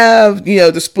do have,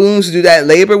 the spoons to do that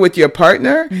labor with your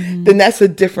partner, then that's a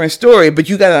different story. But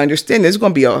you got to understand there's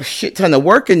going to be a shit ton of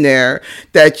work in there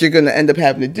that you're going to end up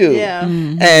having to do. Yeah.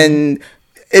 And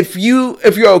if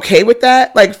you're okay with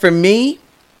that, like for me,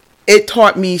 it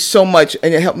taught me so much,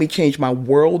 and it helped me change my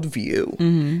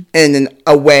worldview in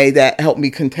a way that helped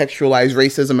me contextualize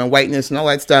racism and whiteness and all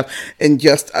that stuff in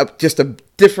just a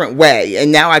different way.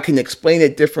 And now I can explain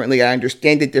it differently. I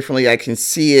understand it differently. I can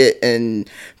see it and,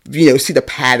 see the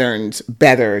patterns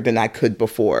better than I could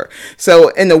before. So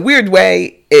in a weird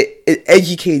way, it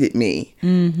educated me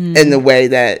in the way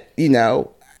that,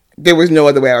 there was no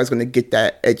other way I was going to get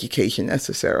that education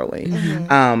necessarily.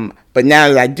 But now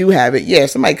that I do have it,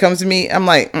 somebody comes to me, I'm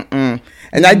like,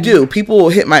 And I do. People will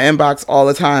hit my inbox all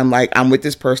the time, like, I'm with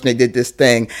this person, they did this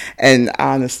thing. And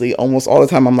honestly, almost all the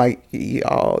time, I'm like,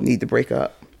 y'all need to break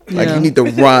up. Like, you need to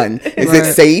run. Is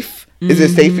it safe? Is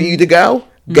it safe for you to go?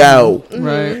 Go.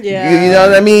 Right. Yeah. You know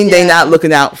what I mean? They're not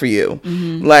looking out for you.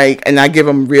 Like, and I give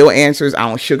them real answers. I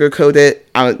don't sugarcoat it.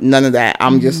 None of that.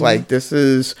 I'm just like,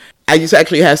 I just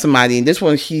actually had somebody, and this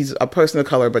one, she's a person of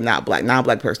color, but not black,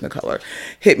 non-black person of color,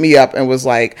 hit me up and was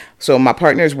like, so my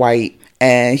partner's white,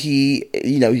 and he,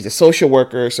 he's a social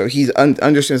worker, so he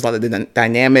understands a lot of the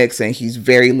dynamics, and he's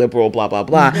very liberal, blah, blah,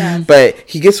 blah. Yes. But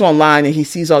he gets online and he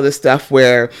sees all this stuff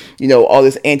where, all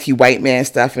this anti-white man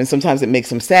stuff, and sometimes it makes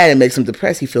him sad, it makes him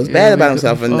depressed, he feels bad about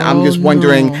himself, and I'm just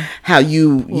wondering how do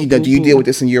you deal with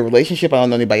this in your relationship? I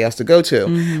don't know anybody else to go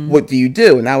to. What do you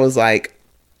do? And I was like,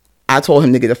 I told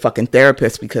him to get a fucking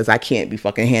therapist, because I can't be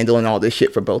fucking handling all this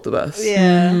shit for both of us.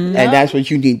 Yeah. And that's what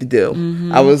you need to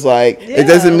do. I was like, it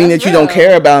doesn't mean that you don't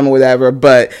care about him or whatever,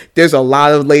 but there's a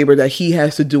lot of labor that he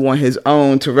has to do on his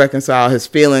own to reconcile his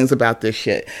feelings about this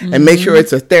shit. And make sure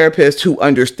it's a therapist who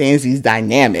understands these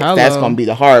dynamics. Hello. That's going to be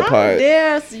the hard part.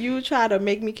 Yes, you try to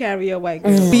make me carry a white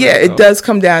girl. Yeah, it does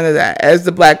come down to that. As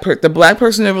the black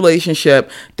person in a relationship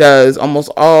does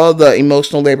almost all the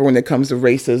emotional labor when it comes to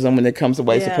racism, when it comes to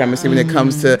white supremacy, when it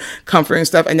comes to comfort and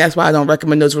stuff. And that's why I don't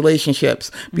recommend those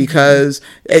relationships, because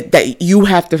that you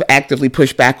have to actively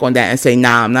push back on that and say,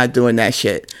 nah, I'm not doing that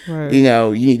shit. Right.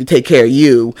 You need to take care of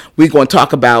you. We're going to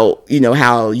talk about,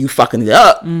 how you fucking it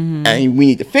up, and we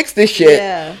need to fix this shit.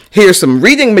 Yeah. Here's some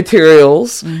reading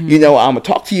materials. I'm going to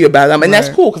talk to you about them. And that's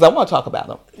cool, because I want to talk about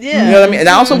them. Yeah. You know what I mean? And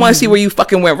I also want to see where you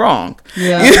fucking went wrong.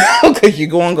 Yeah. Because you're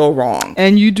going to go wrong.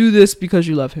 And you do this because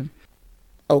you love him.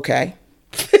 Okay.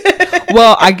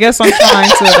 Well, I guess I'm trying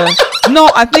to. No,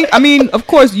 of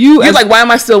course, you're like, why am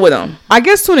I still with him? I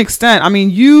guess to an extent.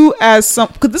 You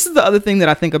because this is the other thing that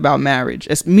I think about marriage.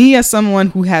 As me, as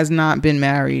someone who has not been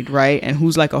married, right, and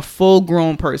who's like a full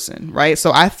grown person, right.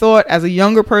 So I thought, as a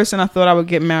younger person, I would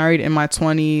get married in my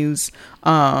 20s,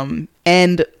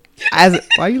 and why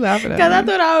are you laughing at me? Because I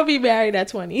thought I would be married at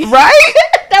 20. Right?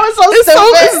 That was so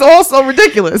stupid. This is all so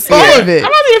ridiculous. Yeah. All of it.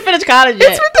 I'm not even finished college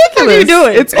yet. It's ridiculous. What are you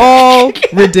doing? It's all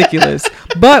ridiculous.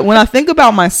 But when I think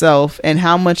about myself and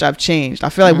how much I've changed, I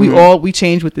feel like we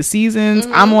change with the seasons.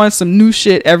 I'm on some new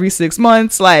shit every 6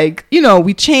 months. Like,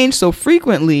 we change so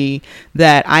frequently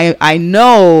that I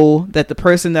know that the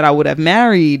person that I would have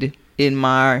married in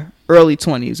my early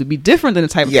 20s would be different than the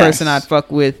type of person I'd fuck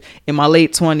with in my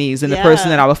late 20s and the person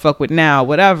that I would fuck with now,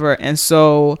 whatever. And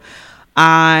so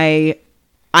I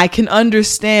can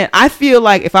understand. I feel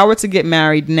like if I were to get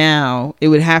married now, it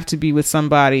would have to be with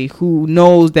somebody who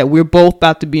knows that we're both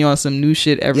about to be on some new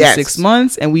shit every 6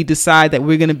 months, and we decide that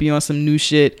we're going to be on some new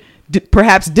shit,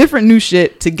 perhaps different new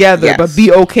shit together, but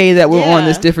be okay that we're on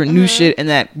this different new shit, and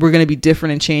that we're going to be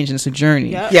different and change, and it's a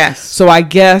journey. Yep. Yes. So I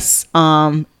guess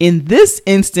in this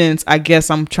instance, I guess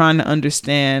I'm trying to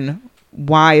understand,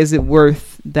 why is it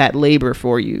worth that labor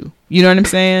for you? You know what I'm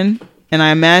saying? And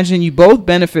I imagine you both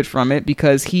benefit from it,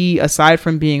 because he, aside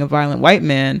from being a violent white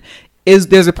man,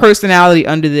 there's a personality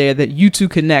under there that you two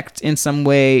connect in some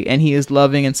way, and he is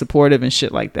loving and supportive and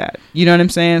shit like that. You know what I'm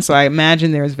saying? So I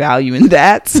imagine there's value in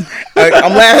that.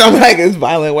 I'm like, it's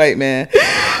violent white man.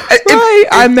 Right.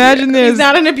 I imagine there's... He's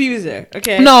not an abuser,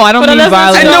 okay? No, I don't mean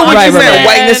violent. I know what you meant.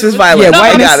 Whiteness is violent. Yeah,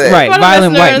 whiteness, right.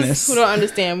 Violent whiteness. whiteness. Who don't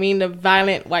understand, mean the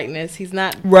violent whiteness. He's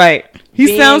not... Right.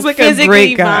 He sounds like a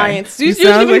great guy.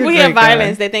 Usually people hear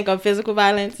violence, they think of physical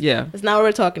violence. Yeah. That's not what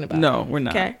we're talking about. No, we're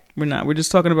not. Okay. We're not. We're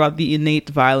just talking about the innate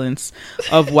violence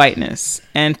of whiteness,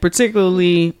 and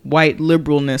particularly white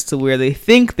liberalness, to where they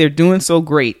think they're doing so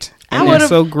great. And they're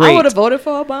so great. I would have voted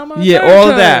for Obama.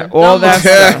 Yeah, all that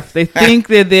stuff. They think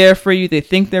they're there for you. They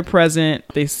think they're present.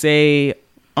 They say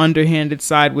underhanded,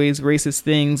 sideways, racist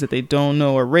things that they don't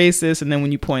know are racist, and then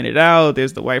when you point it out,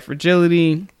 there's the white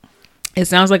fragility. It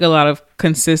sounds like a lot of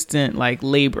consistent like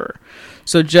labor.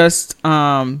 So just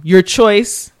your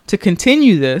choice to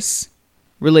continue this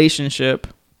relationship,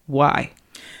 why?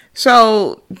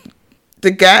 So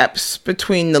the gaps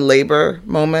between the labor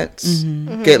moments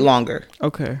get longer.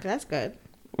 Okay. That's good.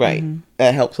 Right.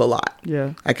 That helps a lot.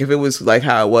 Yeah. Like if it was like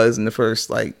how it was in the first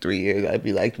like 3 years, I'd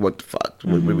be like, what the fuck?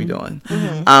 What are we doing?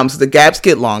 So the gaps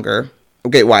get longer,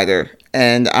 get wider.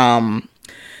 And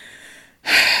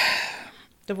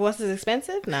divorce is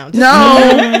expensive? No,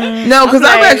 because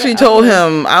I've actually told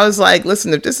him, I was like,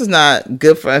 listen, if this is not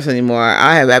good for us anymore,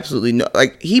 I have absolutely no,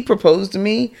 like, he proposed to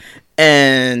me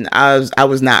and I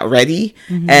was not ready.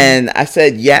 And I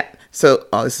said, yeah. So,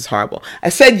 this is horrible. I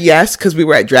said yes because we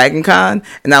were at Dragon Con,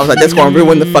 and I was like, that's going to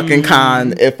ruin the fucking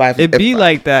con if I... It'd be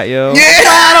like that, yo.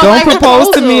 Yeah! Don't propose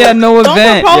to me at no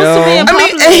event, yo. I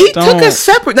mean, and he took us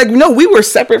separate. Like, no, we were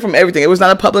separate from everything. It was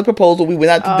not a public proposal. We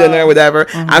went out to dinner or whatever.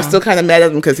 I'm still kind of mad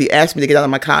at him because he asked me to get out of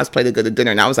my cosplay to go to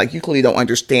dinner, and I was like, you clearly don't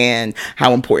understand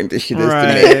how important this shit is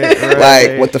to me.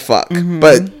 Like, what the fuck?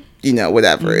 But... you know,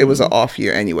 whatever. It was an off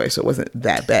year anyway, so it wasn't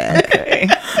that bad. Okay.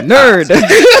 Nerd.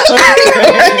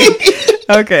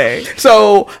 Okay.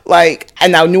 So, like,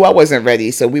 and I knew I wasn't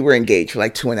ready, so we were engaged for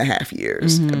like 2.5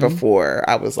 years before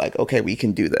I was like, okay, we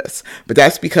can do this. But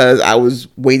that's because I was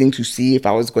waiting to see if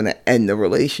I was going to end the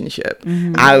relationship.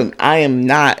 I am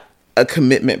not a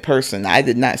commitment person. I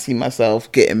did not see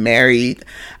myself getting married.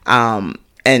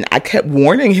 And I kept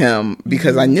warning him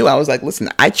because I knew, I was like, listen,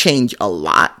 I change a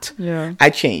lot. Yeah. I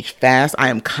change fast. I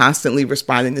am constantly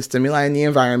responding to stimuli in the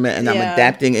environment, and I'm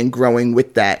adapting and growing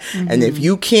with that. And if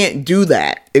you can't do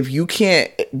that, if you can't,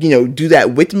 you know, do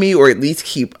that with me, or at least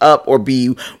keep up, or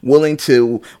be willing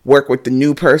to work with the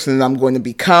new person that I'm going to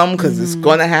become, because it's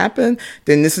going to happen,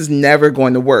 then this is never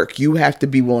going to work. You have to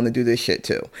be willing to do this shit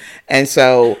too. And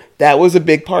so that was a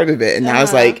big part of it. And I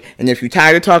was like, and if you're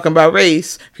tired of talking about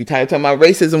race, if you're tired of talking about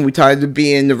racism, we're tired of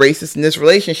being the racist in this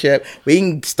relationship, we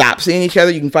can stop seeing each other.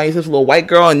 You can find yourself a little white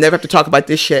girl and never have to talk about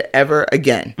this shit ever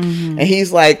again. And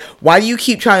he's like, why do you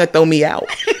keep trying to throw me out?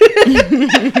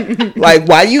 Like,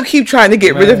 why do you keep trying to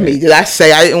get rid of me? Did I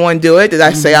say I didn't want to do it? Did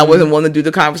I say I wasn't willing to do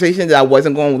the conversation? That I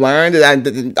wasn't going to learn? I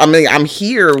mean, I'm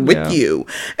here with you.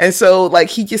 And so, like,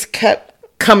 he just kept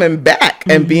coming back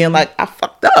and being like, I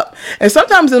fucked up. And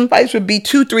sometimes them fights would be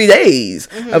 2-3 days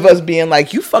of us being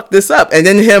like, you fucked this up. And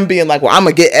then him being like, well, I'm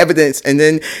going to get evidence. And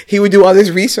then he would do all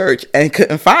this research and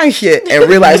couldn't find shit and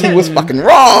realize he was fucking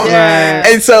wrong.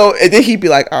 And so, and then he'd be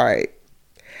like, all right,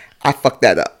 I fucked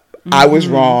that up. I was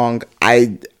wrong.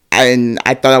 I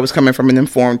thought I was coming from an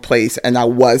informed place, and I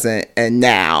wasn't. And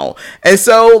now, and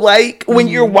so, like, when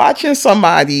you're watching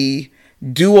somebody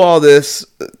do all this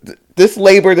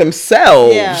labor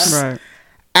themselves,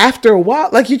 after a while,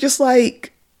 like, you're just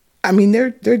like, I mean,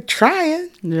 they're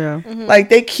trying. Yeah. Like,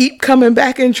 they keep coming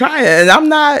back and trying, and I'm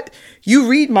not. You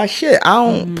read my shit. I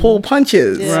don't pull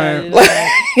punches.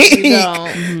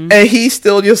 And he's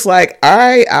still just like, all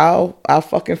right, I'll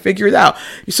fucking figure it out.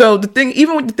 So the thing,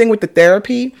 even with the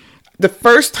therapy, the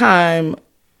first time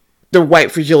the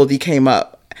white fragility came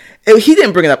up, he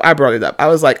didn't bring it up. I brought it up. I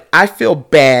was like, I feel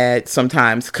bad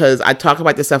sometimes because I talk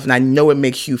about this stuff and I know it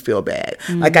makes you feel bad.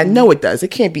 Like, I know it does.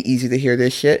 It can't be easy to hear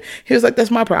this shit. He was like,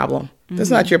 that's my problem. That's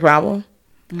not your problem.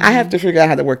 I have to figure out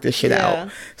how to work this shit out.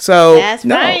 So that's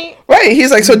right.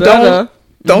 He's like, so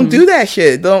don't do that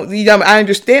shit. Don't, you know, I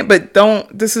understand, but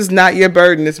don't. This is not your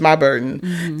burden. It's my burden.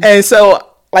 And so,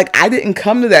 like, I didn't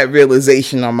come to that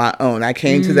realization on my own. I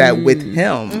came to that with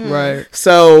him. Right.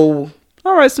 So,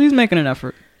 all right. So he's making an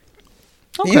effort.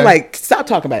 Okay. You like, stop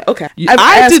talking about it. Okay.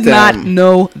 I did not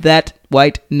know that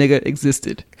white nigga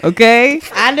existed. Okay.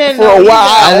 I didn't for a while.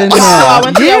 I didn't know. So I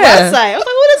went to your website. I was like,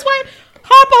 who this white?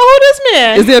 Harper, who this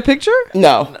man? Is there a picture?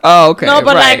 No. Oh, okay. No,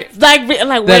 but right. like,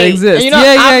 that wait. exists. And, you know,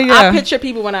 yeah. I picture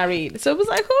people when I read. So it was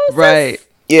like, who's right. this?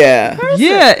 Yeah.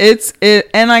 Yeah,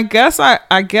 and I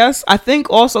think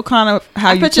also kind of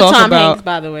how you talk Tom about Hanks,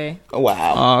 by the way.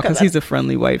 Wow. because he's a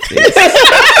friendly white face.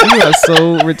 You are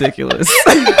so ridiculous.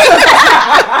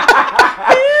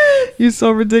 You're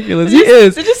so ridiculous. He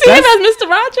is. Did you see him as Mr.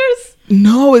 Rogers?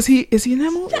 No, is he in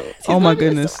that movie? Oh my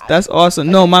goodness, that's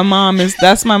awesome. No,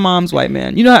 that's my mom's white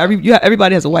man. You know how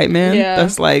everybody has a white man. Yeah.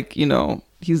 That's like, you know,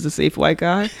 he's the safe white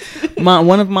guy.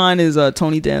 One of mine is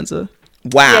Tony Danza.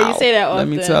 Wow. Yeah, you say that often. Let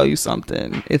me tell you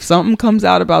something. If something comes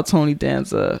out about Tony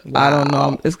Danza, I don't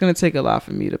know. It's gonna take a lot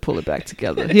for me to pull it back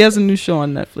together. He has a new show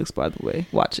on Netflix, by the way.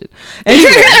 Watch it. Anyway,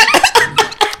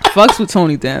 fucks with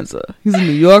Tony Danza. He's a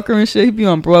New Yorker and shit. He be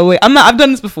on Broadway. I've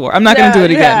done this before. I'm not gonna do it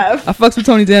again. I fucks with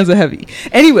Tony Danza heavy.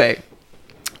 Anyway,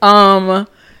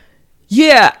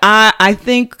 yeah, I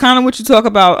think kind of what you talk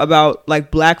about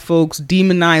like black folks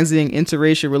demonizing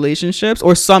interracial relationships,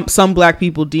 or some black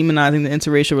people demonizing the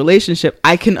interracial relationship.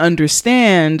 I can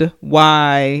understand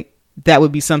why that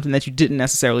would be something that you didn't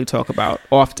necessarily talk about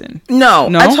often. No,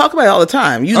 I talk about it all the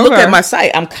time. You look at my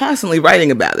site, I'm constantly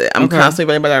writing about it. I'm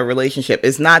constantly writing about our relationship.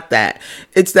 It's not that.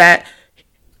 It's that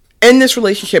in this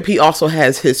relationship, he also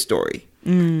has his story.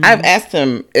 I've asked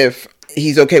him if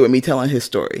he's okay with me telling his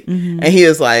story. And he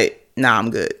is like, nah,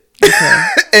 I'm good. Okay.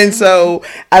 And so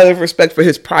out of respect for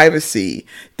his privacy,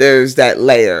 there's that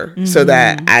layer so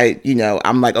that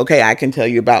I'm like, okay, I can tell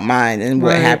you about mine and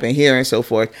what happened here and so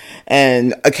forth.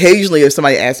 And occasionally if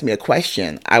somebody asks me a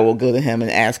question, I will go to him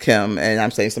and ask him, and I'm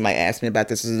saying somebody asked me about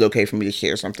this, is it okay for me to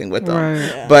share something with them?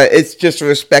 Yeah. But it's just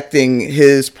respecting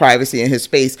his privacy and his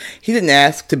space. He didn't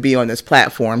ask to be on this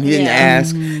platform. He didn't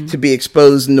ask to be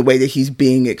exposed in the way that he's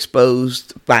being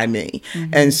exposed by me.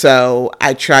 And so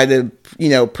I try to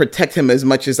protect him as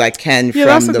much as I can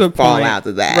from the fallout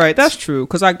of that. Right, that's true.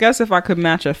 Because I guess if I could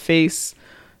match a face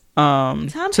if I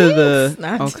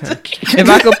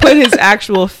could put his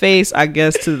actual face, I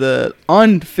guess, to the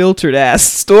unfiltered ass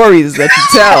stories that you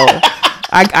tell,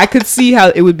 I could see how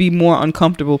it would be more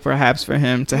uncomfortable perhaps for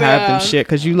him to have them shit,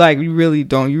 because you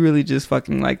really just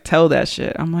fucking like tell that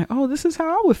shit. I'm like, oh, this is how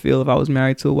I would feel if I was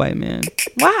married to a white man.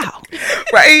 Wow.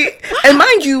 Right. And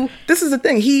mind you, this is the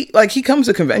thing, he comes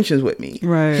to conventions with me.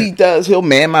 Right. He'll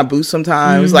man my booth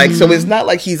sometimes. Like, so it's not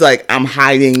like he's like, I'm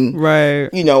hiding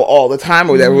all the time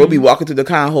or whatever. We'll be walking through the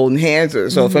con holding hands, or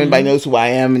so if anybody knows who I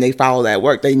am and they follow that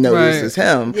work, they know this is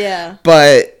him. Yeah.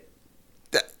 But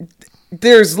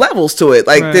there's levels to it.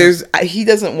 Like he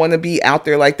doesn't want to be out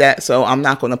there like that, so I'm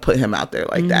not going to put him out there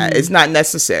like that. It's not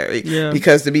necessary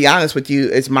because, to be honest with you,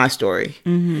 it's my story.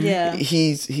 Yeah,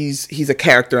 he's a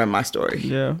character in my story.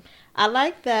 Yeah, I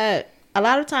like that. A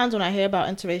lot of times when I hear about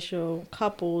interracial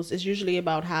couples, it's usually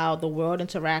about how the world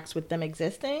interacts with them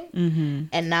existing,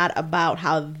 and not about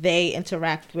how they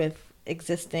interact with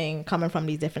existing, coming from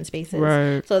these different spaces.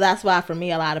 Right. So that's why for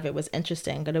me a lot of it was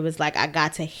interesting, because it was like I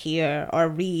got to hear or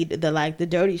read the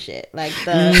dirty shit, like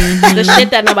the shit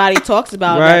that nobody talks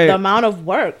about, like the amount of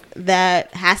work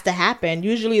that has to happen.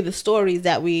 Usually the stories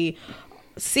that we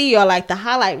see are like the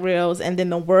highlight reels, and then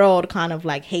the world kind of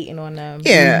like hating on them.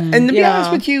 And to be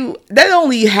honest with you, that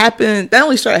only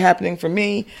started happening for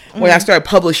me when I started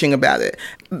publishing about it.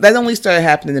 That only started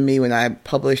happening to me when I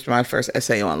published my first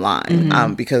essay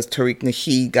online, because Tariq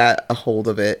Nasheed got a hold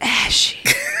of it. Ashy.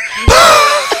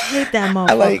 I hate that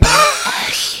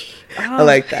motherfucker. I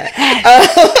like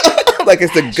that. Like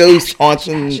it's the ghost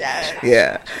haunting.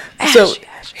 Yeah. So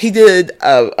he did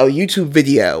a YouTube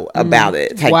video about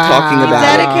it, talking about it. He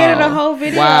dedicated a whole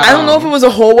video. Wow. I don't know if it was a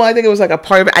whole one. I think it was like a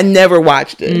part of it. I never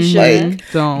watched it. He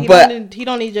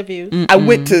don't need your views. I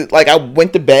went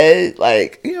to bed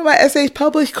like, my essay's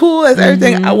published, cool, that's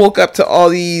everything. I woke up to all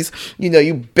these, you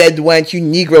bedwench, you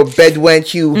Negro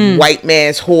bedwench, you white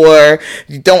man's whore,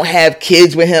 you don't have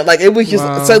kids with him. Like, it was just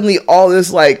suddenly all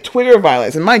this like Twitter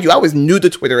violence. And mind you, I was new to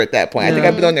Twitter at that point. I think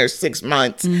I've been on there 6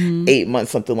 months, 8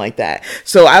 months, something like that.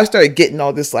 So I started getting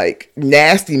all this like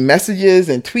nasty messages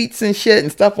and tweets and shit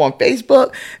and stuff on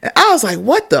Facebook, and I was like,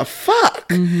 what the fuck?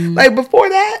 Like, before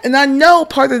that, and I know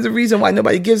part of the reason why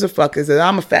nobody gives a fuck is that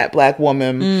I'm a fat black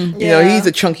woman. He's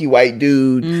a chunky white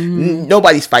dude.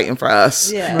 Nobody's fighting for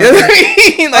us. Yeah. You know what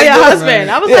I mean? Like, your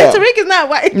husband. I was like, Tariq is not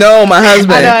white. No, my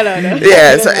husband. I know.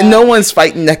 Yeah, so no one's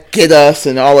fighting to get us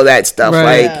and all of that stuff.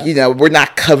 Like, we're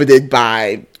not coveted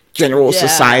by general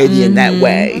society in that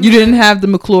way. You didn't have the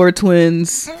McClure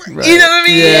twins. Right. You know what I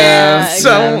mean? Yeah.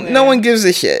 So no one gives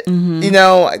a shit.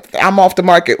 I'm off the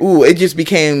market. Ooh, it just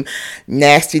became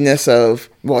nastiness of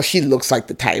Well, she looks like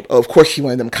the type. Of course, she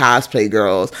one of them cosplay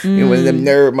girls. You know, one of them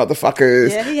nerd motherfuckers.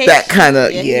 Yeah, that kind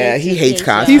of. Yeah, he hates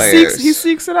cosplayers. He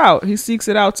seeks it out. He seeks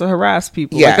it out to harass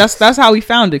people. Yeah, like that's how he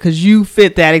found it, because you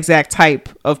fit that exact type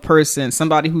of person.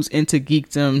 Somebody who's into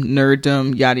geekdom,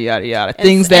 nerddom, yada yada yada.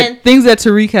 Things that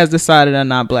Tariq has decided are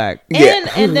not black.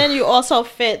 And then you also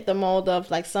fit the mold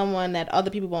of like someone that other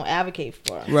people won't advocate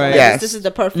for. Right. So, like, yes. This is the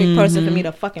perfect person for me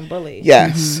to fucking bully.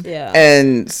 Yes. Yeah.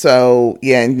 And so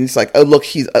and it's like, oh look.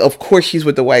 Of course she's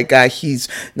with the white guy. He's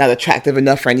not attractive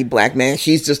enough for any black man.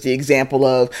 She's just the example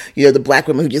of, you know, the black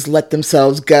women who just let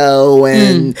themselves go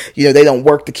and, you know, they don't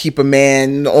work to keep a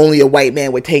man. Only a white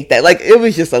man would take that. Like, it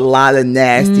was just a lot of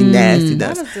nastiness.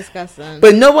 That was disgusting.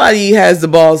 But nobody has the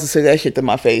balls to say that shit to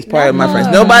my face. Part of my friends.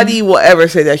 Nobody will ever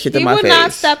say that shit to my face. He would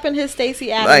not step in his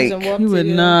Stacey Adams and walk to you. He would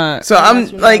not. So I'm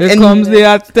like, here comes the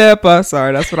hot stepper.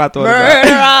 Sorry, that's what I thought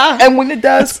about. And when it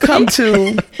does come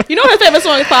to, you know, his favorite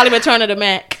song is probably Return of the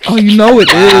Mac. Oh, you know it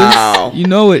is. Wow. You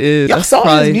know it is. Y'all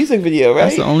saw his music video, right?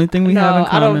 That's the only thing we have in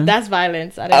common. That's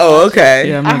violence. Okay.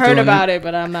 Yeah, I heard about it,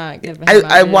 but I'm not giving him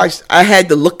I watched. I had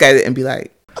to look at it and be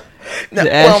like, the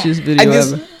ashiest video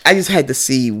ever. I just had to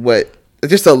see what.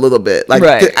 Just a little bit. Like,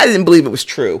 right. I didn't believe it was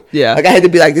true. Yeah. Like, I had to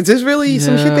be like, is this really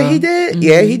some shit that he did? Mm-hmm.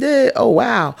 Yeah, he did. Oh,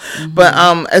 wow. Mm-hmm. But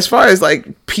as far as,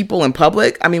 like, people in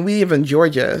public, I mean, we live in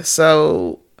Georgia.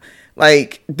 So,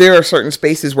 like, there are certain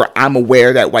spaces where I'm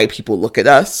aware that white people look at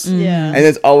us. Yeah. And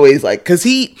it's always, like, because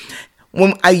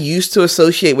when I used to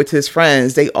associate with his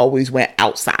friends, they always went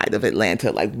outside of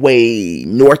Atlanta, like way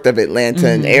north of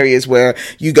Atlanta, in areas where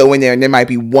you go in there and there might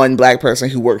be one black person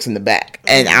who works in the back.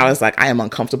 And I was like, I am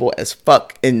uncomfortable as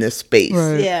fuck in this space.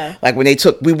 Right. Yeah. Like when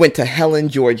we went to Helen,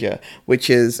 Georgia, which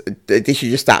is, they should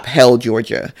just stop Hell,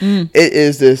 Georgia. It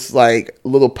is this like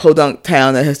little podunk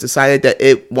town that has decided that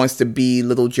it wants to be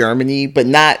little Germany, but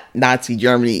not Nazi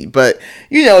Germany. But,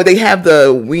 you know, they have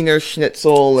the Wiener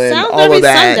Schnitzel and Sounds all of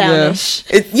that. Sundownish.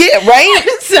 Yeah, right?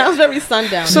 It sounds very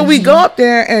sundown. So we go up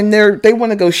there and they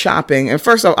want to go shopping. And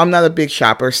first off, I'm not a big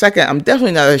shopper. Second, I'm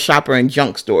definitely not a shopper in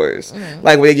junk stores.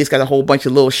 Like where they just got a whole bunch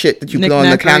of little shit that you put on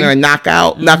the counter and knock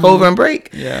over and break.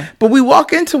 Yeah. But we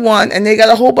walk into one and they got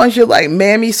a whole bunch of like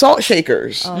Mammy salt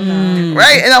shakers. Oh, no.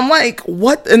 Right? And I'm like,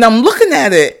 what? And I'm looking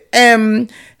at it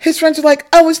and his friends are like,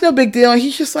 oh, it's no big deal. And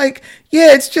he's just like,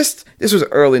 yeah, it's just, this was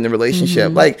early in the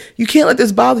relationship. Like, you can't let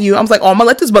this bother you. I was like, oh, I'm going to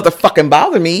let this motherfucking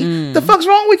bother me. The fuck's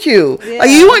wrong with you? Yeah. Like,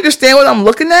 you understand what I'm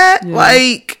looking at? Yeah.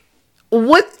 Like,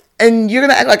 what? And you're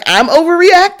going to act like I'm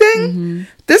overreacting?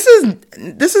 This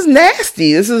is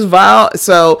nasty. This is vile.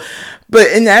 So, but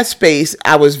in that space,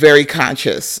 I was very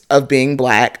conscious of being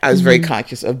black. I was very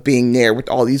conscious of being there with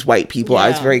all these white people. Yeah. I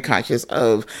was very conscious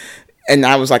of, and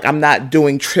I was like, I'm not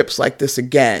doing trips like this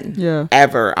again. Yeah.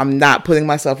 Ever. I'm not putting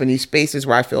myself in these spaces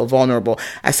where I feel vulnerable.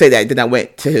 I say that. Then I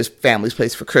went to his family's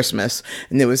place for Christmas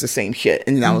and it was the same shit.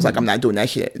 And then I was like, I'm not doing that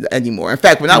shit anymore. In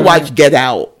fact, when I watched Get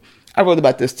Out, I wrote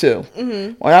about this too.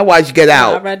 When I watched Get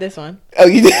Out. I read this one. Oh,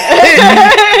 you did?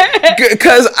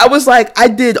 Because I was like, I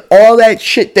did all that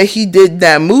shit that he did in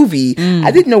that movie.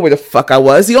 I didn't know where the fuck I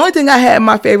was. The only thing I had in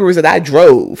my favor was that I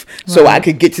drove so I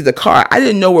could get to the car. I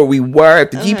didn't know where we were.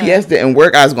 If the GPS didn't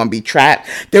work, I was going to be trapped.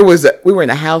 We were in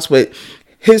a house with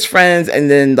his friends and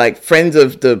then like friends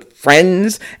of the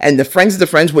friends, and the friends of the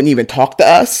friends wouldn't even talk to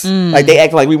us. Like they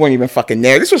acted like we weren't even fucking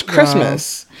there. This was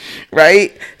Christmas.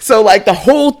 Right? So like the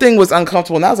whole thing was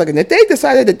uncomfortable, and I was like, and if they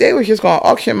decided that they were just gonna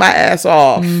auction my ass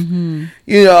off, you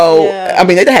know, I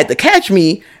mean, they had to catch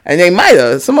me, and they might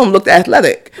have. Some of them looked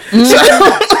athletic. So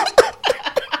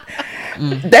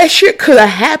that shit could have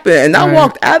happened, and I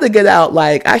walked out to Get Out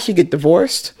like I should get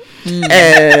divorced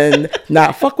and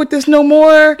not fuck with this no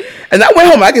more. And I went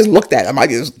home. I just looked at him. I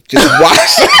just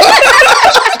watched.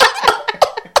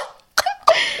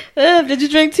 Did you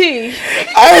drink tea?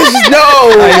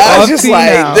 I was just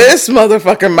like, now. This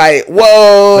motherfucker might.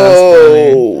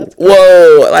 Whoa.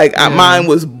 Like mine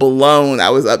was blown. I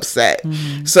was upset.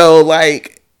 So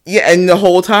like, yeah, and the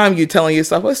whole time you're telling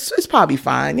yourself, well, it's probably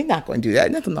fine. They're not going to do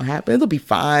that. Nothing will happen. It'll be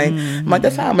fine. I'm like,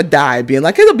 that's how I'm going to die. Being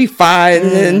like, it'll be fine.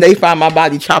 And then they find my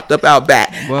body chopped up out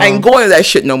back. I ain't going to that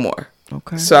shit no more.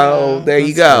 Okay. So there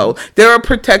you go. Good. There are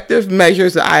protective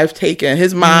measures that I've taken.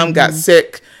 His mom got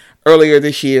sick earlier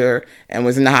this year and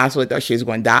was in the hospital. Thought she was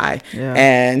going to die. Yeah.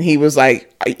 And he was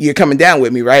like, you're coming down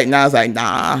with me, right? And I was like,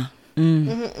 nah.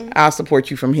 I'll support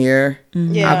you from here.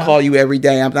 I'll call you every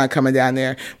day. I'm not coming down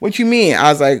there. What you mean? I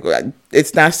was like,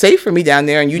 it's not safe for me down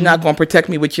there, and you're not going to protect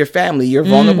me with your family. You're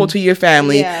vulnerable to your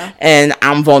family, and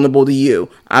I'm vulnerable to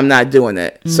you. I'm not doing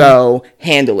it. So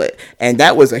handle it. And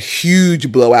that was a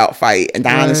huge blowout fight. And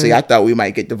honestly, I thought we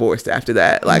might get divorced after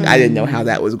that. Like, I didn't know how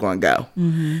that was going to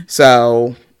go.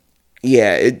 So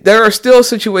Yeah, there are still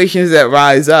situations that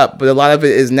rise up, but a lot of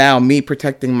it is now me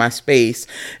protecting my space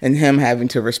and him having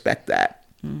to respect that.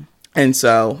 And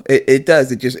so it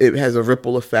does. It has a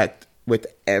ripple effect with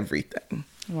everything.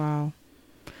 Wow.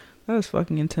 That was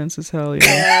fucking intense as hell,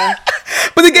 yeah.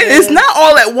 But again, it's not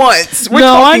all at once. We're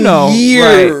talking I know.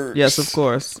 Years. Right. Yes, of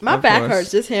course. My back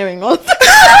hurts just hearing all that.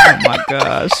 Oh my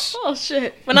gosh. Oh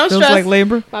shit. When I'm Feels stressed, like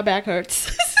labor. my back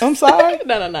hurts. I'm sorry.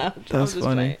 No. That's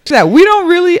funny. Yeah, we don't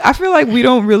really. I feel like we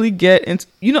don't really get into.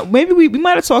 Maybe we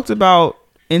might have talked about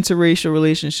interracial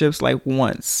relationships like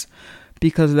once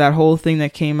because of that whole thing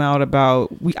that came out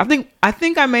about. I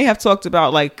think I may have talked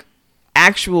about like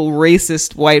actual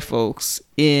racist white folks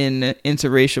in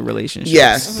interracial relationships.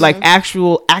 Yes. Like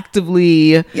actual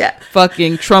actively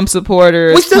fucking Trump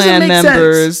supporters, which doesn't Klan make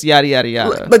members, sense. yada yada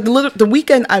yada. But the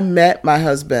weekend I met my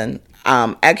husband,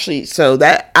 actually, so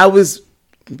that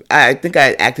I think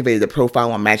I activated a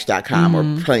profile on Match.com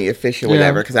or Plenty of Fish or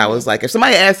whatever, because I was like, if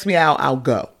somebody asks me out, I'll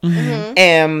go.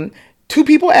 And 2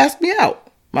 people asked me out,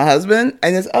 my husband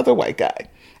and this other white guy.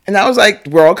 And I was like,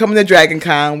 we're all coming to Dragon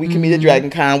Con. We can meet at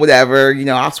Dragon Con, whatever.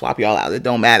 I'll swap y'all out. It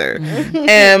don't matter.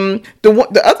 And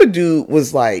the other dude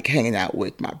was like hanging out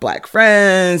with my black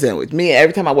friends and with me.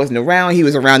 Every time I wasn't around, he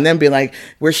was around them being like,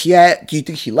 where's she at? Do you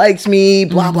think she likes me?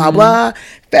 Blah, blah, blah.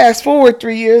 Fast forward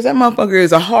 3 years, that motherfucker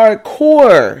is a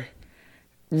hardcore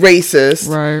racist.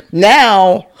 Right.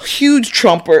 Now, huge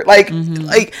Trumper.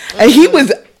 And he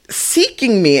was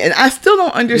seeking me, and I still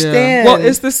don't understand. Well,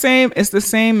 it's the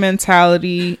same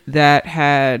mentality that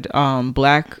had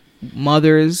black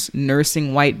mothers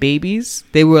nursing white babies.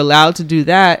 They were allowed to do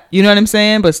that, you know what I'm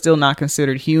saying, but still not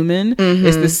considered human.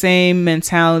 It's the same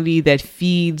mentality that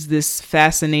feeds this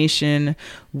fascination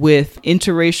with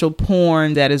interracial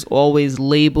porn that is always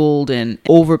labeled and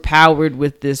overpowered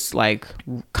with this like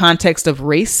context of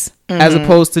race, as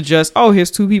opposed to just, oh,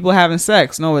 here's 2 people having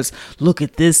sex. No, it's look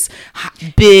at this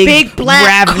big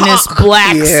black ravenous cock.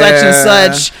 Black such and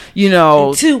such,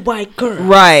 and 2 white girls,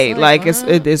 right? Like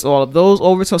it's all of those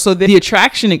overtones. So the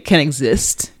attraction, it can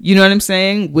exist, you know what I'm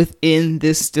saying, within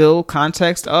this still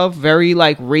context of very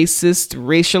like racist,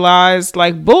 racialized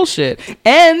like bullshit.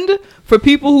 And for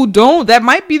people who don't, that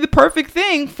might be the perfect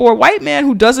thing for a white man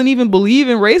who doesn't even believe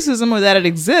in racism or that it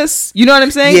exists. You know what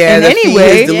I'm saying? Yeah, and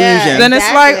anyway, then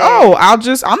it's like, oh,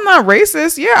 I'm not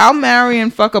racist. Yeah, I'll marry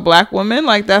and fuck a black woman.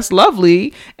 Like, that's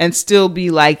lovely. And still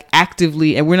be like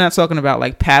actively, and we're not talking about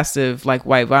like passive, like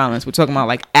white violence. We're talking about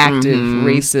like active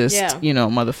racist,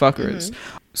 motherfuckers.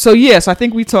 So yes, I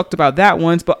think we talked about that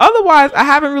once, but otherwise I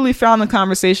haven't really found the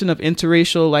conversation of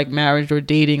interracial like marriage or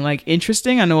dating like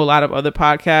interesting. I know a lot of other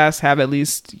podcasts have at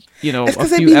least, a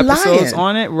few episodes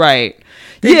on it. Right.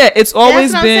 It's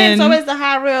always been. It's always the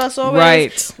hot reel. It's always,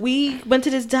 right. We went to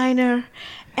this diner.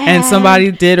 And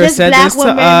somebody did or said this to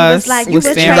us. Like, was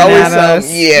staring at us.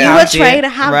 You a traitor.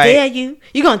 How dare you?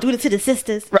 You gonna do it to the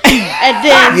sisters. Right. And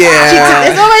then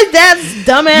it's always that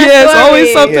dumbass story. It's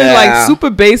always something like super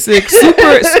basic,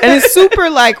 and it's super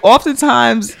like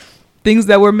oftentimes things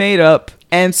that were made up.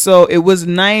 And so it was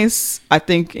nice, I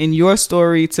think, in your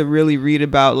story to really read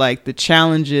about like the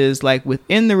challenges like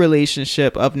within the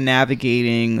relationship of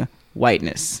navigating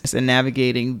whiteness and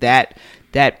navigating that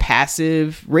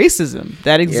passive racism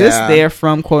that exists there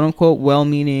from quote unquote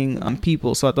well-meaning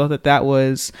people. So I thought that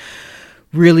was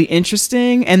really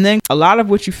interesting. And then a lot of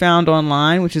what you found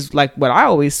online, which is like what I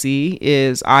always see,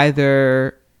 is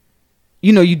either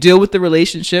you deal with the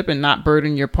relationship and not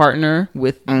burden your partner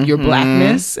with your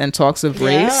blackness and talks of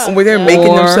race. Where they're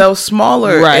making themselves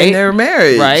smaller in their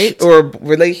marriage. Right. Or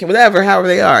relation, whatever, however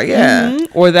they are. Yeah.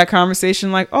 Or that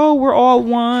conversation like, oh, we're all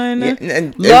one. Yeah,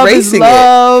 and love is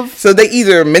love. So they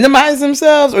either minimize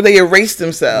themselves or they erase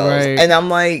themselves. Right. And I'm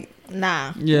like,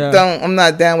 nah. Yeah. I'm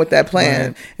not down with that plan.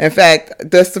 Right. In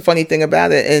fact, that's the funny thing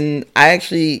about it. And I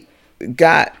actually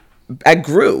I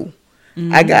grew.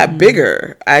 I got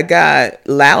bigger. I got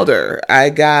louder.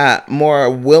 I got more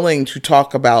willing to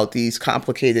talk about these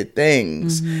complicated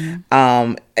things.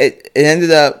 It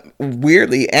ended up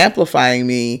weirdly amplifying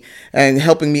me and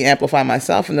helping me amplify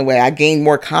myself in the way I gained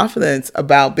more confidence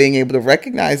about being able to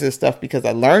recognize this stuff because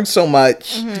I learned so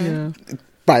much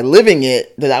by living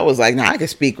it that I was like, I can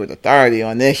speak with authority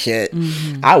on this shit.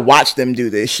 I watch them do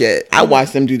this shit. I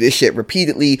watch them do this shit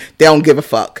repeatedly. They don't give a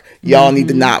fuck. Y'all need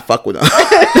to not fuck with them. Save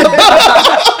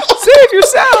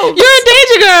yourself. You're in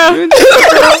danger, girl.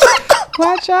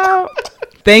 Watch out.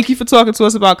 Thank you for talking to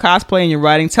us about cosplay and your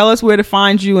writing. Tell us where to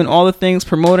find you and all the things.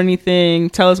 Promote anything.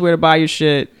 Tell us where to buy your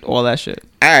shit. All that shit.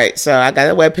 All right. So I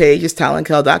got a webpage. It's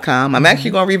talentkill.com. I'm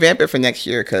actually going to revamp it for next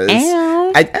year because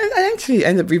I actually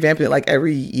end up revamping it like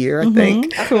every year, I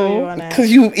think. Cool.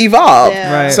 Because you evolve.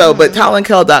 Right. So, but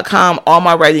TalenKel.com, all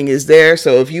my writing is there.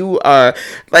 So if you are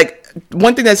like,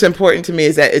 one thing that's important to me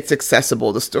is that it's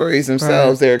accessible. The stories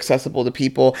themselves, they're accessible to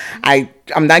people. I'm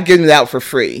not giving it out for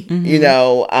free. You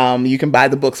know, you can buy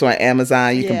the books on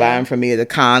Amazon. You can buy them from me at a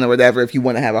con or whatever if you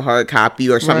want to have a hard copy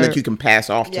or something that you can pass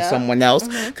off to someone else,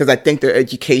 because I think they're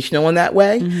educational in that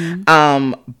way.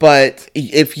 But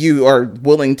if you are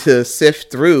willing to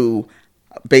sift through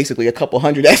basically a couple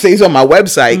hundred essays on my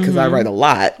website, because I write a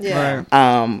lot,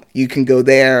 you can go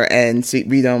there and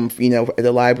read them, you know, at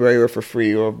the library or for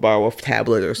free, or borrow a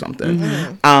tablet or something.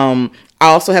 I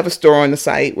also have a store on the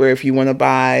site where if you want to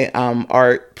buy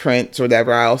art, prints, or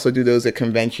whatever, I also do those at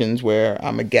conventions where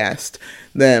I'm a guest.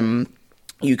 Then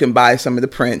you can buy some of the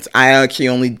prints. I actually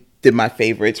only did my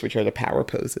favorites, which are the power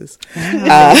poses.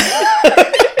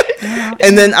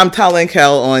 And then I'm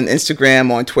TalenKel on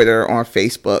Instagram, on Twitter, on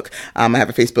Facebook. I have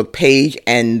a Facebook page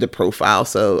and the profile,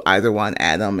 so either one,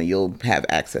 add them and you'll have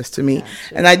access to me.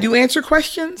 Gotcha. And I do answer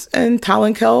questions, and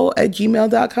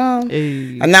talenkel@gmail.com.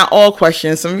 Hey. And not all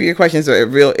questions. Some of your questions are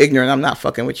real ignorant. I'm not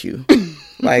fucking with you.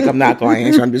 Like, I'm not going to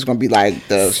answer. I'm just going to be like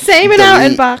the same in our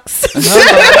inbox.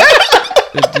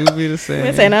 It do be the same.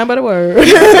 We say nothing but a word.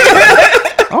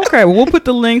 Okay, well, we'll put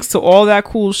the links to all that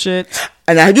cool shit.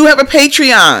 And I do have a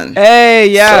Patreon. Hey,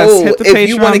 yes. So hit the if Patreon,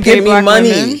 you want to give me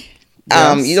money,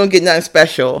 yes. You don't get nothing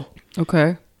special.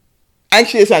 Okay.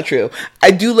 Actually, it's not true.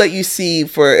 I do let you see,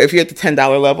 for if you're at the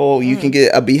 $10 level, you can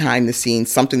get a behind the scenes,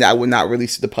 something that I would not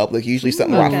release to the public. Usually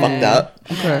something where I fucked up.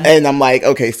 Okay. And I'm like,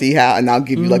 okay, see how? And I'll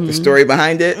give you like the story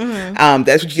behind it.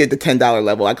 That's what you get at the $10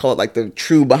 level. I call it like the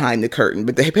true behind the curtain.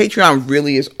 But the Patreon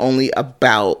really is only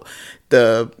about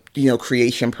the, you know,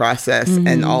 creation process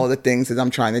and all of the things that I'm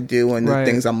trying to do and the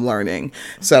things I'm learning.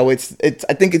 So it's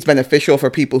I think it's beneficial for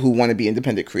people who want to be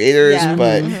independent creators. Yeah.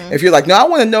 But if you're like, no, I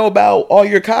want to know about all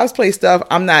your cosplay stuff,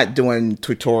 I'm not doing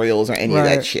tutorials or any of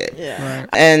that shit. Yeah.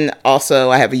 And also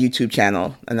I have a YouTube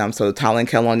channel, and I'm so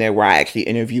TalenKel on there, where I actually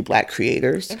interview Black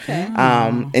creators,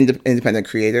 independent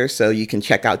creators. So you can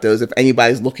check out those if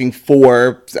anybody's looking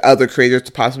for other creators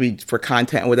to possibly for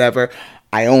content or whatever.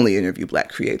 I only interview Black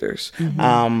creators.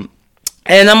 And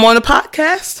I'm on a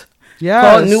podcast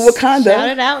called New Wakanda. Shout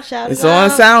it out. It's on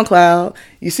SoundCloud.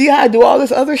 You see how I do all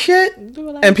this other shit?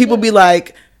 And people be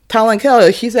like,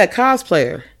 TalenKel, she's that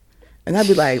cosplayer. And I'd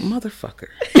be like, motherfucker.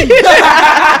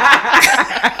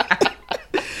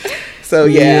 So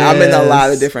I'm in a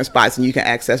lot of different spots, and you can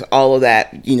access all of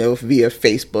that, you know, via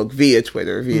Facebook, via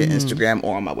Twitter, via Instagram,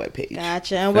 or on my webpage.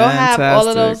 Gotcha. And we'll have all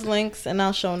of those links in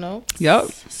our show notes. Yep.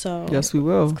 So yes, we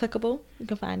will. It's clickable. You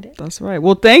can find it. That's right.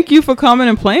 Well, thank you for coming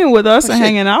and playing with us and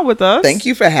hanging out with us. Thank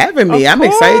you for having me. I'm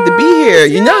excited to be here.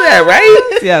 You know that,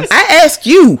 right? Yes. I asked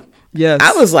you. Yes.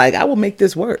 I was like, I will make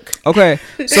this work. Okay.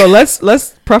 So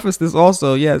let's preface this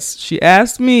also. Yes, she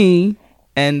asked me.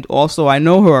 And also, I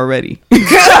know her already.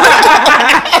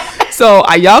 So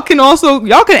y'all can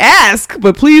ask,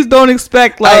 but please don't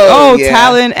expect like,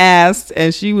 Talon asked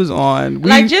and she was on.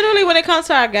 Like generally, when it comes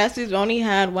to our guests, we've only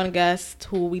had one guest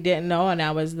who we didn't know, and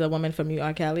that was the woman from You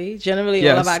R. Kelly. Generally,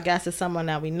 all of our guests is someone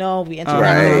that we know, we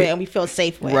interact with, and we feel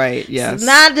safe with. Right. Yes. It's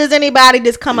not just anybody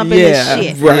just come up in this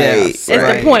shit. Right. It's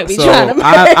the point we trying to make.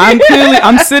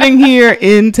 I'm sitting here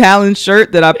in Talon's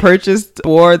shirt that I purchased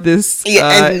for this.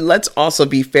 And let's also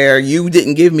be fair. You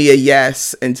didn't give me a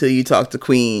yes until you talked to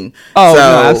Queen. Oh, so,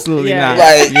 no, absolutely not.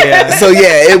 Like, so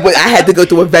I had to go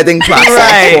through a vetting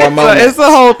process for a moment. So it's the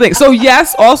whole thing. So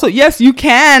yes, you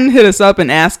can hit us up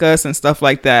and ask us and stuff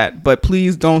like that, but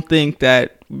please don't think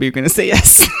that we're gonna say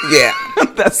yes. Yeah,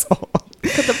 that's all.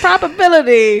 Because the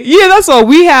probability. Yeah, that's all.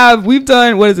 We've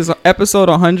done, what is this, episode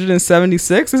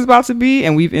 176 is about to be,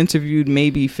 and we've interviewed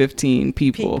maybe 15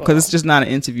 people. Because it's just not an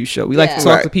interview show. We like to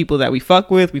talk to people that we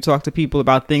fuck with. We talk to people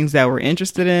about things that we're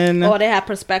interested in. Or they have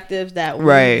perspectives that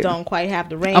we don't quite have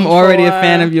the range I'm already a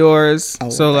fan of yours. Oh,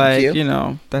 so, like, you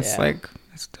know, that's like...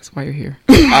 That's why you're here.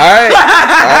 All right.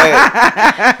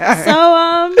 So,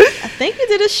 I think we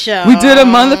did a show. We did a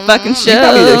motherfucking show. You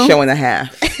probably did a show and a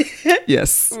half.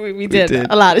 Yes. We did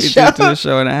a lot of shows. We did a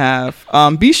show and a half.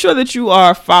 Be sure that you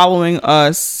are following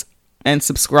us and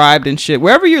subscribed and shit.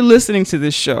 Wherever you're listening to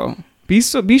this show,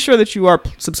 Be sure that you are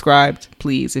subscribed,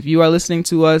 please. If you are listening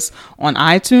to us on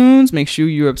iTunes, make sure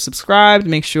you are subscribed.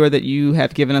 Make sure that you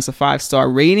have given us a 5-star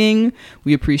rating.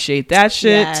 We appreciate that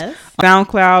shit. Yes.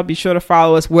 SoundCloud, be sure to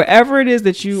follow us wherever it is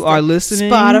that you are listening.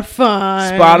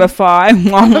 Spotify,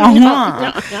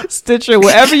 Stitcher,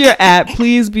 wherever you're at.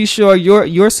 Please be sure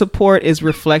your support is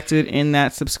reflected in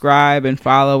that subscribe and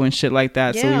follow and shit like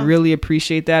that. So we really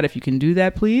appreciate that. If you can do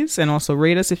that, please, and also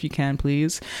rate us if you can,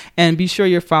 please. And be sure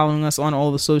you're following us on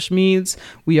all the social medias.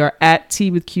 We are at Tea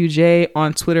with QJ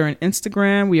on Twitter and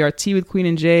Instagram. We are Tea with Queen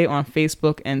and J on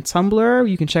Facebook and Tumblr.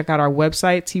 You can check out our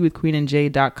website,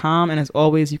 teawithqueenandj.com. And as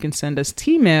always, you can send us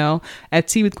T-mail at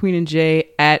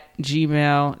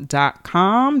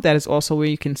teawithqueenandj@gmail.com. That is also where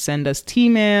you can send us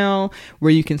T-mail,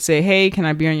 where you can say, hey, can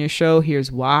I be on your show?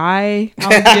 Here's why I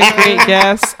would be a great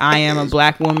guest. I am a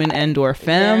black woman and/or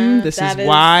femme. Yeah, this is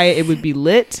why it would be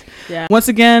lit. Yeah. Once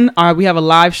again, we have a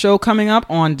live show coming up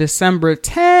on December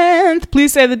 10th.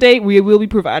 Please say the date. We will be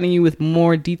providing you with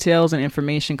more details and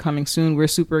information coming soon. We're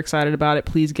super excited about it.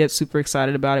 Please get super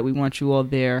excited about it. We want you all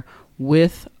there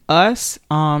with us.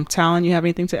 Talon, you have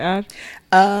anything to add?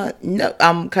 No,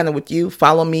 I'm kind of with you.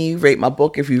 Follow me, rate my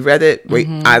book if you read it, rate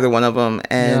either one of them,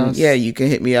 and you can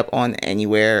hit me up on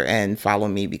anywhere and follow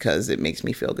me because it makes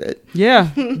me feel good.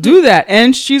 Yeah, do that.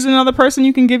 And she's another person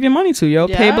you can give your money to, yo.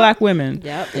 Yep. Pay black women.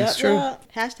 That's true.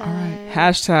 Hashtag. Right.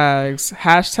 Hashtags.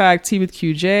 Hashtag Tea with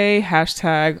QJ.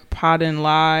 Hashtag Podin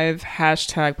Live.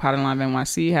 Hashtag Podin Live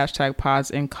NYC. Hashtag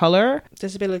Pods in Color.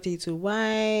 Disability to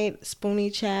White.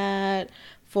 Spoonie Chat.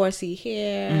 4C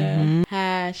here.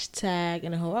 Hashtag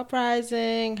In the Whole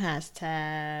Uprising.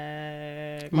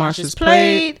 Hashtag Marsha's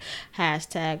Plate.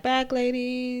 Hashtag Bag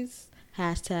Ladies.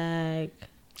 Hashtag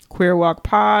Queer Walk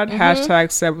Pod.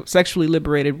 Hashtag Sexually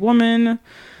Liberated Woman.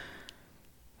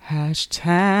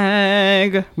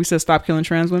 Hashtag We said Stop Killing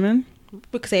Trans Women.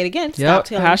 We could say it again.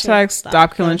 Hashtag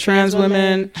Stop Killing Trans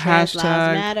Women. Trans Hashtag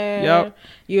Lives Matter.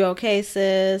 You okay,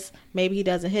 sis? Maybe he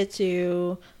doesn't hit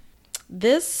you.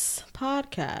 This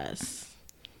podcast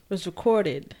was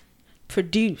recorded,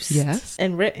 produced,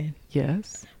 and written.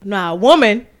 Yes. Now, a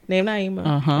woman named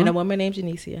Naima and a woman named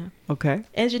Janicia. Okay.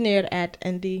 Engineered at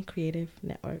ND Creative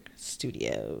Network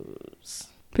Studios.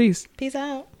 Peace. Peace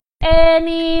out.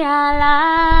 Eni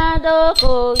ala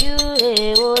doko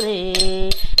yure ore.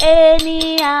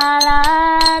 Eni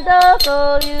ala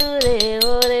doko yure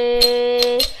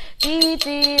ore.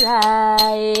 Titi la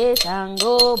e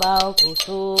sango bao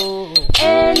kuso.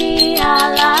 Eni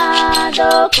ala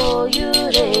doko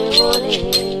yure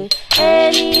ore.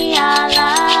 Eni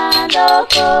ala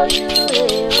doko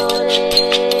yure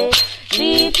ore.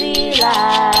 Titi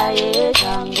la e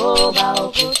sango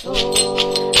bao kuso.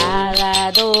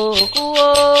 Ala doku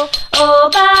o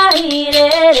oba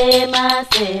irere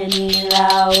maseni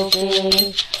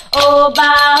laoke.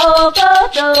 Oba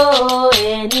okoto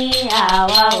eni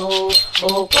awa o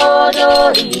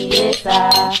okodori esa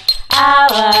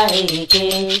awa eke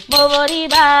bobori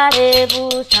bare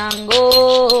busango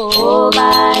oba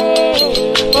e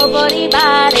bobori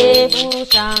bare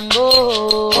busango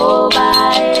oba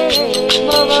e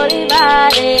bobori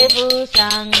bare busango.